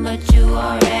 send what you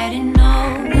already know.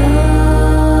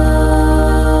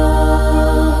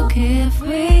 Look, if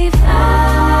we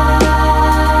fly,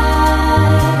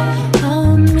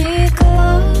 hold me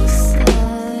closer,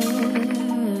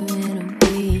 it'll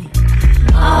be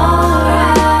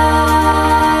alright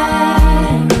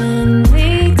when we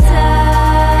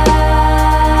touch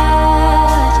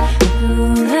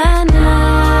through the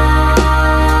night.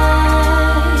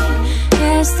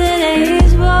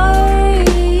 Yesterday's worries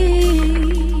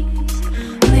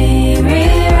we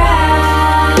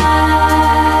rewrite.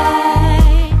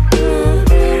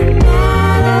 Nothing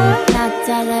matters. Not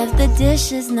I left the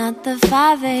dishes, not the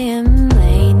 5 a.m.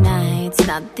 late nights,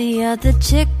 not the other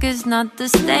chickers, not the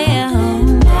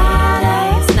stay-at-home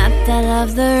nights, not that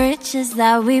of the riches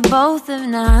that we both have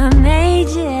not made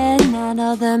yet, not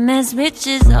all the mess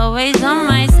riches always on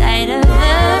my side of the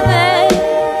bed.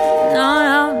 No,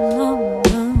 no, no,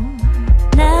 no.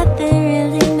 Nothing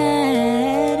really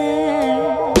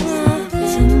matters.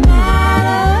 Nothing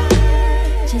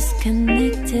matters. Just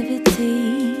connectivity.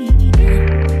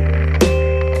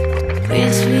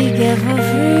 Wish we get for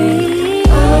free.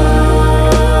 Oh,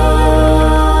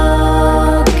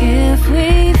 if we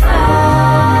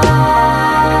fight.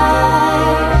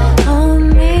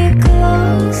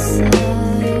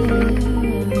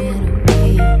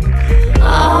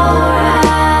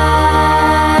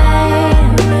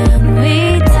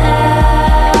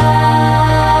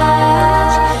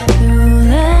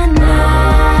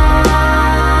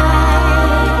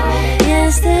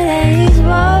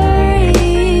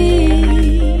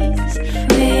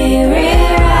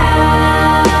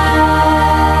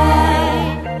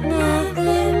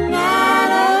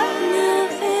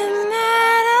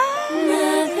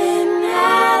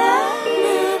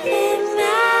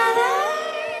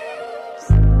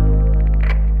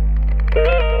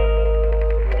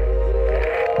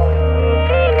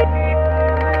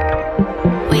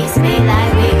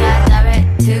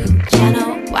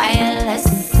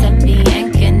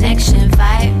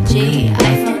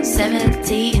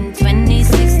 be in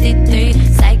 2063.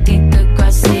 Psychic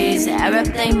across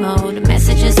airplane mode.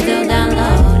 Messages still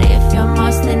download. If you're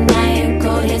lost then I ain't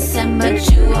code hit send, but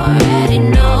you already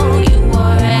know. You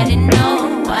already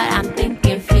know what I'm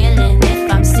thinking, feeling. If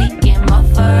I'm seeking more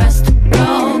for us to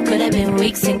grow. Could have been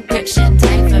weeks encryption,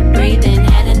 time for breathing.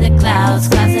 Head in the clouds,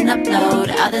 clouds and upload.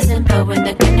 Others input when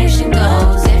the connection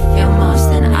goes. If you're lost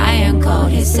then I ain't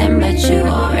code hit send, but you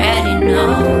already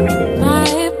know. My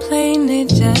plane, it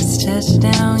just touched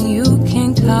down. You can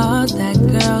call that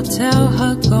girl, tell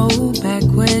her go back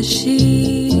where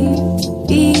she.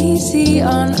 Easy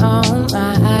on all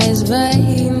my eyes, but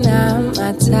he not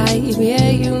my type. Yeah,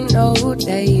 you know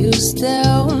that you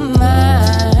still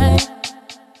mine.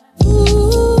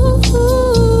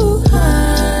 Ooh,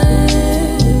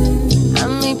 I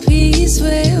made peace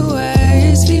with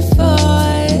words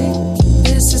before.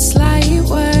 This is light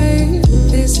work.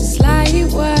 This is light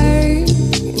work.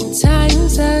 In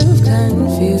times of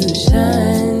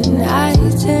confusion, I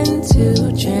tend to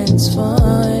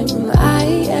transform. I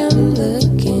am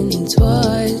looking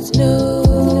towards new.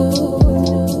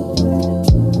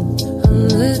 I'm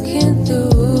looking through.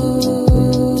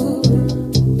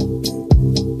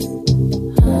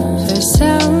 First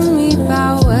tell me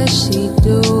about what she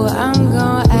do. I'm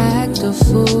gon' act a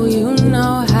fool. You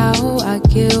know how I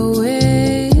get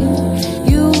with.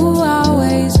 You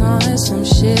always want some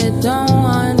shit. Don't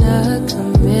wanna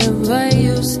commit, but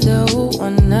you still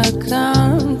wanna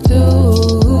come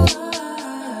through.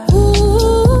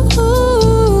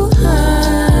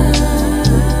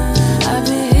 I've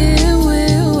been here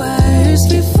with words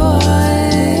before.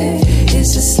 It's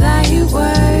just light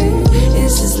work.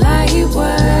 It's just light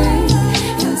work.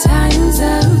 In times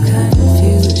of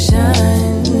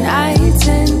confusion, I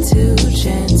tend to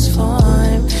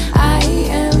transform. I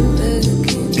am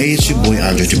looking. Hey, it's your boy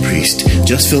Andre the Priest.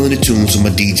 Just filling the tunes with my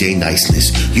DJ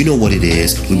Niceness. You know what it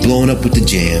is. We're blowing up with the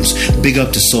jams. Big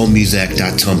up to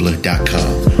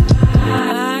soulmusic.tumblr.com.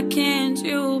 Why can't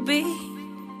you be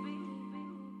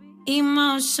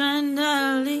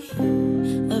emotionally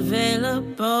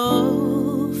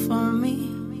available for me?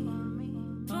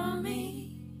 For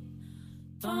me,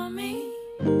 for me,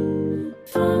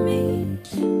 for me.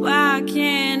 Why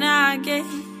can't I get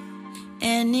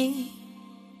any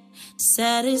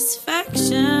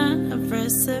satisfaction of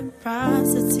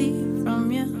reciprocity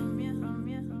from you? From you,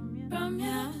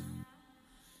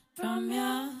 from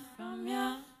you, from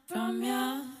you, from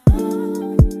you.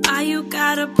 Why you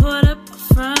gotta put up a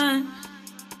front?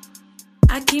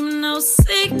 I keep no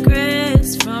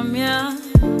secrets from you.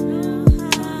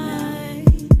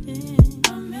 From you,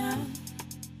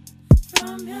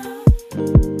 from you,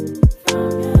 from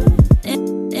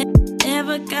you.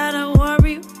 Never gotta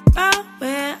worry about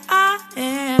where I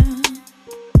am.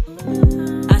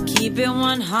 I keep it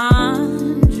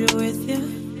 100 with you.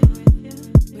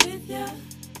 With you,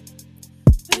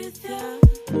 with you,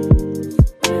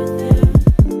 with you.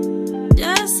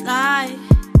 Just like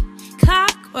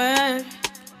clockwork,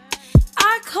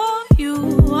 I call you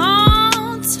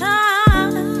on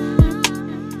time.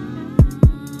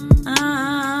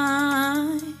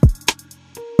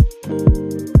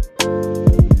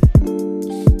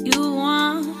 You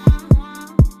want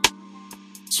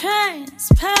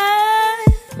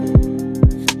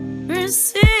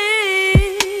transparency.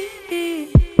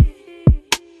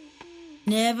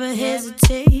 Never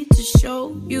hesitate to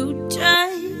show you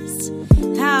just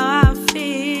how I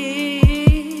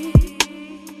feel.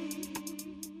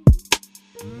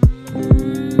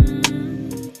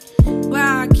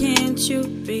 Why can't you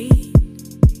be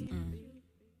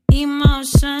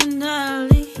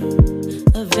emotionally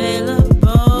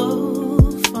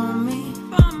available for me?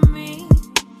 For me,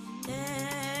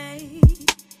 yeah.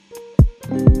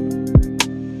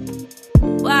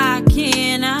 Why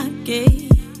can't I get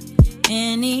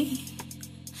any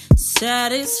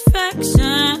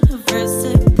satisfaction of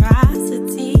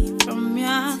reciprocity from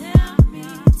you?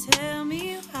 Tell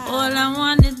me why. All I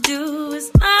wanna do is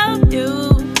love you.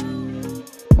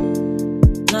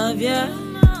 Love you,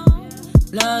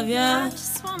 love you,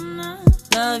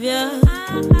 love you,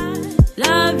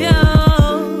 love you,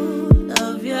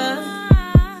 love you,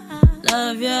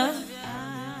 love you,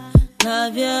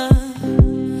 love you,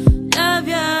 love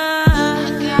you. I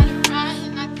gotta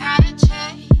run, I gotta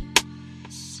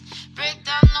chase, break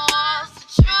down the walls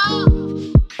that you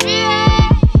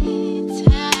created.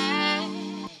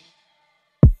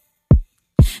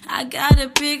 I gotta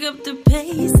pick up the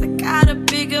pace. I gotta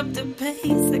pick up the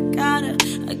pace. I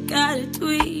gotta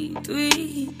tweet,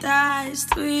 thighs,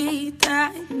 tweet,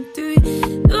 thighs, tweet.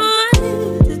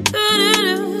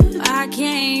 Why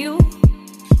can't you?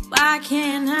 Why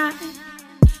can't I?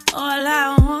 All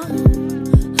I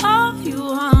want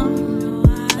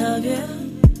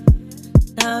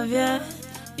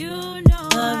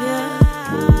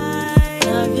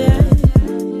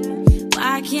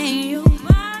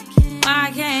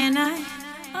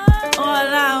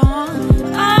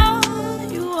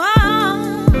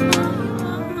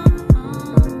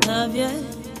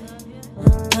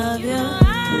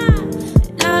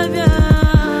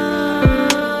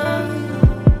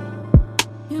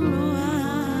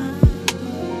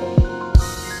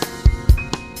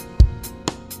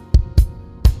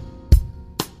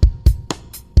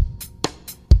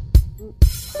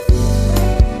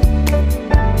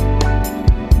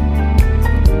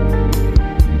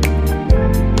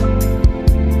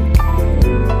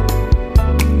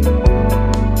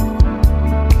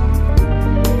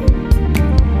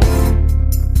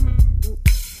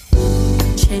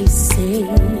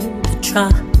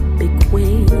tropic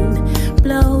wind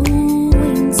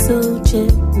blowing so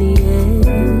gently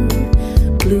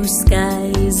in. Blue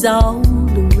skies all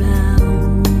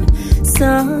around,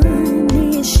 sun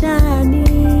is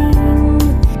shining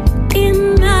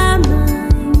in my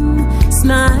mind.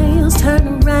 Smiles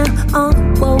turn around on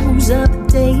the woes of the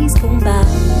days gone by.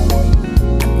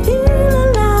 I feel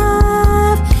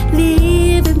alive,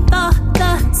 living for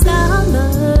the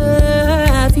summer.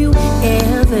 Have you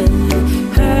ever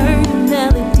heard a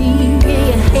melody in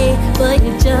your head, but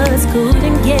you just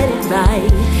couldn't get it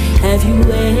right? Have you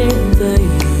ever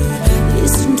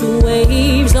listened to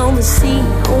waves on the sea,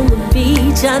 on the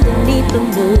beach, underneath the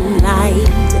moonlight?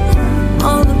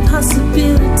 All the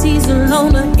possibilities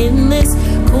alone are endless.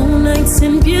 Cool nights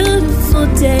and beautiful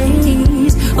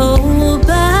days. Oh,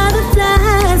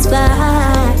 butterflies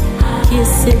fly,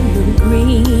 kissing the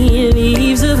green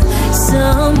leaves of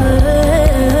summer.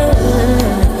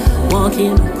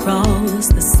 Walking across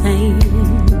the sand,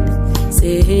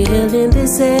 sailing the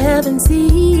seven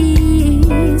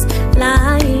seas,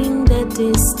 flying the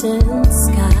distant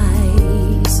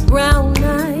skies. Brown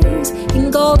eyes in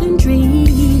golden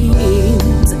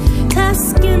dreams,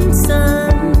 Tuscan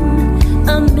sun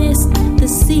amidst the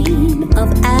scene of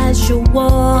azure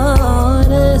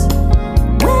waters.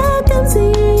 Welcomes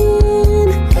in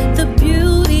the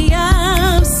beauty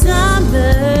of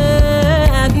summer.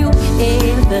 Have you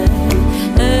ever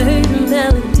heard a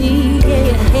melody in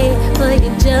your head, but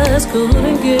you just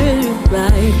couldn't get it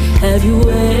right? Have you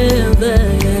ever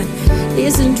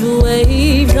listened to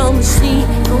waves on the sea,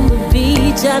 on the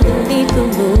beach, underneath the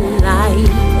moonlight?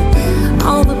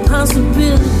 All the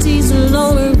possibilities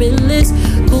alone are endless.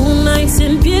 Cool nights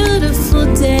and beautiful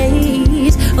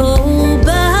days. Oh,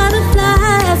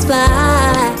 butterflies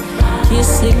fly,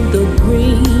 kissing the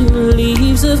green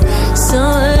leaves of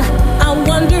summer. I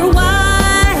wonder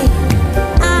why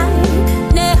I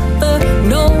never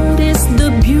noticed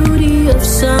the beauty of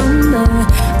summer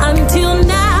until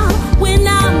now when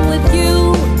I'm with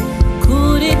you.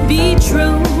 Could it be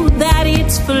true that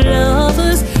it's for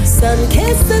lovers? Sun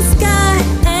kiss the sky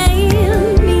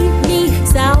and meet me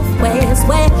southwest,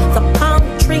 where the palm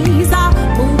trees are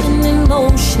moving in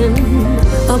motion.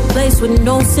 A place with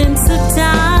no sense of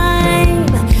time,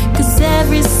 'cause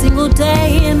every single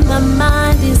day in my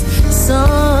mind is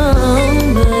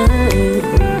summer.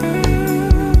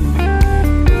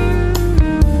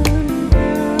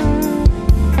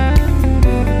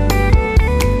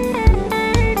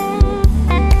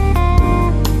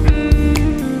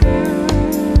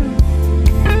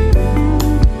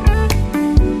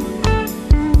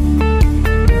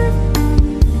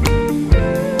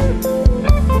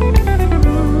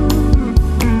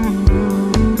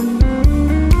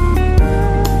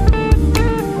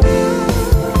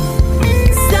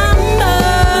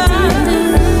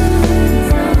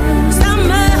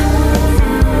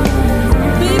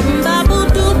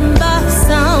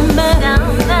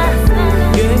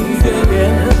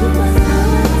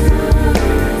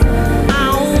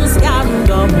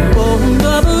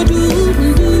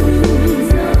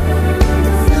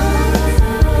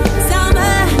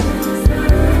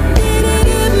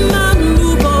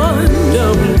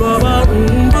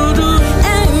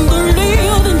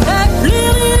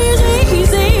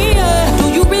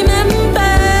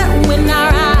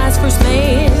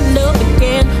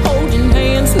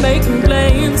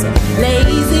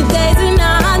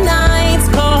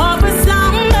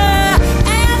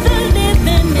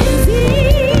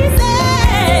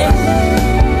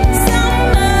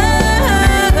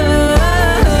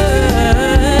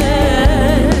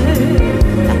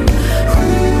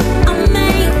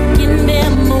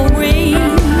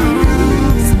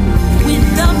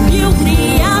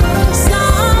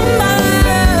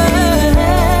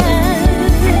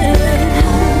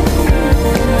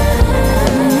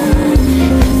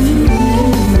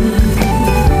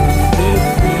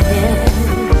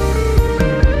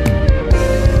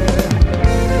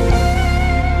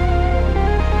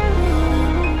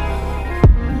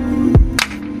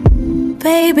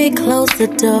 Baby, close the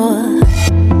door.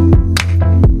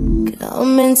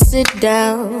 Come and sit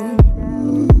down.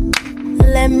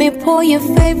 Let me pour your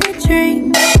favorite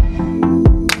drink.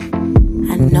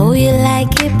 I know you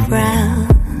like it brown.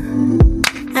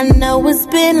 I know it's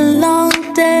been a long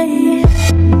day,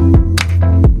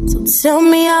 so tell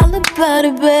me all about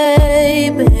it,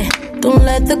 baby. Don't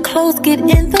let the clothes get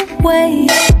in the way.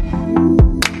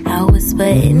 I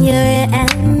whisper in your ear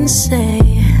and say,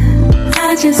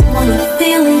 I just wanna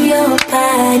feel your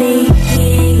body,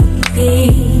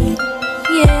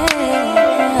 yeah.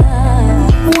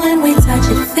 When we touch,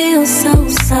 it feels so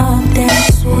soft and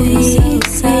sweet.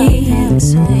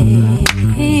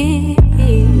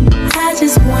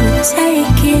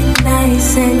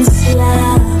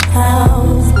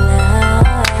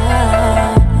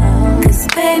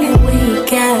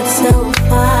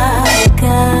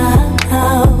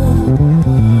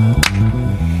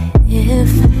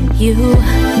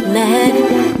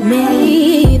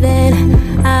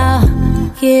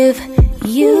 give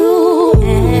you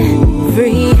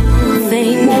everything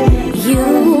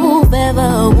you've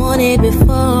ever wanted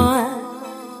before.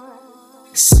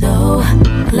 So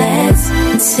let's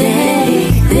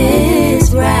take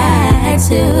this ride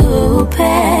to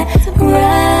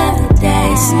paradise,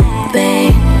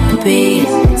 baby.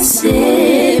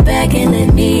 Sit back and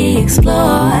let me explore.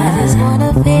 I just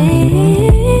wanna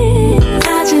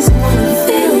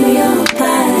feel your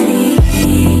body.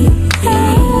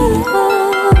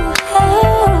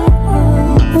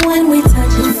 When we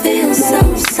touch it feels so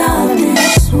soft and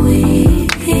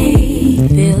sweet.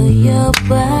 Feel your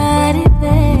body,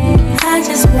 babe. I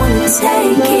just wanna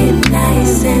take it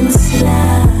nice and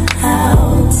slow.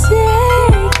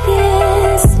 Take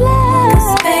it slow.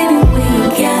 'Cause baby we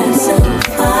got so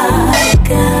far to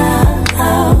go.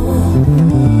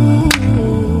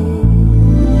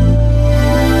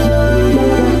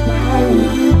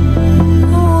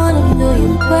 I wanna feel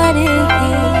your body.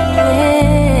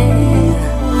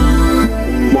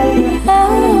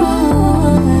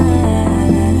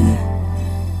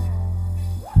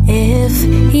 If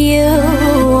you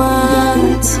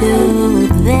want to,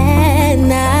 then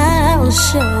I'll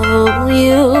show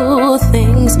you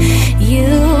things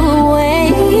you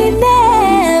ain't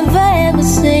never ever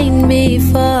seen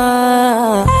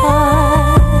before.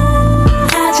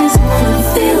 I just wanna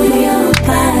feel your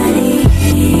body.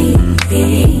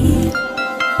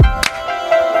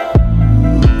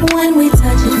 When we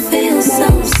touch it feels so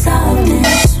soft and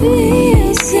sweet.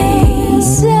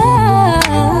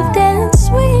 Soft and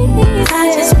sweet. I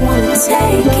just wanna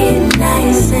take it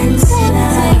nice and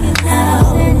slow.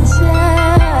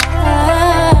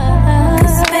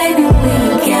 'Cause baby we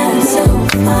got so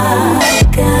far to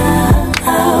go.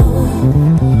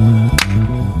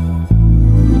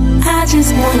 I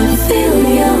just wanna feel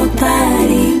your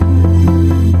body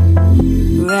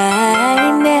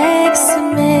right next to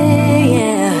me,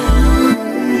 yeah.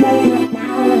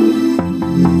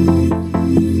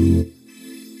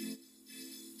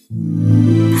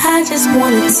 I just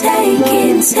wanna take it.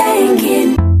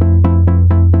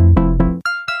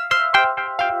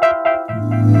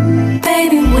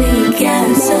 Baby, we got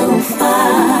so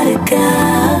far to go.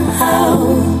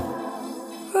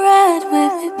 Ride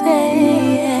with me,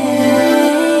 baby.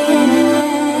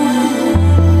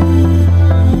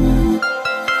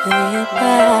 Feel your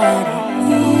body.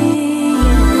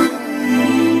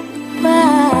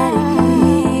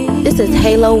 This is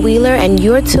Halo Wheeler, and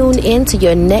you're tuned in to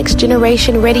your Next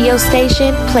Generation radio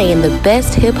station, playing the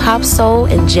best hip-hop, soul,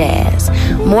 and jazz.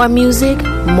 More music,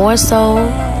 more soul,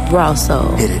 raw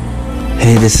soul. Hit it.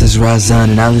 Hey, this is Razan,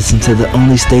 and I listen to the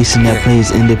only station that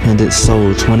plays independent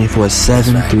soul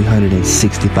 24/7,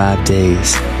 365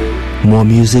 days. More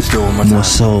music, more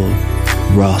soul,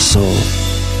 raw soul.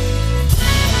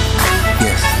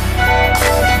 Yes.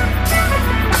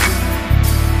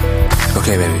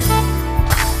 Okay, baby.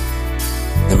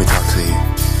 Let me talk to you.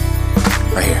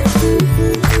 Right here.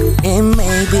 It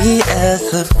may be a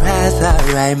surprise, I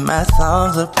write my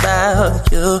songs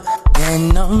about you.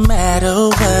 And no matter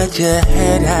what you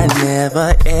heard, I never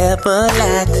ever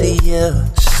lied to you.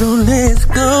 So let's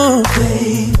go,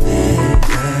 baby.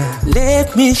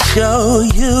 Let me show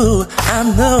you I'm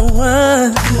the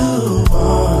one you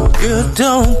want. You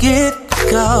don't get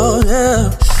caught up.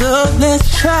 So let's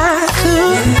try to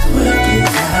work it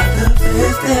out the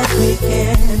best that we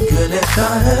can. Girl, let's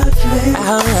start a trend.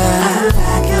 Alright. I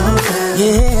like your words.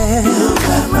 Yeah. You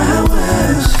got my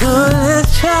words. So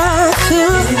let's try to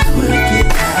work it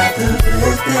out the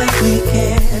best that we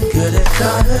can. Girl, let's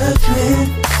start a trend.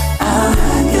 I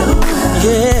like your words.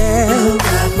 Yeah. You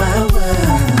got my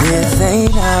words. This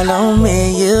ain't all on me.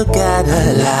 You got a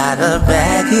lot of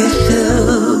baggage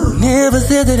too. Never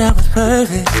said that I was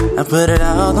perfect. I put it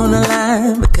all on the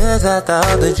line because I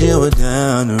thought that you were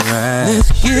down the ride.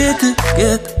 Let's get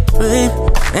together, baby,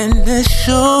 and let's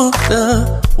show the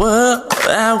world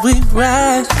how we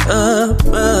rise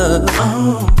above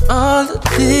all of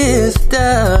this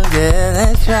stuff that I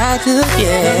try to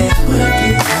get. Let's work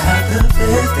it out the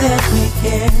best that we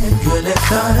can. Girl, let's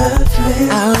start a trend.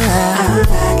 Alright. I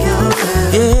like your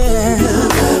words. Yeah. You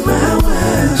got my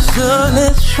words. So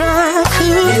let's try to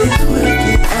work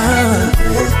it out the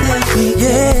best that we can.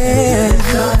 Yeah. Let's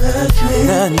start a trend.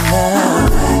 I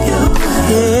like your words.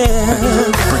 Yeah.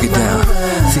 Break it down.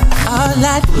 See, all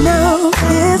I know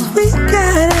is we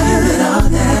gotta give it all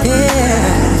that. Yeah.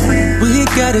 We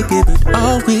gotta give it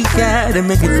all we got and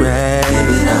make it right.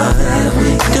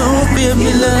 Don't feel me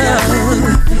love.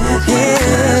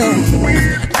 Yeah.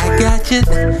 I got you.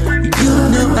 You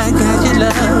know I got your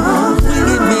love. We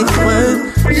can make it work.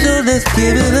 So let's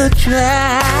give it a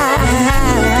try.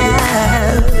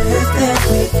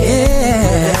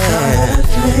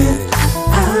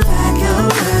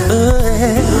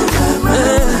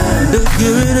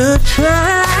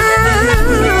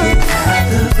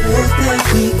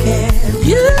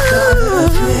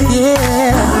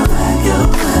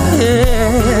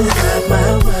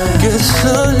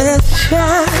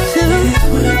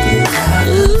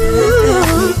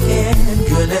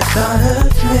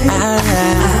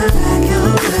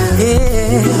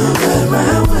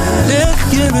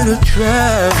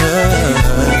 try.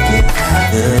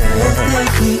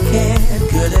 We can,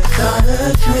 girl, it's all a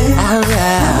dream.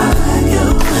 Alright.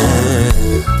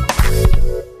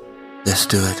 Let's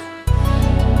do it.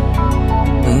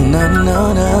 No, no,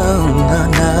 no, no,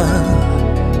 no.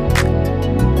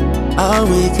 All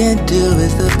we can do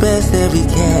is the best that we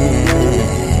can.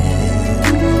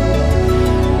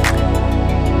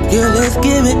 Girl, let's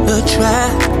give it a try.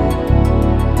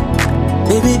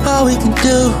 Baby, all we can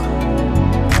do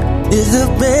is the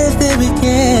best that we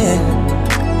can.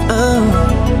 Oh,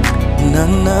 no,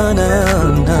 no, no,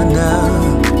 no, no.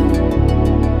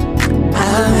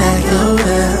 I'll rock your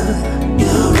world.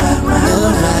 You rock my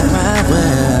world. Rock my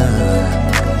world.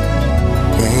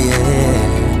 Yeah, yeah.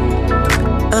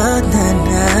 Oh, no,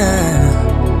 no.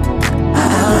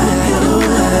 I'll rock your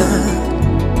world.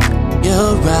 You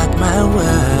rock my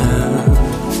world.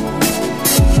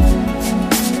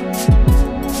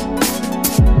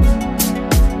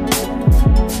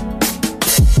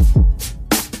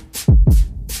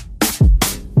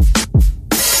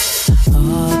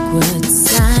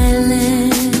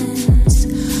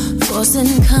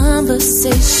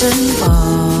 Conversation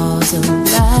walls are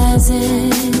rising.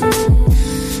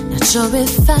 Not sure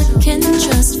if I can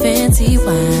trust fancy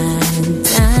wine and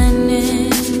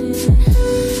dining.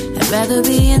 I'd rather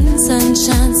be in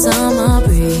sunshine, summer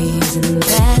breeze, and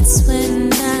that's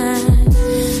when I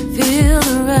feel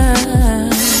the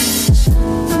rush.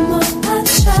 The more I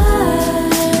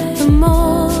try, the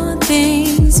more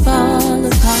things fall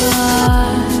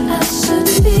apart. I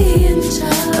shouldn't be in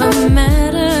charge of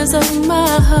matters of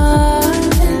my heart.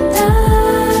 And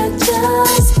I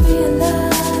just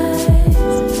realized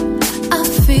I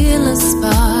feel a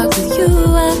spark with you.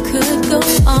 I could go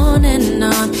on, and I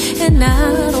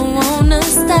don't wanna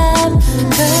stop.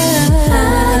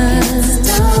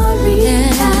 Yeah.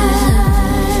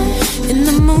 In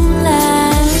the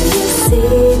moonlight, you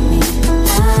see me,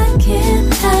 I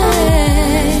can't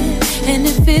hide, and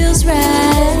it feels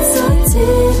right. So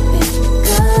typically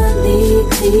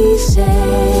cliche,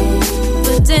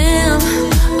 but damn,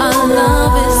 our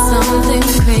love is something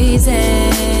crazy.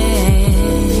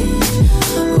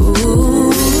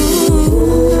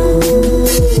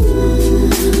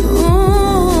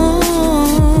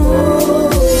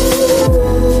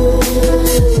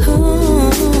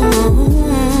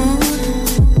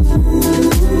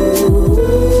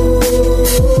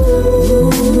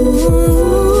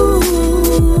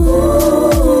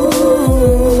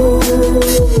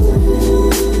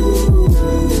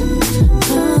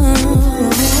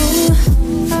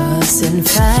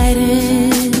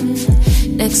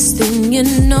 Next thing you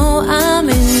know, I'm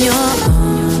in your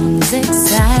arms,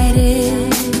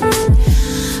 excited.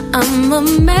 I'm a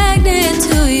magnet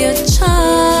to your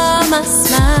charm, I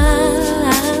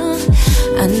smile.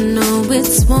 I know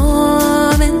it's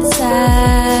warm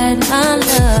inside my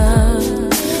love.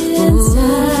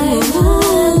 Inside my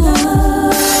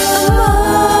love. The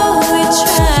more we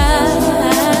try,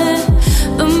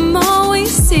 the more we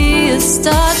see a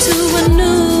start to a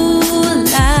new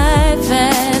life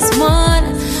as one.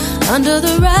 Under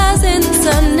the rising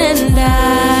sun, and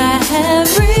I have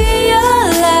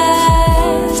realized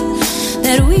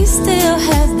that we still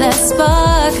have that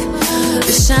spark.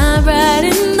 We shine bright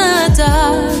in the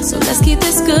dark, so let's keep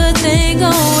this good thing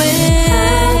going.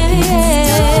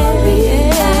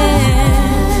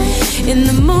 In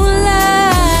the moonlight,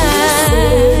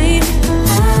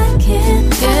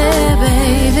 yeah,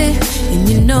 baby, and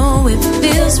you know it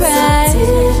feels right.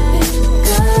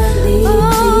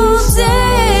 Oh,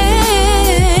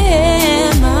 damn,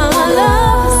 our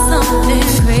love is something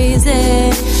crazy,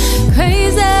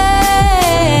 crazy,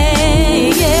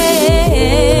 yeah.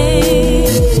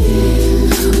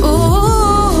 Ooh,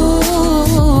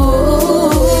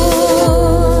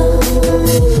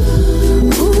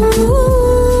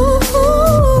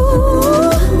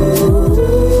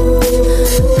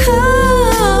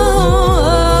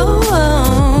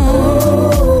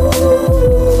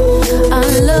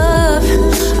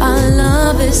 our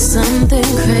love is something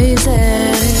crazy.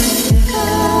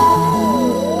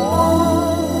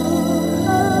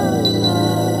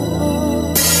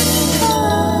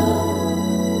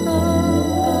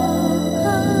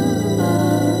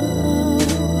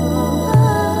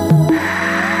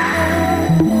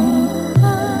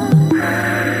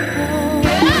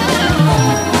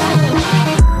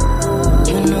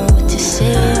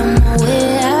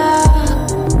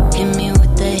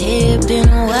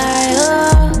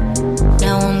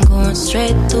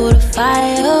 Straight through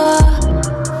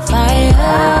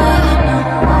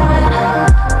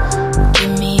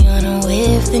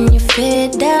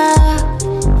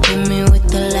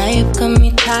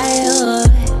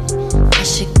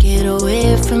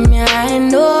away from you, I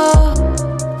know.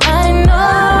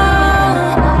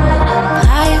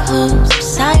 High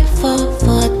hopes, I fall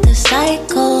for the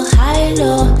cycle, high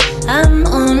low. I'm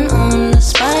on the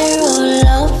spiral.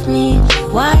 Love me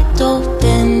wide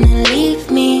open and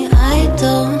leave me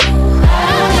idle.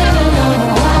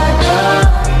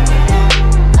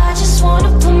 I just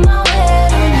wanna put my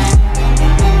weight on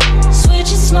it.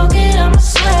 Switch and smoke it, I'ma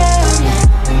swear on it.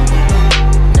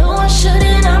 No, I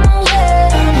shouldn't, I'ma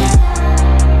wait on it.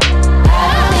 I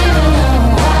don't even know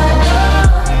why,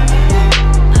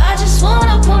 I just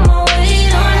wanna put my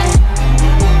weight on it.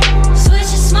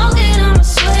 Switch and smoke it, I'ma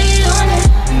sway on it.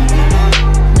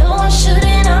 No, I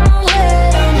shouldn't, I'ma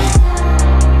wait on it.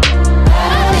 I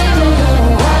don't even know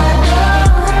why,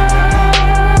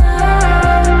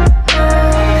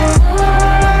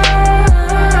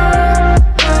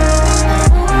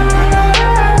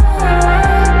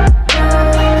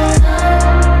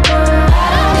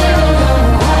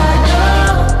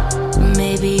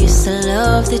 maybe it's the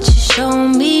love that you show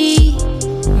me,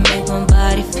 make my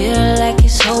body feel like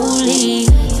it's holy.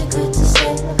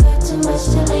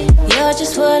 You're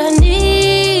just what I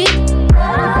need.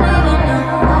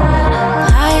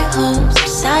 High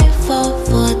hopes, I fall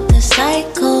for the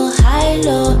cycle, high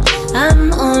low.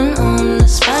 I'm on the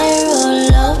spiral.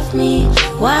 Love me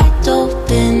wide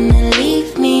open and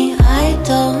leave me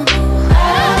idle. I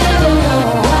don't even know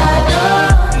why,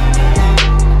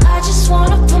 I just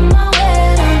wanna put my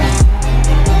weight on it.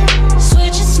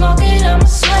 Switch and smoke it, I'ma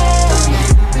swear on it.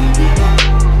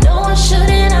 No, I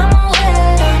shouldn't, I'ma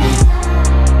wait on it.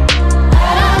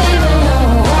 I don't even know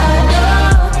why,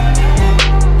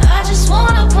 I just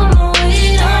wanna put my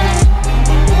weight on it.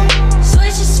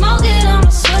 Switch and smoke it, I'ma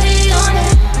sway on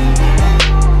it.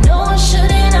 No, I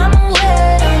shouldn't, I'ma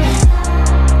wait on it.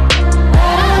 I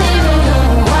don't even know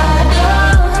why,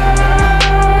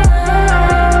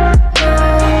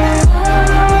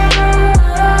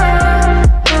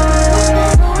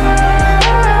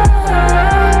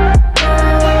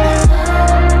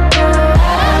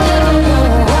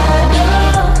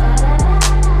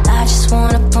 I just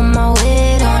wanna put my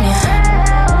weight on you.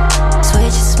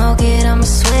 Switch and smoke it, I'ma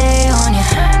sway on you.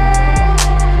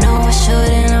 No, I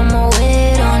shouldn't, I'ma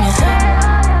wait on you.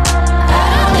 I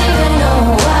don't even know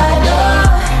why,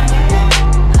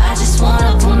 I just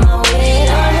wanna put my weight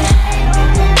on it.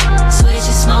 Switch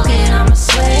and smoke it, I'ma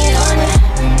sway on it.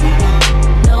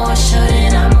 No, I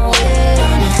shouldn't, I'ma wait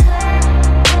on it.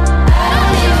 I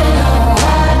don't even know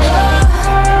why,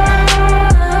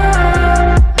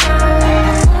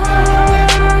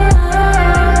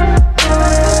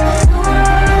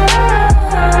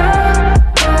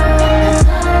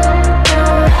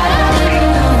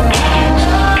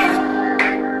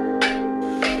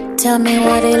 tell me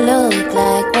what it look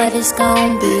like, what it's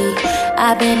gon' be.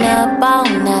 I've been up all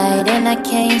night and I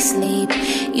can't sleep.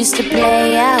 Used to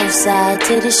play outside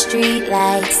to the street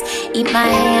lights. Eat my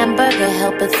hamburger,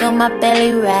 help it fill my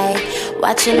belly right.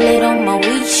 Watch a little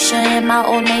Moesha and my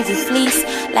Old Navy fleece.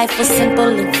 Life was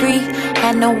simple and free,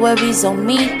 had no worries on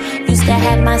me. Used to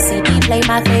have my CD, play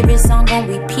my favorite song on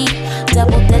repeat.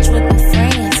 Double Dutch with my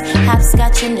friends,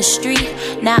 hopscotch in the street.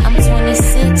 Now I'm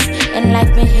 26 and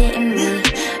life been hitting me.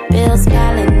 Bills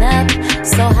piling up,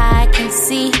 so high I can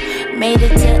see. Made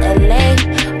it to LA,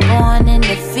 born in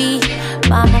the feet.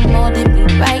 Mama molded me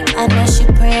right, I know she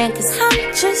praying. Cause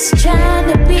I'm just trying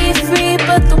to be free,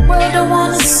 but the world don't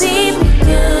wanna see me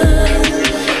good.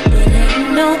 It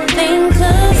ain't no thing,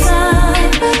 cause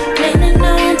I'm planning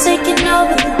on taking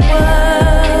over the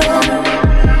world.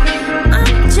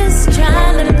 I'm just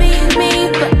trying to be me,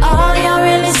 but all y'all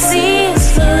really see is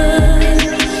good.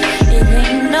 It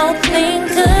ain't no thing,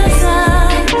 cause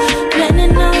I'm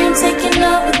planning on taking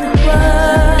over the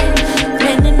world.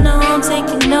 Planning on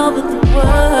taking over the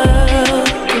world.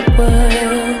 The world,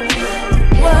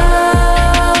 the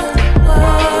world,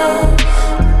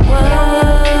 the world,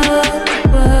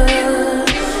 the world,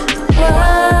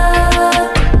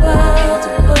 the world,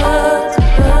 the world,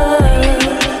 the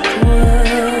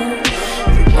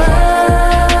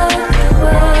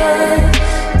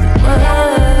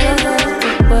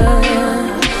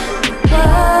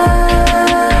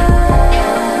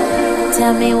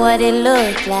Tell me what it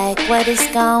look like, what it's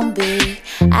gon' be.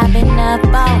 I've been up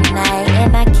all night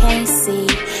and I can't see.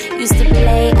 Used to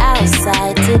play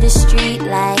outside to the street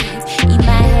lights. Eat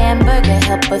my hamburger,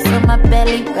 help but fill my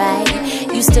belly right.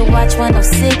 Used to watch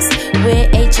 106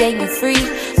 with AJ and Free.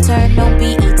 Turn on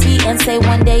BET and say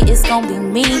one day it's gon' be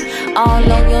me. All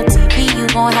on your TV, you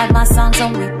gon' have my songs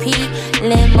on repeat.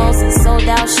 Limos and sold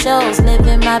out shows,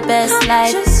 living my best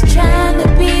life. Just trying to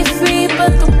be free,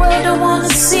 but the world don't wanna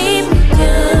see me.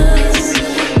 'Cause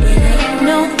it ain't ain't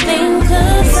no thing,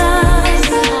 'cause I'm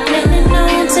planning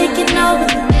on taking over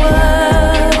the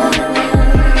world.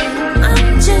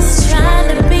 I'm just trying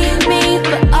to be me,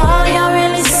 but all y'all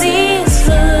really see is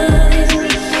good.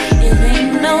 It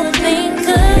ain't no thing,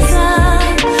 'cause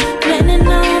I'm planning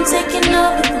on taking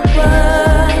over the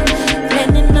world.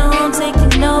 Planning on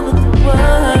taking over the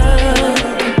world.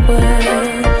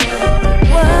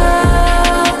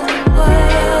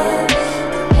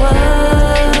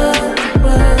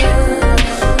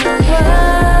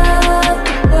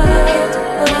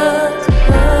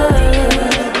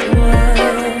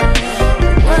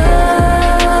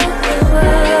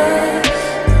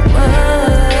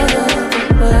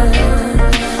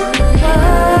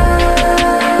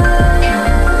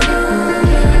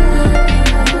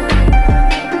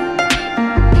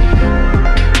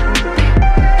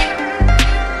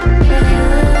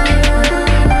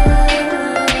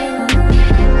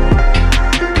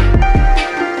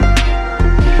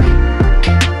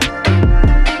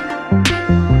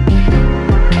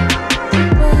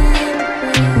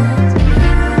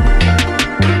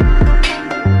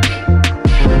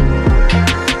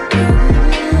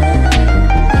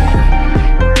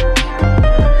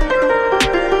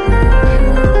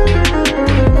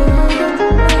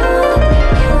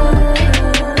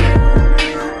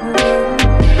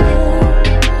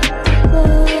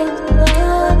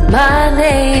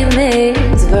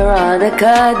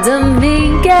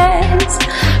 Dominguez,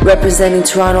 representing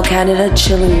Toronto, Canada,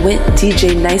 chilling with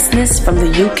DJ Niceness from the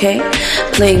UK,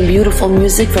 playing beautiful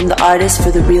music from the artists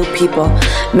for the real people.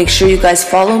 Make sure you guys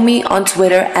follow me on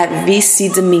Twitter at VC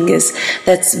Dominguez.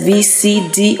 That's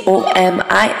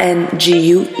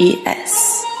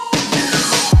VCDOMINGUES.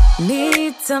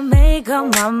 Need to make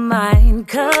up my mind,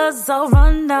 'cause I'll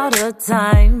run out of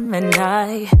time, and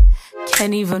I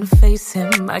can't even face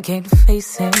him, I can't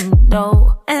face him,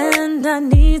 no. And I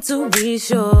need to be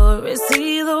sure it's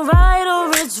either right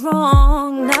or it's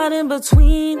wrong, not in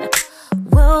between.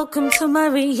 Welcome to my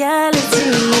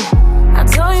reality. I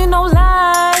tell you no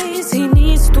lies, he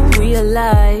needs to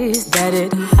realize that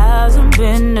it hasn't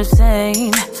been the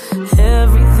same.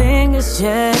 Everything has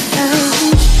changed.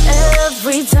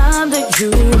 Every time that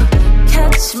you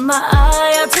catch my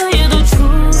eye, I tell you the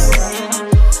truth.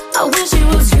 I wish he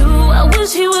was you, I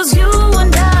wish he was you,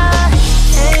 and I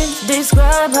can't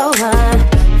describe how I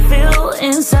feel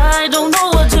inside, don't know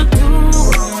what to do.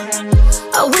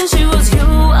 I wish he was you,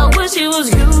 I wish he was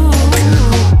you.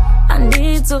 I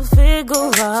need to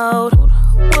figure out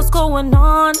what's going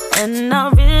on, and I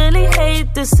really hate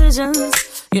decisions.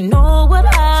 You know what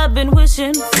I've been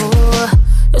wishing for.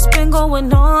 It's been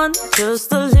going on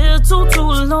just a little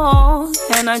too long,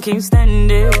 and I can't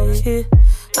stand it.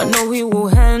 I know he will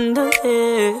handle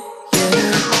it,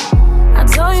 yeah. I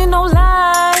tell you no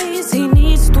lies, he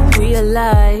needs to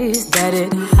realize that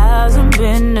it hasn't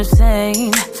been the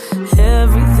same.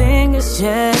 Everything has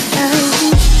changed.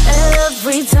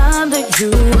 Every time that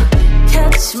you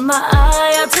catch my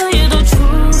eye, I tell you the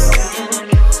truth.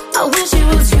 I wish he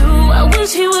was you, I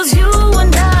wish he was you,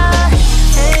 and I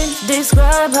can't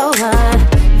describe how I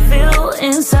feel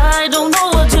inside, don't know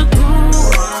what to do.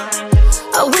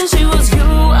 I wish he was you,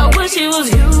 I wish he was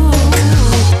you.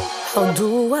 How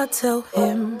do I tell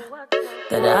him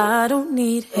that I don't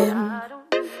need him?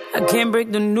 I can't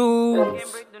break the news,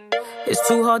 it's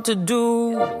too hard to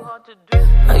do.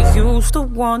 I used to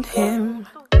want him,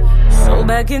 so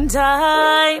back in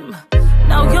time.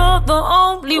 Now you're the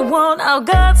only one I've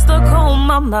got stuck on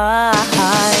my mind.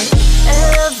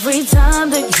 Every time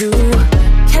that you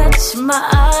catch my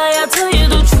eye, I tell you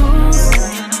the truth.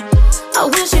 I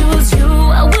wish he was you,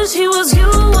 I wish he was you,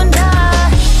 and I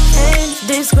can't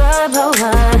describe how I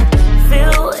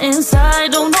feel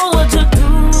inside, don't know what to do.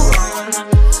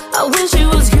 I wish he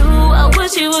was you, I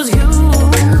wish he was you.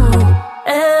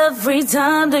 Every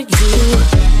time that you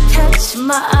catch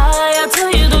my eye, I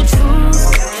tell you the truth.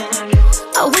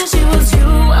 I wish he was you,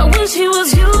 I wish he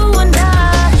was you, and I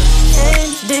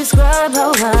can't describe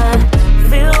how I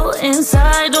feel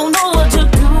inside, don't know what to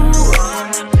do.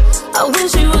 I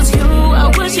wish he was you, I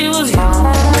wish he was you.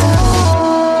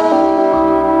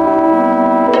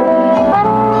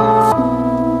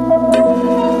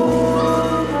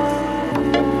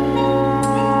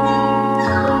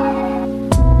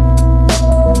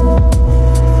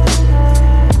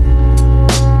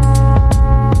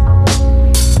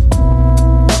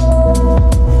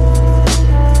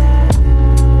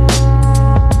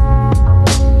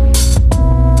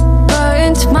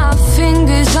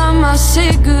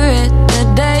 Cigarette the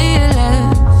day you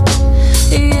left.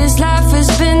 His life has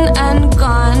been and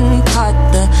gone. Cut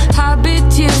the habit,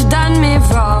 you've done me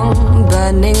wrong.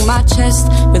 Burning my chest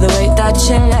with the weight that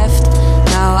you left.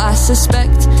 now I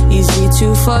suspect. Easy to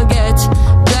forget.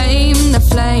 Blame the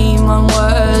flame on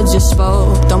words you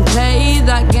spoke. Don't play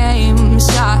that game,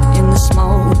 sat in the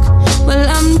smoke. Well,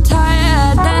 I'm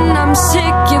tired and I'm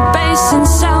sick. You're basing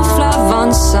self-love on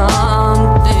some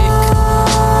dick.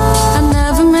 I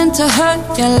never meant to hurt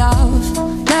your love,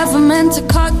 never meant to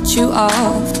cut you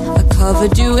off. I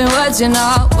covered you in words you're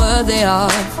not worthy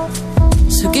of.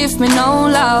 So give me no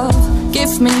love,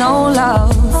 give me no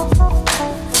love.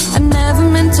 I never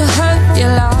meant to hurt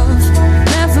your love,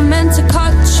 never meant to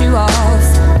cut you off.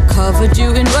 Covered you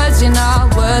in words you're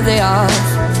not worthy of.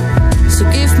 So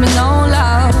give me no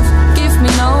love, give me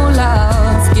no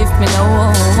love, give me no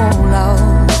love.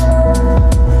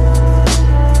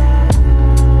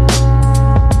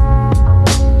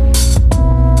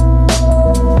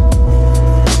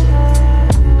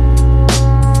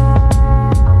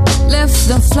 Left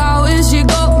the flowers, you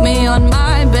got me on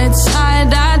my bedside.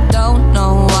 I don't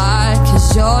know why,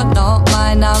 'cause you're not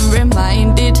mine. I'm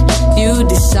reminded you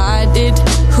decided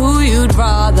who you'd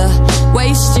rather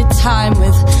waste your time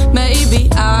with. Maybe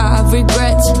I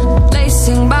regret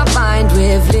lacing my mind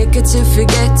with liquor to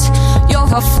forget your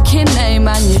fucking name,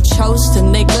 and you chose to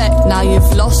neglect. Now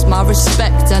you've lost my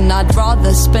respect, and I'd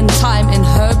rather spend time in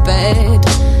her bed.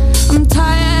 I'm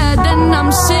tired and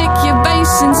I'm sick. You're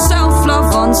basing self-love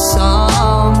on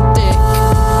some dick.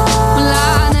 Well,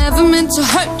 I never meant to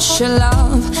hurt your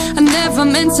love, I never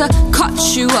meant to cut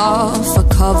you off. I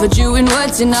covered you in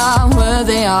words you're not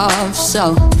worthy of. So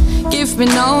give me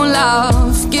no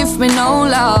love, give me no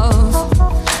love.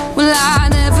 Well, I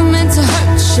never meant to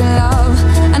hurt your love,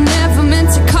 I never meant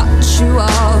to cut you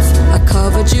off. I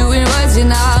covered you in words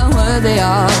you're not worthy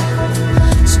of.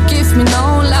 So give me no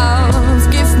love,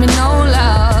 give me no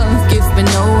love, give me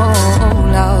no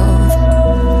love.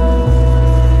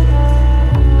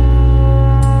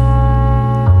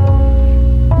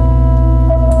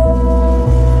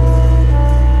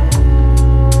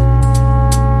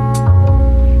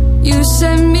 You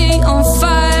set me on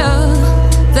fire,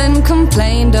 then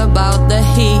complained about the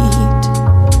heat.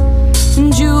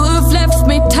 And you have left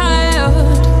me tired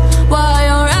while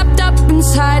you're wrapped up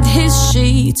inside his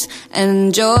sheets.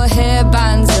 And your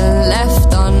hairbands are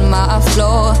left on my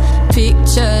floor.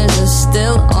 Pictures are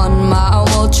still on my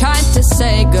wall. Tried to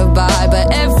say goodbye, but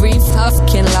every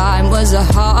fucking line was a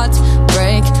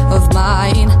heartbreak of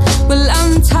mine. Well,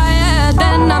 I'm tired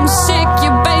and I'm sick.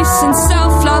 You're basing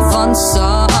self-love on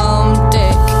some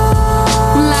dick.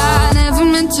 Well, I never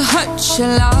meant to hurt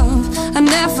your love, I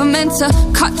never meant to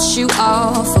cut you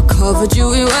off. I covered you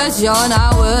in words you're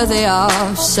not worthy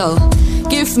of. So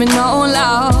give me no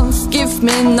love, give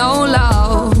me no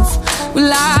love.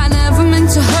 Well, I never meant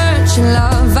to hurt your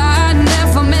love, I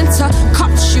never meant to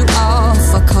cut you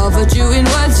off. I covered you in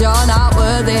words you're not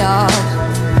worthy of.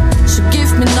 So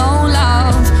give me no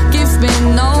love, give me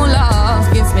no love,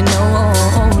 give me no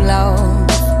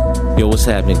love. Yo, what's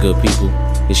happening, good people?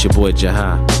 It's your boy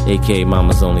Jaha, aka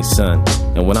Mama's only son.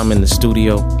 And when I'm in the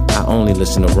studio, I only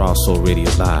listen to Raw Soul Radio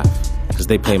Live, cause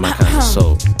they play my kind of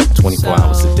soul 24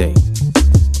 hours a day.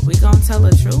 We gonna tell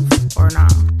the truth or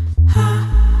not?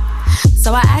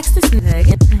 So I asked this nigga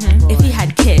if he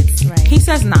had kids. Right. He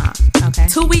says nah. Okay.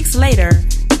 2 weeks later,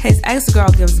 his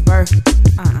ex-girl gives birth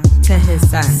to his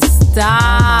son.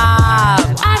 Stop.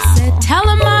 I said, tell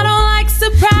him I don't like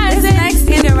surprises. This next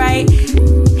nigga, right?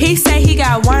 He said he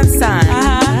got one son.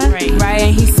 Right,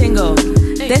 and he's single.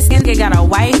 This nigga got a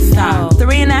wife,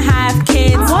 3.5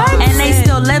 kids, and they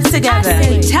still live together. I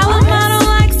said, tell him I don't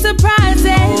like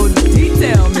surprises. Oh,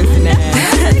 detail, Mr.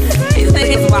 Nash. These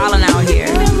niggas wildin' out here.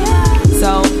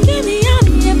 So give me all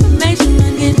the information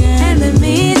and let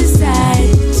me decide.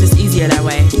 It's just easier that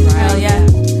way. Hell yeah.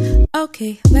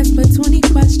 Okay, let's put 20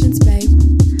 questions, babe.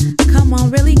 Come on,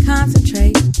 really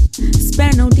concentrate.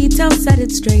 Spare no details, set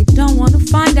it straight. Don't want to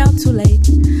find out too late.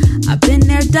 I've been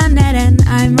there, done that, and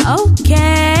I'm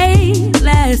okay.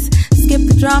 Let's skip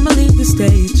the drama, leave the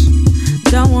stage.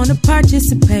 Don't want to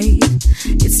participate.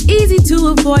 It's easy to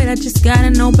avoid, I just gotta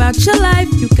know about your life.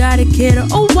 You got a kid or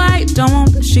a wife, don't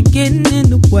want the shit getting in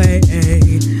the way.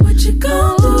 What you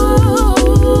gon' do?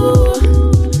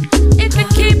 If you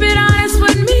keep it honest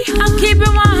with me, I'll keep it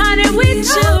 100 with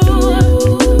you.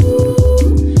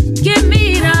 Give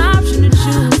me the option to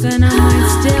choose, and I might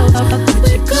still fuck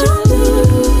what you gon' do.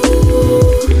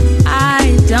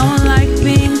 I don't like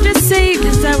being deceived,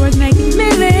 is that worth making me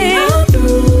live?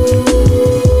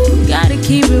 Gotta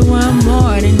keep it one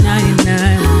more than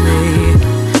 99,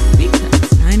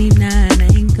 because 99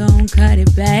 ain't gon' cut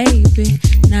it, baby.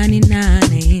 99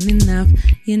 ain't enough,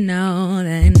 you know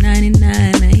that 99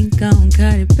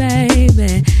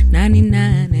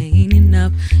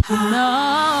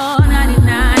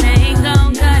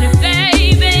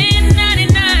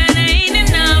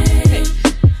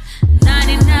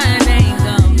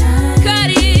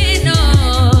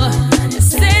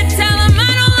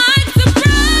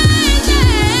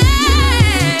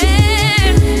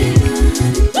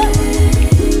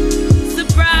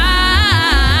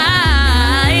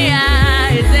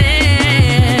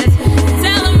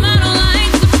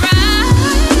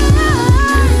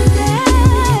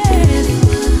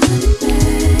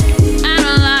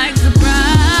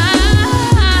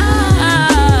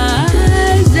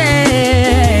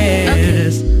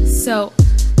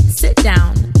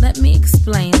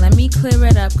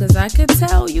 I could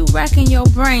tell you racking your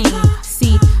brain.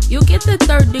 See, you get the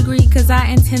 3rd degree cause I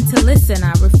intend to listen.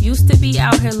 I refuse to be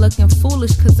out here looking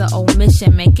foolish cause of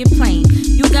omission. Make it plain.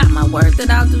 You got my word that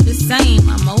I'll do the same.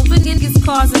 I'm over it's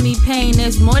causing me pain.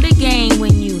 There's more to gain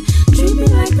when you treat me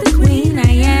like the queen I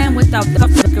am without the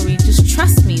fuckery. Just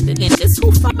trust me. The niggas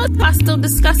who fuck are still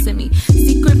discussing me.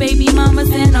 Secret baby mamas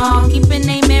and all, keeping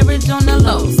their marriage on the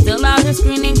low. Still out here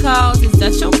screening calls. Is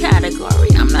that your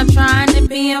category? I'm not trying to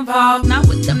be involved. Not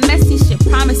with the messy shit.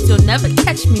 Promise you'll never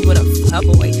catch me with a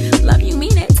boy. Love you,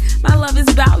 mean it. My love is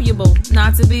valuable,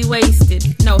 not to be wasted.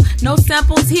 No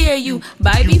samples here. You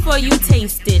buy before you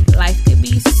taste it. Life could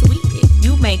be sweet if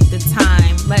you make the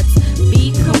time. Let's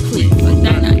be complete for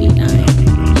 $9.99.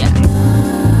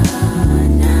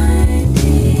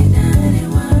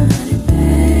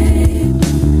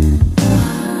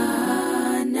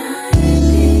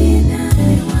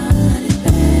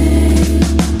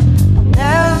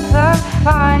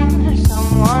 Find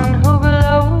someone who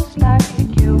glows like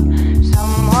you,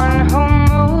 someone who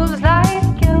moves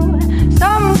like you,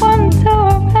 someone to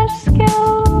rescue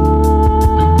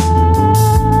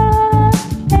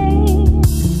me.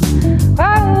 Whoa,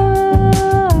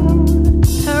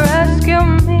 to rescue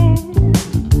me.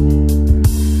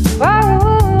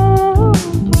 Whoa,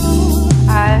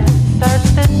 I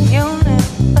searched this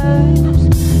universe,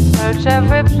 search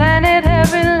every planet,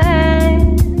 every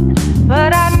land,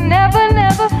 but I never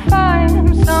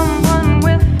find someone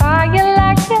with fire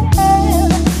like you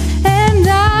have. And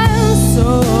I'm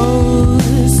so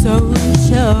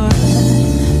sure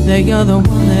that you're the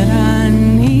one that I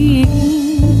need.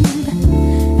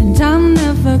 And I'm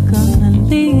never gonna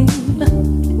leave.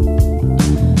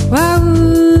 Whoa,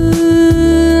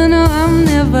 no, I'm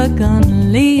never gonna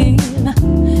leave.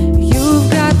 You've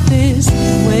got this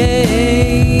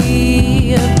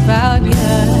way about you.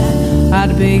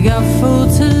 I'd be a fool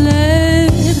to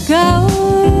let it go.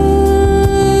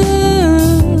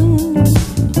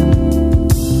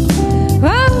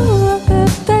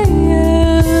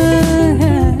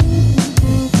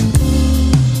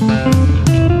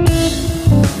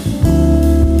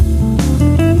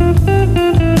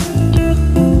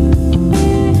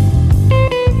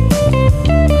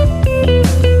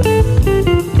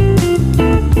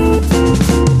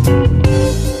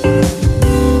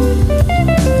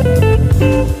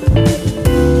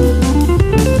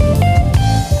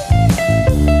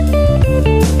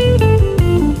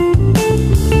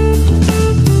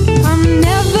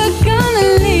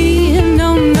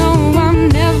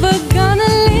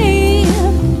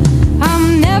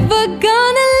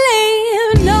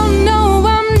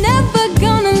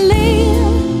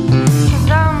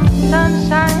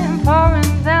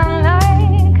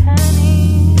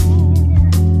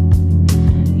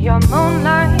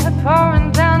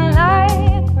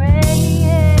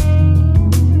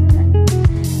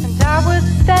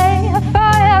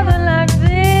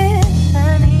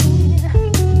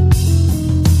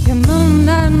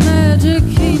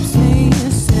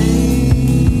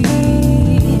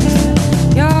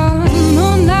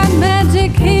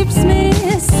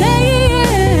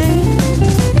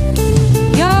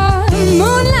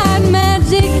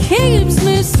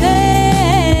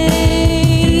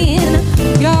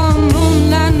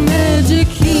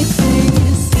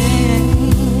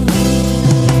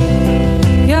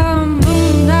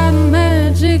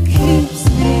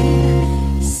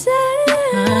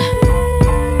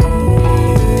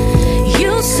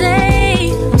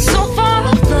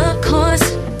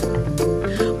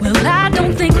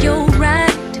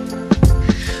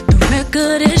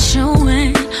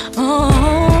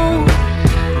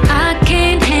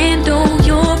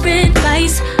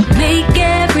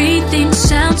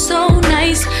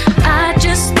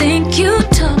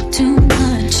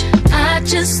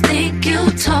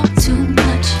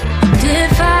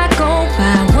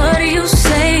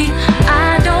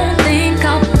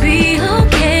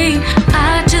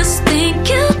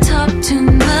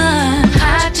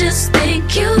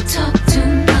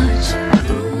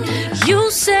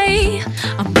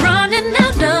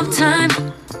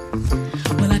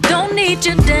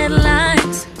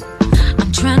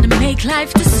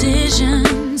 Life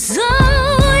decisions.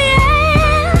 Oh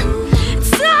yeah,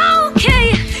 it's okay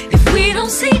if we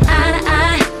don't see eye to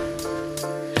eye,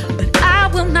 but I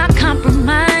will not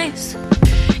compromise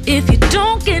if you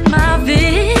don't get my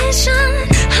vision.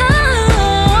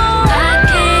 Oh, I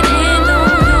can't handle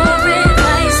your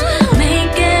advice.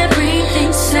 Make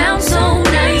everything sound so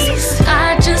nice.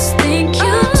 I just think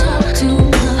you talk too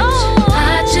much.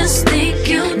 I just think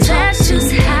you talk too much. Too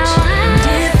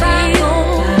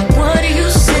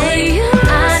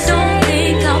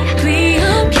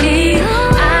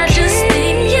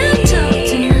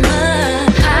much.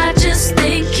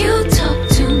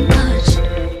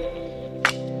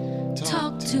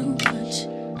 too much.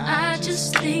 I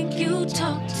just think you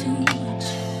talk too much.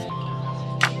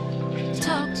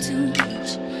 Talk too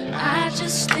much. I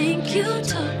just think you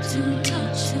talk too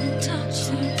much.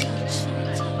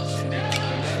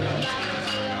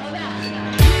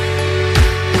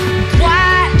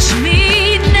 Watch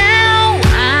me now,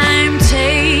 I'm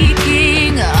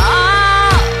taking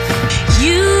off.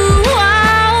 You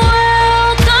are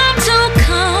welcome to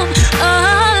come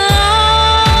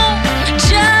along,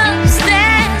 just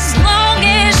as long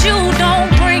as you don't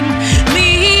bring me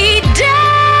down.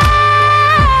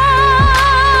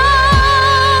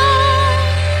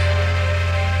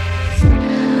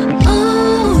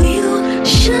 Oh, you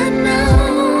should know.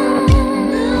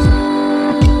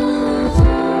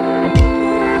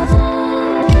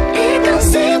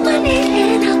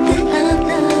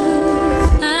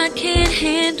 I can't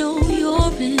handle your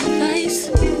advice.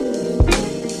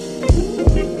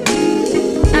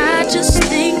 I just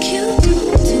think you do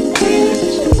too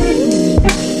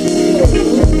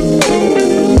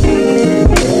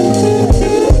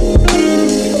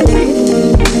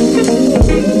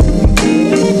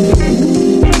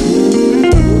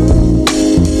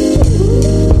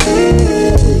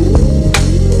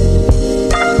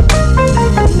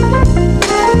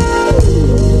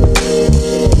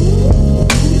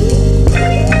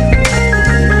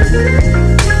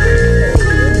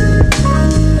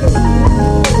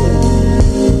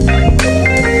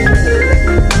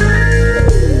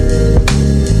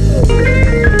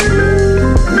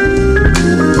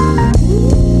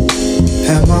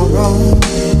Am I wrong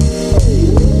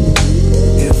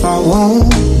if I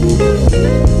want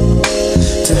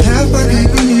to have what I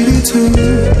needed to?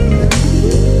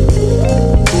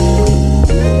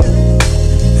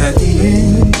 At the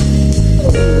end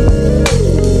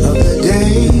of the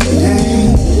day,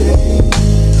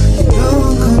 you know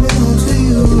I'm coming home to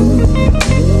you.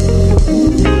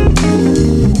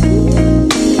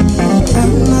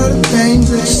 I'm not a thing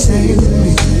that you say to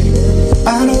me.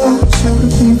 I don't want you to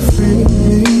be afraid of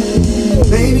me.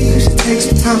 Maybe you should take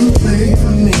some time to play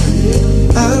for me.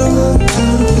 I don't want you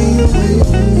to be away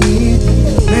from me.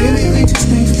 Maybe we just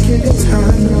need to get the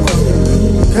time to go.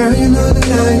 Girl, you know that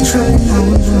I ain't trying to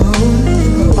hold you.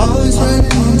 Always running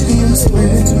into your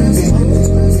space with me.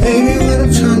 Maybe what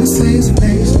I'm trying to say is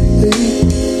basically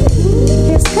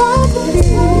it's got to be.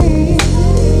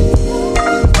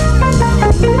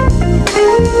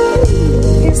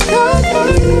 It's got to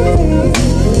be.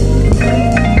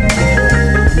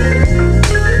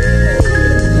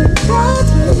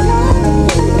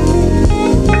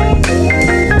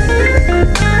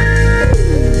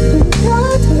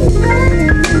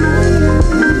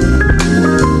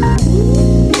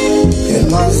 In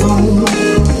my zone,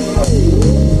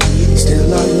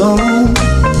 still alone.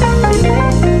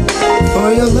 For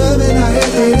your love and I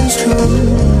have been strong.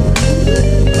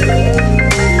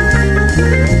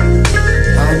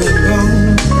 I've been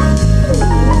grown,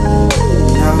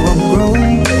 now I'm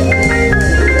grown,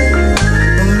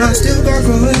 but I still got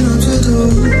growing up to do.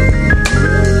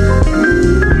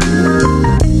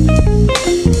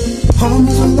 Home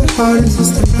is where the heart is,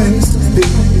 it's the place to be.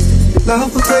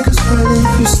 Love will take us further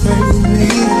if you stay with me.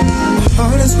 My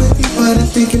heart is with you, but I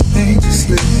think it made you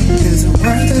sleep. Is it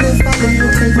worth it if I let you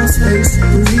take my space to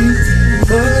breathe?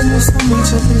 Loving you so much,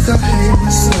 I think I hate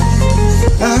myself.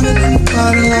 Diving in the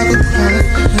bottle like a cry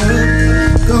for help.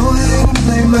 Go ahead and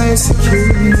blame my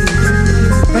insecurities.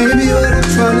 Maybe what I'm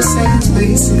trying to say is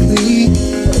basically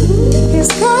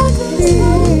it's got to be.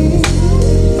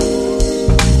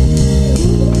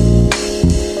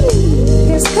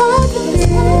 It's got to be.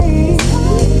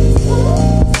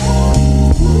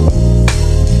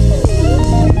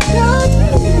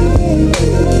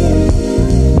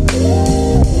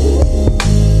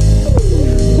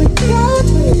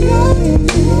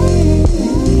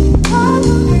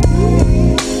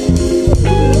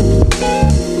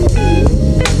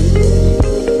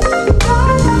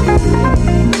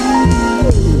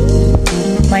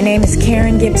 My name is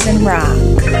Karen Gibson Rock,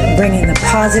 bringing the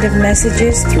positive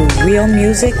messages through real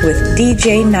music with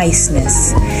DJ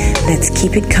Niceness. Let's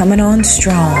keep it coming on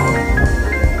strong.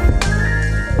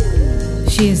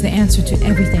 She is the answer to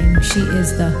everything. She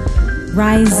is the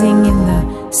rising and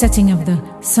the setting of the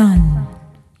sun.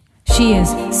 She is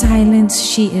silence.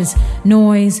 She is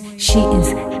noise. She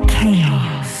is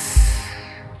chaos.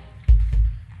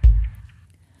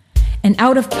 And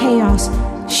out of chaos,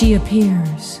 she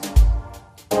appears,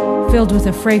 filled with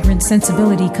a fragrant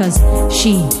sensibility, because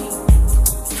she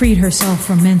freed herself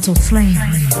from mental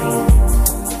slavery.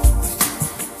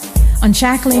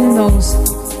 Unshackling those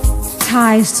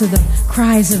ties to the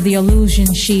cries of the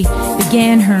illusion, she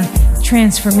began her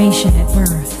transformation at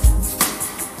birth.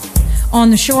 On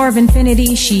the shore of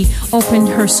infinity, she opened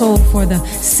her soul for the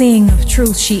seeing of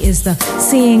truth. She is the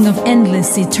seeing of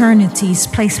endless eternities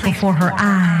placed before her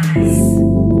eyes.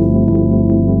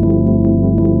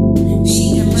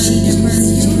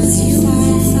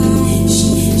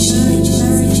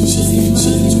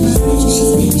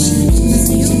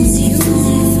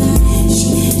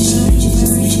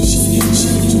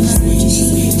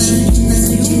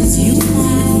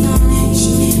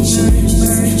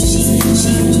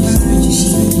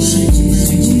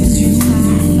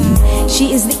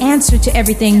 Answer to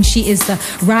everything. She is the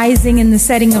rising and the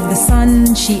setting of the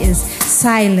sun. She is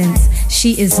silence.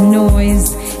 She is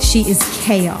noise. She is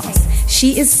chaos.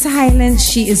 She is silence.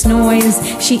 She is noise.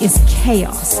 She is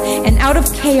chaos. And out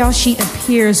of chaos, she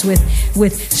appears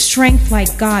with strength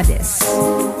like goddess.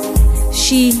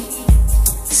 She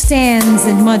stands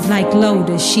in mud like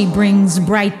lotus. She brings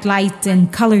bright light and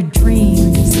colored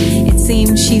dreams. It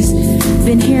seems she's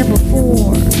been here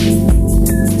before.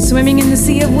 Swimming in the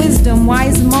sea of wisdom,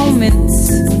 wise moments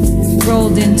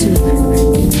rolled into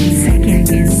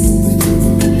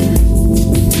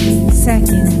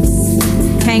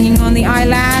seconds. Hanging on the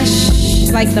eyelash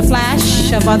like the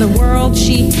flash of other worlds,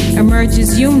 she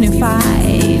emerges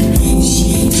unified.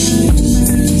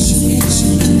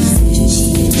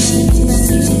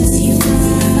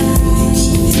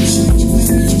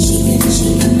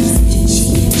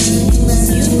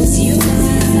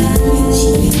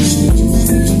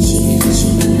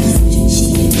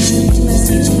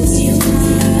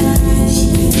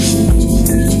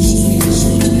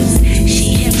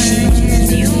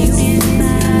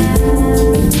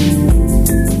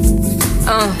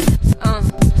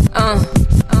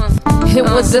 It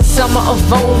was the summer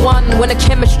of 01 when the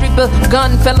chemistry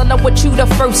begun. Fell in love with you the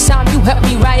first time you helped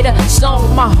me write a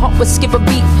song. My heart would skip a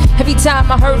beat every time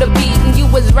I heard a beat, and you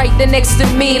was right there next to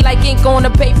me like ink on a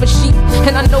paper sheet.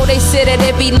 And I know they said that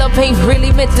every love ain't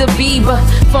really meant to be, but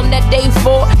from that day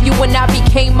forward, you and I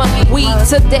became a we.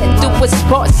 To that do us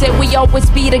part, said we always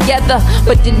be together.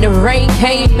 But then the rain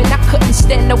came and I couldn't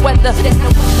stand the weather.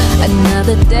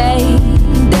 Another day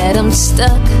that I'm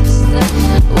stuck.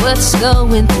 What's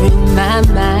going through my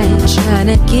mind? Trying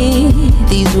to get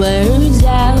these words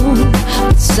out,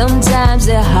 but sometimes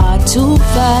they're hard to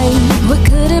find. What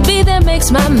could it be that makes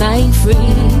my mind free?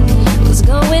 What's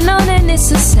going on in this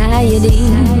society?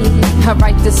 I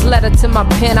write this letter to my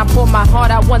pen. I pour my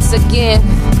heart out once again.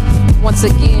 Once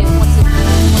again.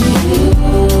 You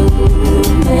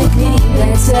make me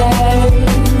better,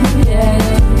 yeah.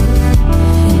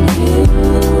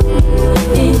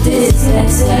 You this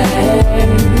better.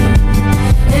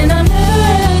 And I'm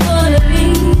never gonna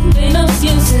leave. Ain't no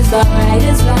excuses, alright,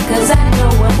 it's fine. Cause I know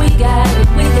what we got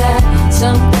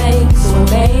something so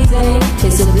amazing.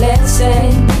 It's a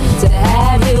blessing to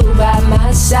have you by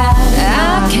my side.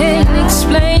 I can't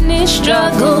explain this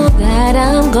struggle that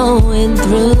I'm going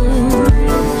through,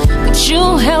 but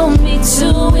you help me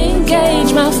to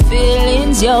engage my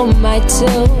feelings, you're my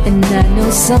too. And I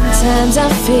know sometimes I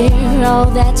fear all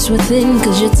that's within,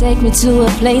 cause you take me to a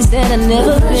place that I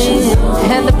never been.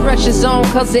 And the pressure's on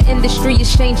cause the industry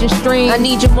is changing streams. I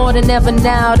need you more than ever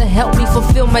now to help me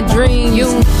fulfill my dreams.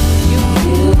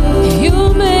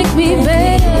 You make me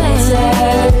better,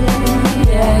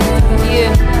 yeah.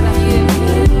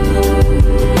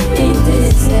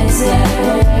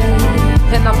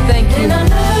 And I thank you. And I'm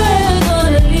never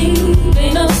gonna leave.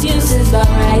 Ain't no excuses,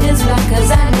 alright, it's fine.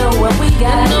 Cause I know what we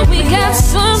got. I know we got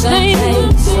something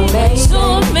so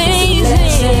amazing.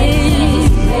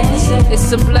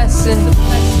 It's a blessing. You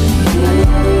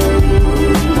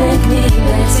make me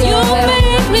better. You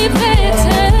make me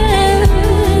better.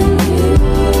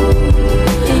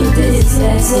 Ain't this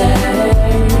better?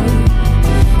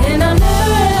 And I'm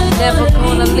never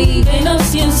gonna leave. Ain't no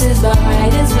excuses,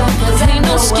 alright, it's fine. Cause ain't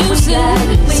no excuses.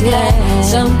 Yeah.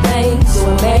 Something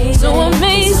so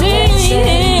amazing.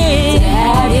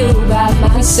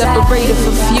 We separated for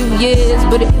a few years,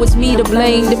 but it was me to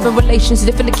blame. Different relations,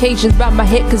 different occasions by my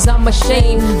head, cause I'm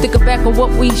ashamed. Thinking back on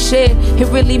what we shared, it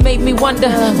really made me wonder.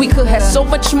 We could have so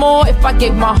much more if I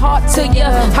gave my heart to you.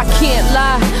 I can't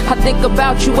lie, I think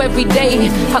about you every day.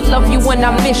 I love you and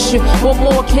I miss you. What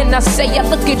more can I say? I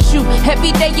look at you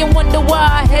every day and wonder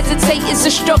why I hesitate. It's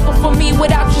a struggle for me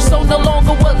without you, so no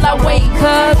longer will I wait.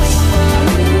 Cause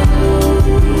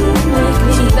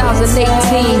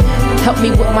 2018 helped me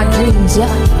with my dreams, yeah.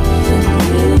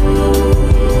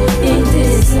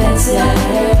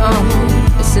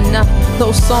 It's enough.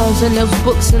 Those songs and those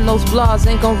books and those blogs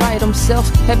ain't gon' write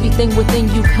themselves. Everything within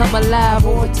you come alive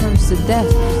or returns to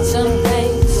death.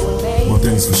 One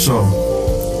thing's for sure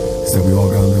is that we all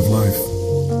gotta live life.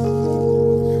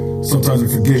 Sometimes we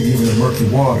forget even in murky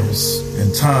waters.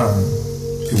 In time,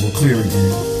 it will clear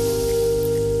again.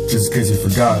 Just in case you've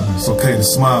forgotten, it's okay to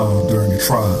smile during your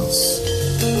trials.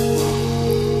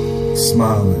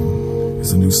 Smiling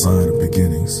is a new sign of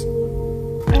beginnings.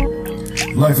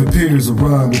 Life appears to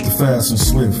run with the fast and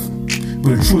swift,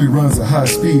 but it truly runs at high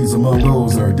speeds among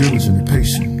those that are diligent and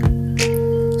patient.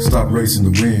 Stop racing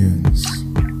the winds.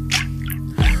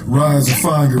 Rise and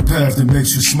find your path that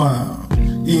makes you smile.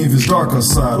 Even if it's dark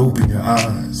outside, open your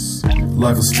eyes.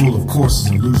 Life is full of courses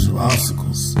and illusions of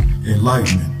obstacles.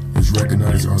 Enlightenment is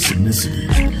recognizing our synchronicity.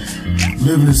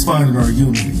 Living is finding our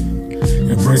unity.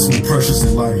 Embracing the precious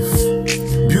in life.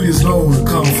 Beauty is known to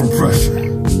come from pressure.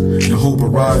 And hope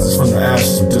arises from the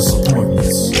ashes of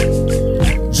disappointments.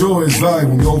 Joy is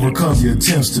valuable when we overcome the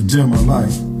attempts to dim our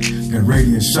light. And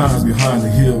radiance shines behind the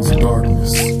hills of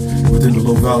darkness. Within the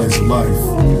low valleys of life,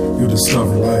 you'll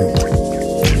discover light.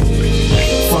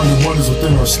 Finding wonders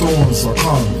within our storms, our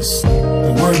calmness.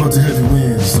 Don't worry about the heavy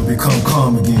winds, they'll become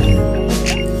calm again.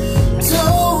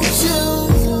 Don't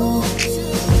you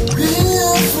be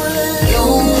afraid.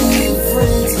 Don't be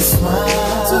afraid to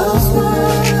smile. Don't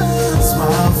smile.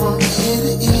 Smile from ear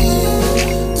to ear.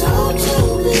 Don't you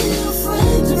be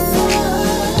afraid to fly.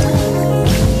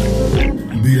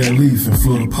 Be that leaf and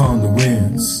float upon the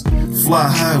winds. Fly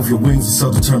high with your wings of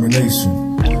self-determination.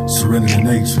 Surrender to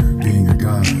nature, being your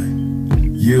guide.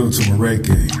 Yield to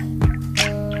Mareke.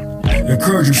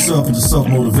 Encourage yourself into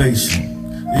self-motivation.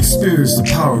 Experience the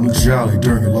power of neutrality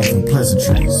during your life and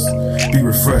pleasantries. Be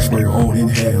refreshed by your own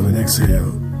inhale and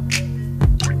exhale.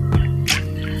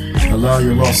 Allow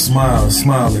your lost smile to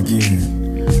smile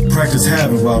again. Practice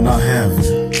having while not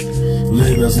having.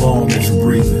 Live as long as you're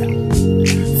breathing.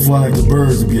 Fly like the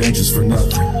birds and be anxious for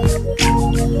nothing.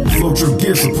 Float your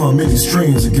gifts upon many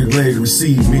streams and get ready to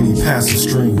receive many passive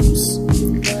streams.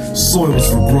 Soils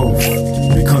for growth.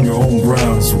 Become your own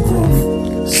grounds for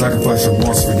growth. Sacrifice your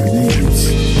wants for your needs.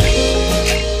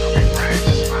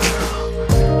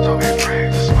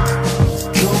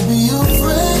 Don't be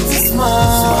afraid to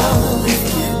smile. Smile and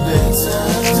get better.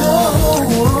 Don't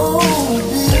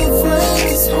be afraid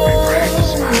to smile.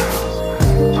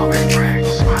 Don't be afraid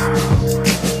to smile.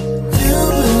 You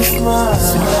will smile.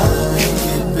 Smile and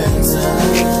get better.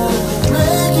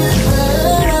 Make it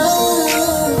better.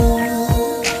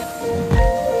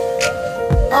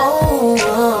 Oh,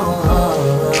 yeah.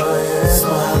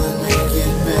 Smile and make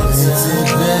it better. Make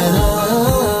it better.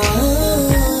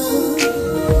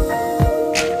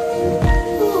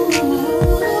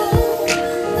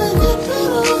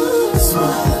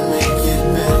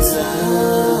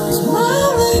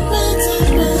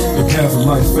 The path of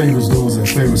life favors those that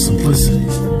favor simplicity.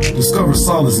 Discover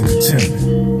solace in contentment.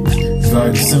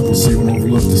 Value the simple so you won't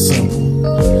overlook the simple.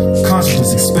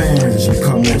 Consciousness expands as you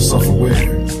become more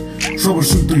self-aware.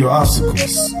 Troubleshoot through your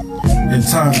obstacles. In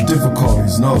times of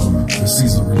difficulties, know the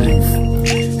season of relief.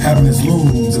 Happiness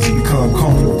looms as we become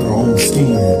comfortable with our own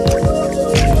skin.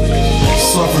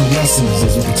 Suffering lessons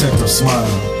as we protect our smile.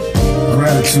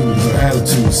 Gratitude is our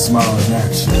attitude, smile in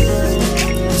action.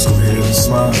 Just go ahead and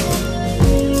smile.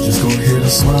 Just go ahead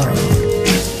and smile.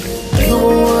 Go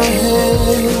ahead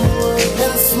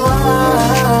and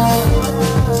smile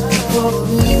for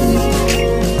me.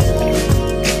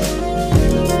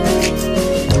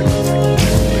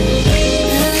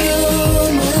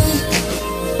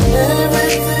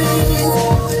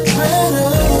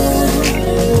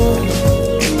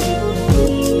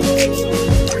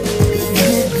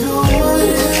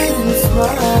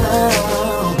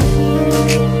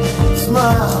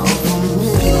 Smile for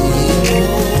me.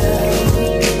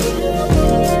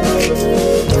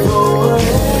 Go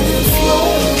ahead and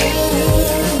smile.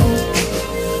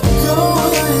 Go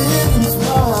ahead and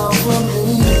smile for me.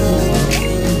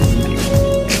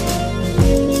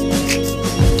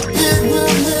 It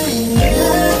will make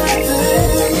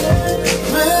everything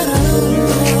better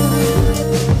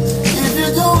if you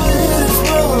go ahead and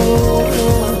smile.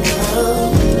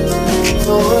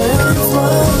 Go ahead and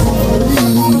smile.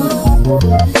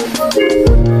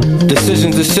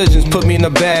 Decisions put me in a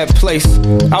bad place.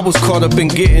 I was caught up in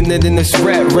getting it in this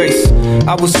rat race.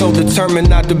 I was so determined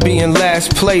not to be in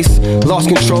last place. Lost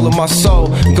control of my soul,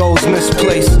 goals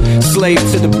misplaced. Slave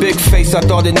to the big face, I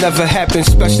thought it never happened.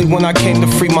 Especially when I came to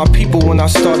free my people when I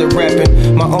started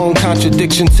rapping. My own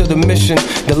contradiction to the mission.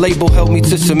 The label held me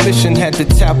to submission, had to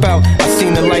tap out. I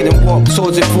seen the light and walked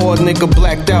towards it for a nigga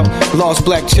blacked out. Lost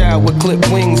black child with clipped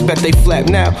wings, bet they flap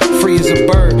now. Free as a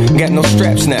bird, got no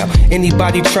straps now.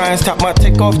 Anybody trying try and stop my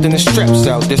takeoff, then the straps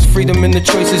out. There's freedom in the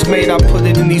choices made, I put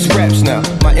it in these raps now.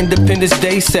 My Independence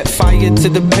Day set fire to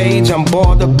the page. I'm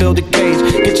bored up, build a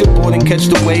cage. Get your board and catch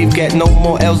the wave, got no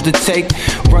more L's to take.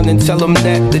 Run and tell them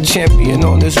that the champion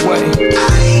on his way.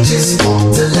 I just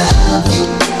want to love you.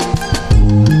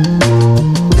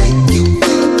 Make you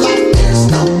feel like there's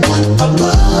no one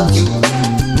above you.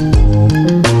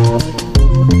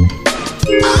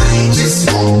 I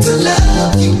just want to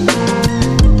love you.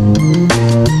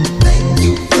 Make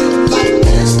you feel like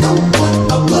there's no one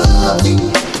above you.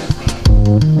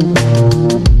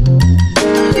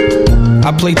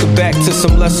 I played the back to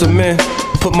some lesser men.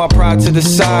 Put my pride to the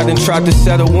side and tried to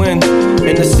set a win.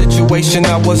 In a situation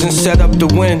I wasn't set up to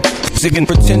win. Ziggin'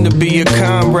 pretend to be a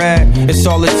comrade. It's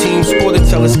all a team sport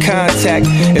until it's contact.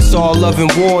 It's all love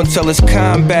and war until it's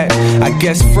combat. I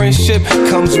guess friendship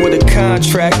comes with a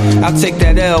contract. I'll take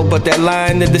that L, but that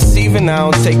line of deceiving, I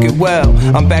don't take it well.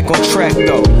 I'm back on track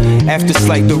though, after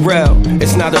slight derail.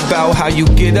 It's not about how you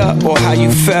get up or how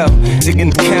you fell.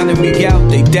 Ziggin' counted me out,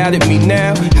 they doubted me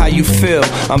now. How you feel?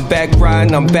 I'm back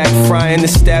riding, I'm back frying the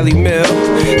Stally Mill.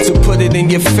 To put it in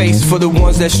your face for the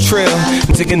ones that's trill.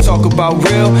 Ziggin' talk about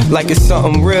real like it's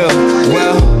something real.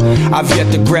 Well, I've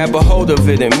yet to grab a hold of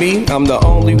it, and me, I'm the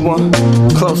only one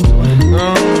close to it.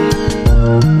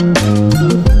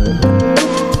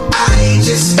 I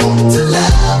just want to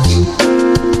love you.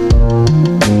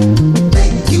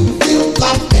 Make you feel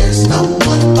like there's no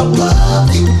one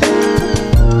above you.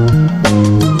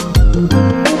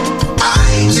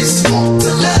 I just want to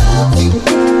love you.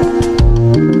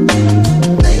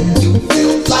 Make you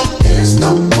feel like there's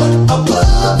no one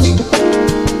above you.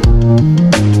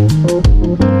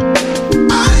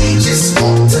 I just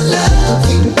want to love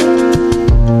you.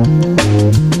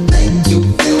 Make you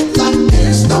feel like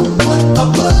there's no one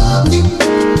above you.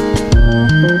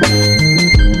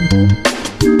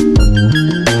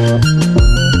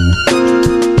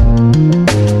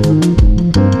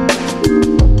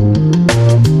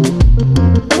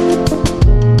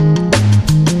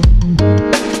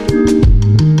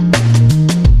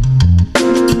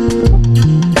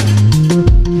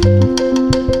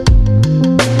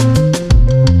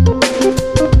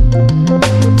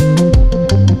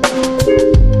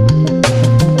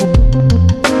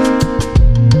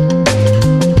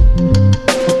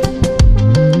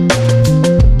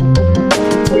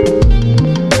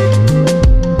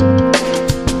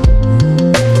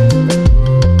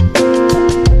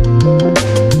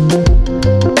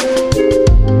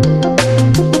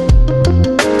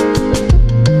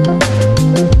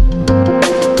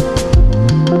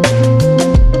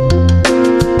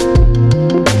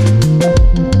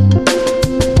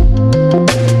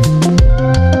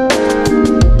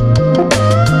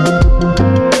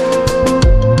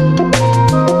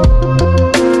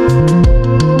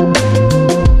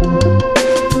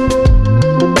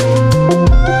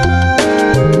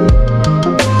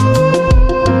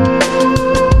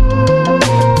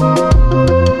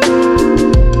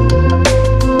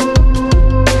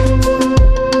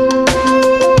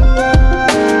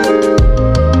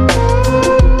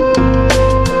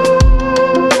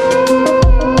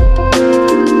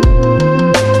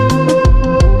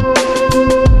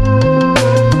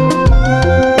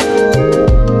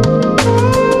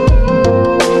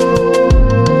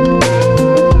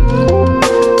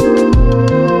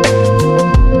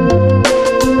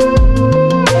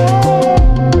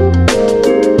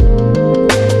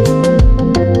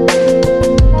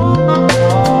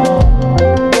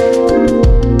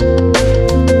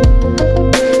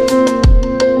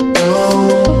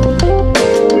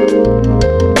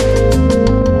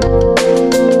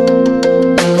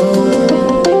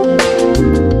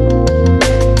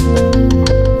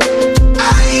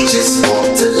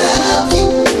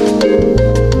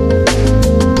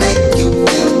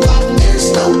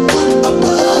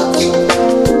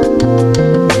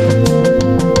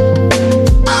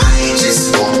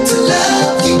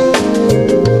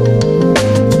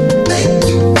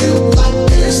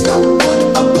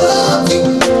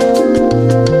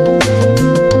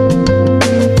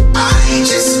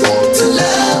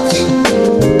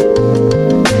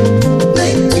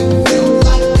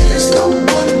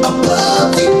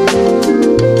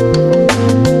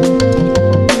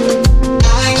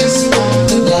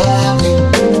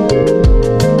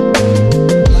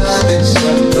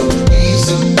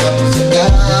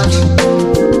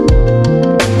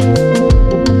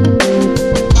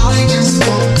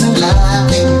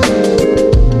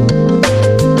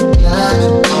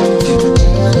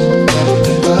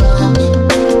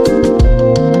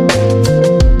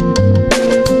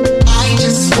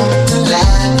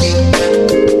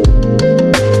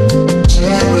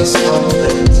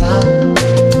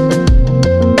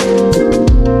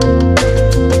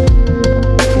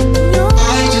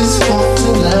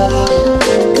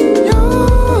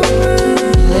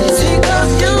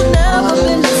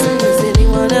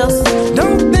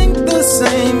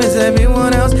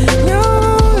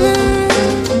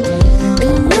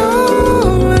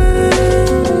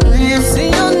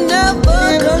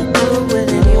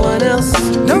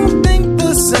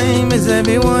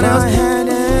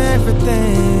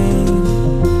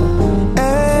 everything,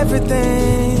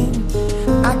 everything.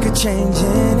 I could change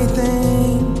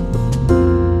anything.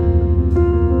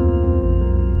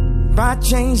 If I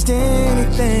changed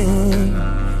anything,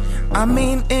 I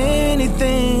mean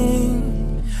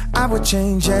anything, I would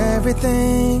change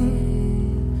everything.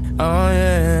 Oh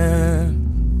yeah.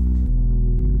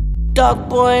 Dog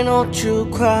boy, don't you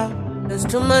cry. There's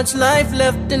too much life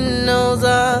left in those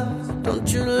eyes. Don't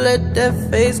you let that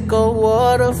face go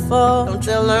waterfall. Don't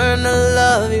you learn to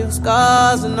love you,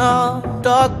 scars and all.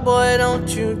 Dog boy, don't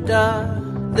you die.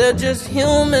 They're just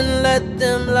human, let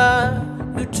them lie.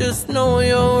 You just know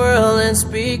your world and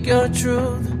speak your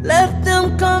truth. Let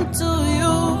them come to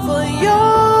you for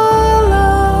your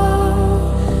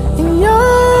love in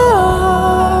your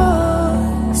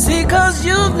heart. See, cause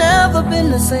you've never been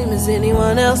the same as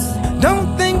anyone else.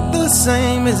 Don't think the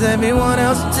same as everyone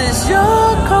else. It's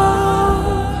your call,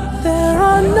 there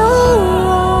are no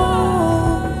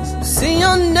wrongs. See,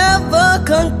 you'll never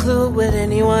conclude with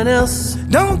anyone else.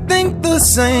 Don't think the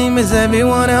same as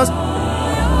everyone else.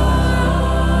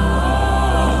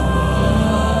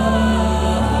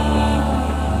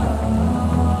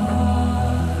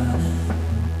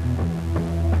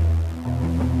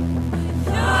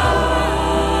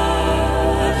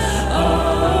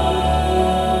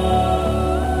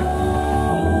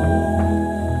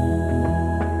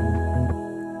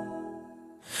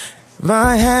 If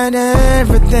I had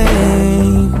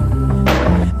everything,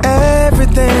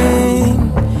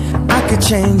 everything, I could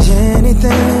change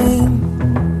anything.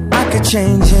 I could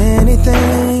change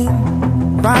anything.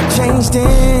 If I changed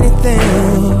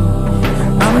anything,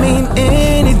 I mean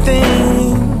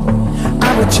anything,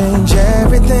 I would change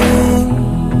everything.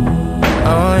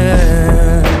 Oh yeah.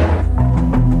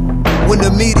 When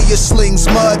the media slings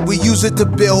mud, we use it to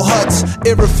build huts.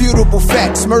 Irrefutable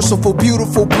facts, merciful,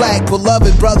 beautiful, black.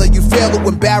 Beloved brother, you fail to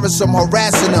embarrass them,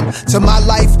 harassing them. To my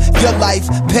life, your life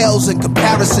pales in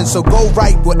comparison. So go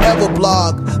write whatever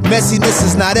blog. Messiness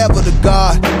is not ever the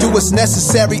God. Do what's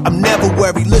necessary, I'm never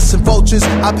worried. Listen, vultures,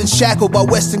 I've been shackled by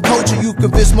Western culture. You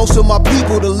convinced most of my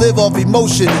people to live off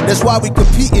emotion. That's why we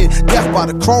competing. Death by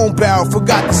the chrome barrel,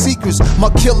 forgot the secrets. My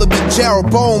killer been Gerald,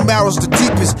 bone marrow's the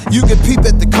deepest. You can peep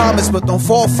at the comments, but don't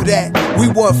fall for that. We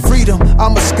want freedom,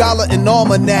 I'm a scholar in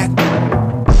almanac.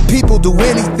 People do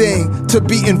anything to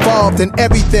be involved in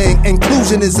everything.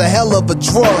 Inclusion is a hell of a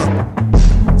drug.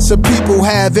 Some people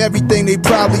have everything they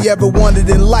probably ever wanted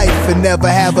in life and never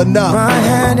have enough. I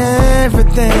had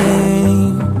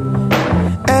everything,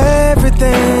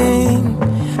 everything,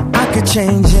 I could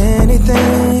change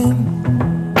anything.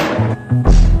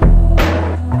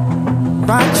 If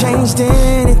I changed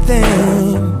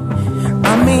anything,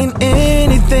 I mean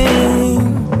anything,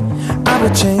 I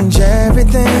would change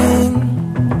everything.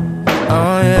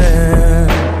 Oh yeah.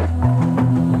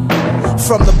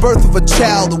 From the birth of a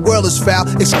child, the world is foul.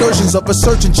 Excursions of a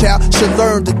searching child should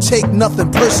learn to take nothing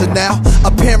personal.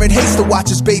 A parent hates to watch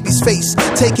his baby's face,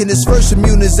 taking his first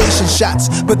immunization shots.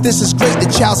 But this is great, the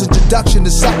child's introduction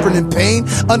to suffering and pain.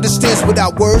 Understands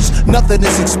without words, nothing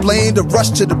is explained. A rush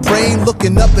to the brain,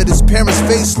 looking up at his parents'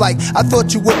 face like, I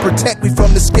thought you would protect me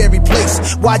from this scary place.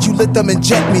 Why'd you let them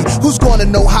inject me? Who's gonna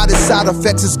know how the side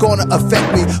effects is gonna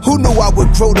affect me? Who knew I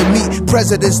would grow to meet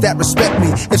presidents that respect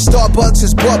me? If Starbucks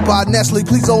is bought by Nestle,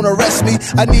 please don't arrest me.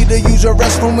 I need to use your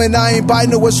restroom and I ain't buy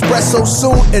no espresso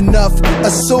soon enough.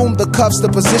 Assume the cuffs, the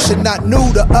position not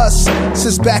new to us.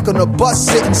 Since back on the bus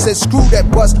sitting, said screw that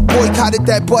bus. Boycotted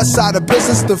that bus out of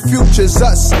business, the future's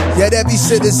us. Yet every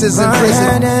citizen's in prison.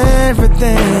 I had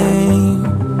everything,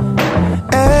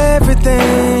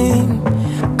 everything,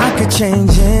 I could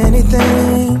change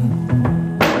anything.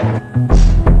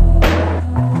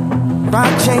 If I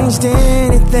changed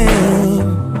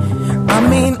anything, I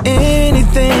mean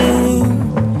anything,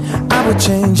 I would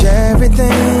change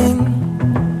everything.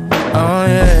 Oh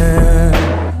yeah.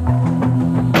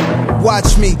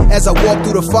 Watch me as I walk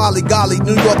through the folly, golly,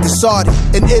 New York to Saudi.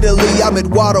 In Italy, I'm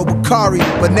Eduardo Bacari,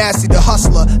 but nasty the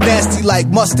hustler, nasty like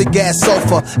mustard gas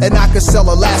sulfur. And I could sell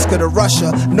Alaska to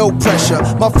Russia, no pressure.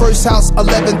 My first house,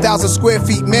 11,000 square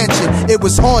feet mansion. It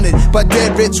was haunted by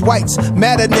dead rich whites.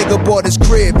 Mad a nigga bought his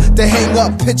crib to hang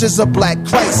up pictures of black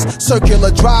Christ.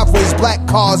 Circular driveways, black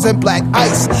cars, and black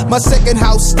ice. My second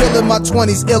house, still in my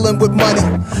 20s, illin' with money.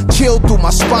 Chilled through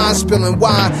my spine, spilling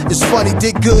wine. It's funny,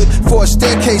 did good for a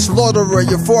staircase, Lord.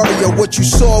 Your 4 warrior. What you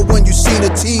saw when you seen a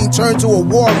teen turn to a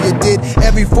warrior did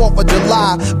every 4th of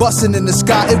July. Busting in the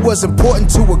sky, it was important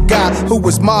to a guy who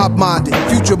was mob-minded.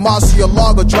 Future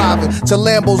Murcielago driving till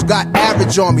Lambos got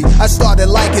average on me. I started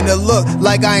liking the look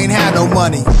like I ain't had no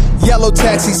money. Yellow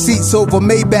taxi seats over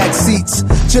Maybach seats,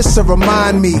 just to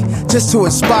remind me, just to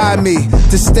inspire me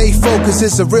to stay focused.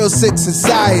 It's a real sick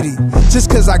society. Just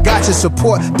cause I got your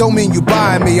support don't mean you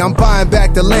buying me. I'm buying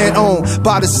back the land owned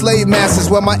by the slave masters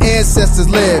where my ancestors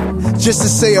lived. Just to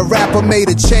say a rapper made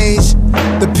a change.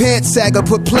 The Pant Saga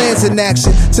put plans in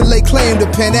action till they claim the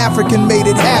Pan-African made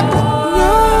it happen.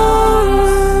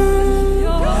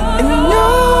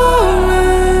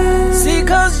 See,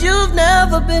 cause you've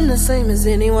never been the same as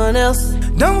anyone else.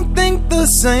 Don't think the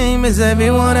same as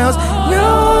everyone else.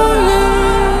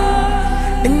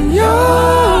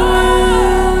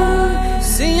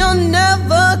 See, you'll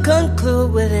never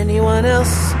conclude with anyone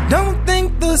else. Don't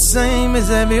think the same as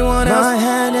everyone else. I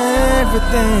had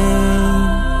everything.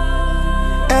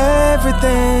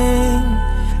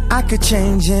 I could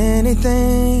change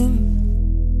anything.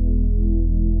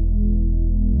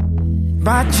 If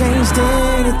I changed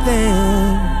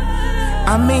anything,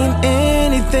 I mean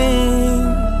anything,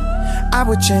 I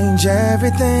would change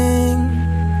everything.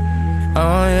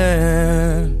 Oh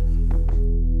yeah.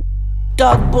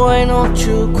 Dog boy, don't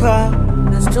you cry.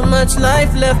 There's too much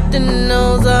life left in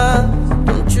those eyes.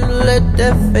 Don't you let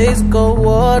that face go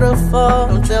waterfall.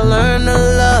 Don't you learn to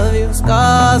love your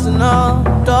scars and all.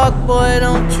 Dog boy,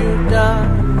 don't you die.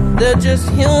 They're just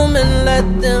human, let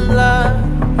them lie.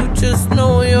 You just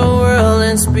know your world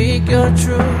and speak your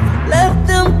truth. Let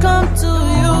them come to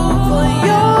you for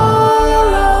your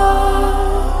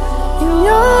love and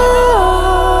your.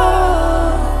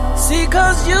 See,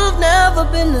 cause you've never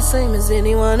been the same as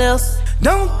anyone else.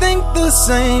 Don't think the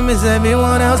same as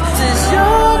everyone else. This is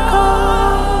your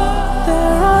call.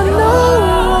 There are no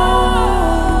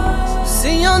rules.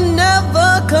 See, you'll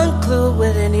never conclude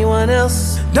with anyone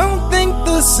else. Don't think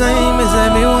the same as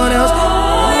everyone else.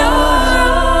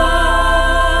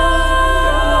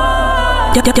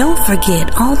 Don't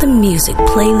forget, all the music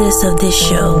playlists of this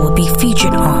show will be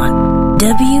featured on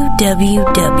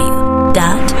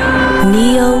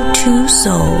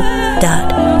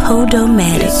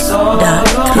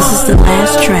www.neo2soul.podomatic.com. This is the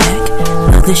last track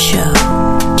of the show.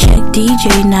 Check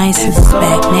DJ Niceness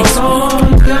back next week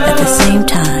at the same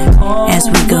time as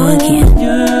we go again.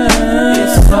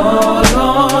 It's all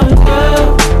on you.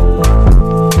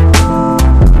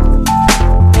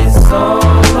 It's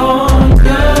all on you.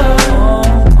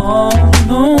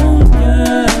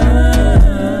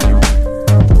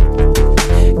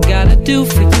 Gotta do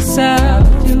for yourself,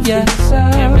 yeah.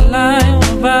 Can't rely on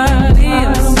nobody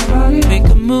else. Make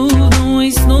a move, don't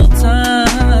waste no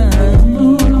time.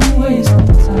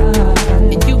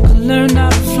 And you can learn how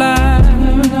to fly.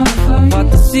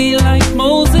 About to see like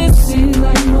Moses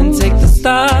and take the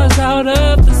stars out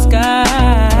of the sky.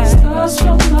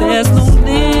 There's no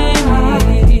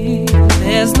limit,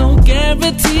 there's no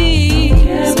guarantee.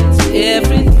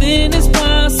 Everything is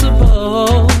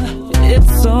possible.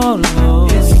 It's all on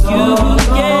you,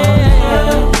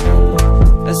 yeah.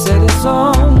 I said it's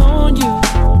all on you.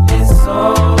 It's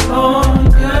all on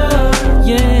you,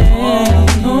 yeah.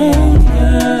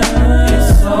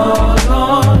 It's all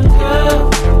on you.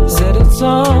 I said it's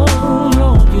all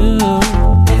on you.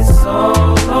 It's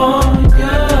all on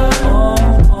you.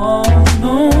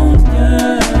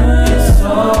 It's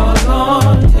all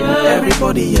on you.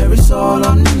 Everybody here, it's all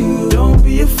on you. Don't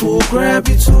be a fool, grab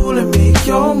your tool and make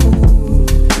your move.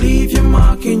 Leave your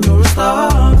mark and you're a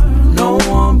star. No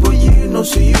one but you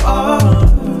knows who you are.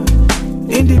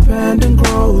 Independent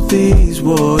growth is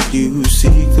what you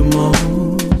seek the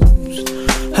most.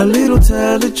 A little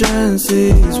intelligence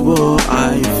is what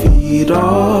I feed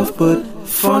off. But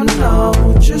for now,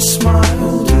 just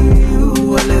smile. Do you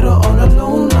a little on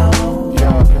alone now?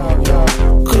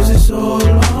 Cause it's all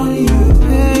on you.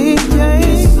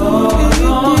 It's all on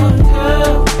you.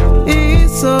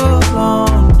 It's all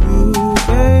on you,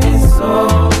 babe. It's all on you. It's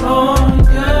all on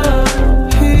you.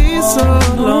 It's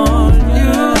all on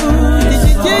you.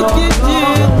 It's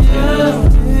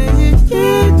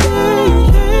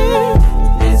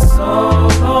all on you. It's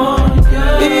all on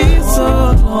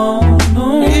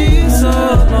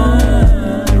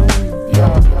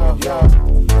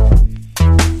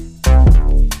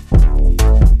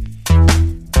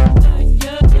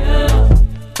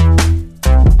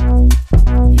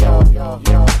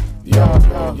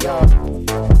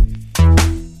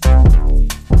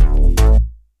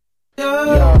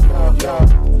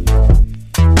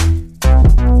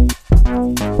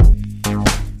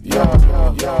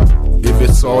If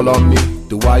it's all on me,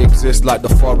 Do I exist like the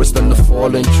forest and the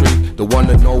fallen tree? The one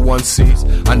that no one sees,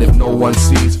 and if no one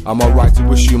sees, I'm alright to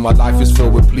assume my life is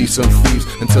filled with police and thieves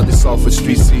until this Salford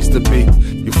street cease to be.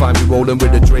 You find me rolling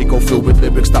with a Draco filled with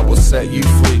lyrics that will set you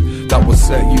free, that will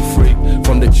set you free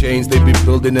from the chains they've been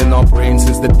building in our brains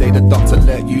since the day the doctor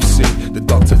let you see, the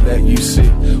doctor let you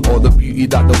see all the beauty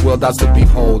that the world has to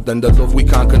behold and the love we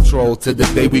can't control till the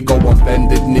day we go on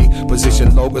bended knee.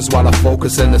 Position logos while I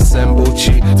focus and assemble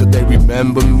chi till they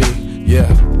remember me, yeah,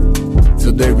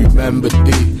 till they remember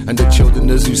thee and the children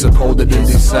as you so colder than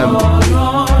December.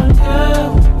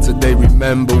 Till they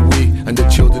remember we and the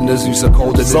children as you so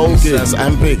colder than Soul December. Gigs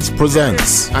and Bits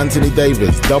presents Anthony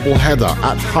Davis double header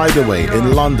at Hideaway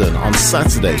in London on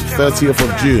Saturday 30th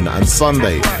of June and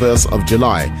Sunday 1st of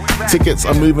July. Tickets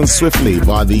are moving swiftly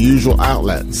via the usual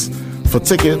outlets. For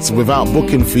tickets without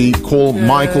booking fee, call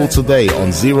Michael today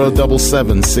on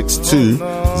 07762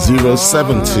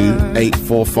 072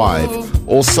 845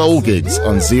 or Soul Gigs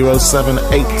on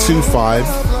 07825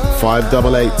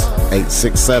 588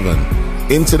 867.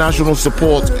 International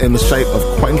support in the shape of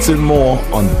Quentin Moore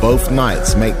on both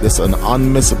nights make this an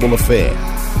unmissable affair.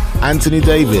 Anthony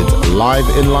David live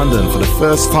in London for the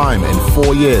first time in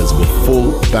 4 years with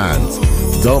full band.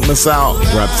 Don't miss out,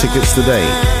 grab tickets today.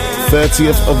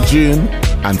 30th of June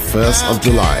and 1st of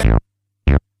July.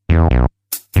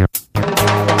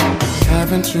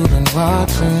 Haven't you been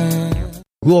watching?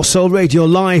 Raw Soul Radio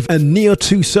Live and Neo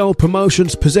 2 Soul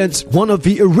Promotions presents one of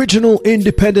the original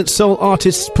independent soul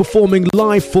artists performing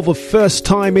live for the first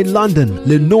time in London,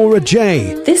 Lenora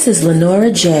J. This is Lenora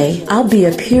J. I'll be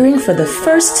appearing for the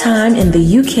first time in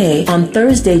the UK on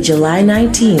Thursday, July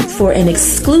 19th for an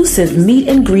exclusive meet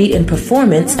and greet and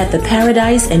performance at the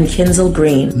Paradise in Kensal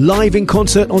Green. Live in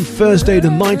concert on Thursday the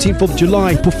 19th of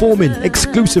July, performing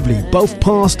exclusively both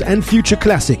past and future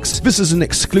classics. This is an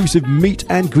exclusive meet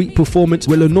and greet performance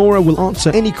where Lenora will answer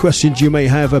any questions you may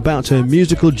have about her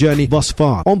musical journey thus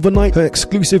far. On the night, her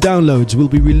exclusive downloads will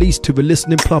be released to the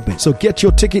listening public. So get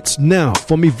your tickets now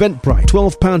from Eventbrite.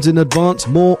 £12 in advance,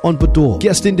 more on the door.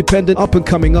 Guest independent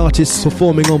up-and-coming artists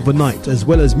performing on the night, as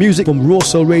well as music from Raw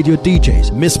Soul Radio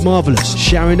DJs, Miss Marvelous,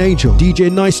 Sharon Angel, DJ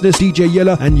Niceness, DJ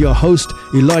Yella, and your host,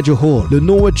 Elijah Hall.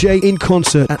 Lenora J in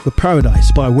concert at the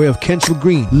Paradise by way of Kensal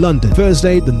Green, London,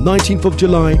 Thursday the 19th of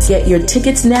July. Get your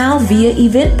tickets now via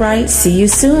Eventbrite. See you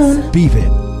soon. Be there.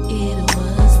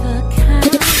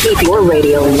 Keep your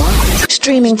radio locked.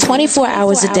 Streaming 24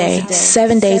 hours a day,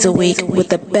 7 days a week with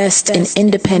the best in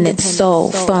independent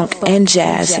soul, funk, and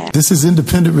jazz. This is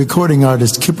independent recording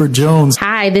artist Kipper Jones.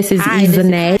 Hi, this is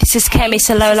Izanay. This is Kemi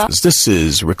Salola. This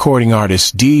is recording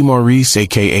artist D. Maurice,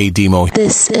 aka Demo.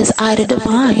 This is Ida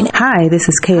Divine. Hi, this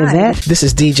is Kay Yvette. This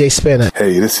is DJ Spinner.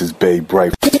 Hey, this is Babe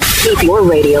Bright. Keep your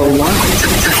radio locked.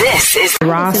 This is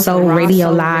Raw Soul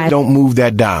Radio Live. Don't move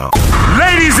that down.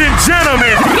 Ladies and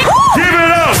gentlemen, give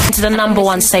it up to the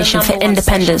 #1 station for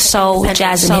independent soul,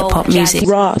 jazz, and hip hop music.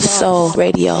 Raw Soul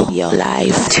Radio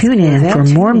Live. Tune in for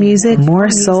more music,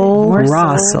 more soul,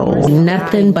 Raw Soul.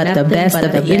 Nothing but the best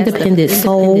of the independent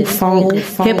soul, funk,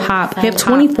 hip hop,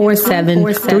 24/7,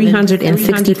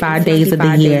 365 days of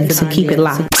the year. So keep it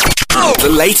locked. The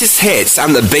latest hits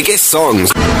and the biggest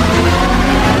songs.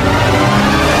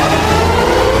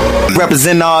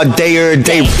 Represent all day or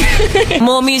day.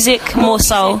 More music, more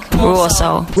soul, Raw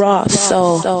Soul. Raw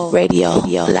Soul Radio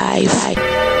Live.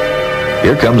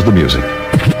 Here comes the music.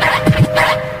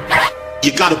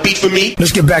 You got a beat for me?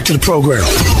 Let's get back to the program.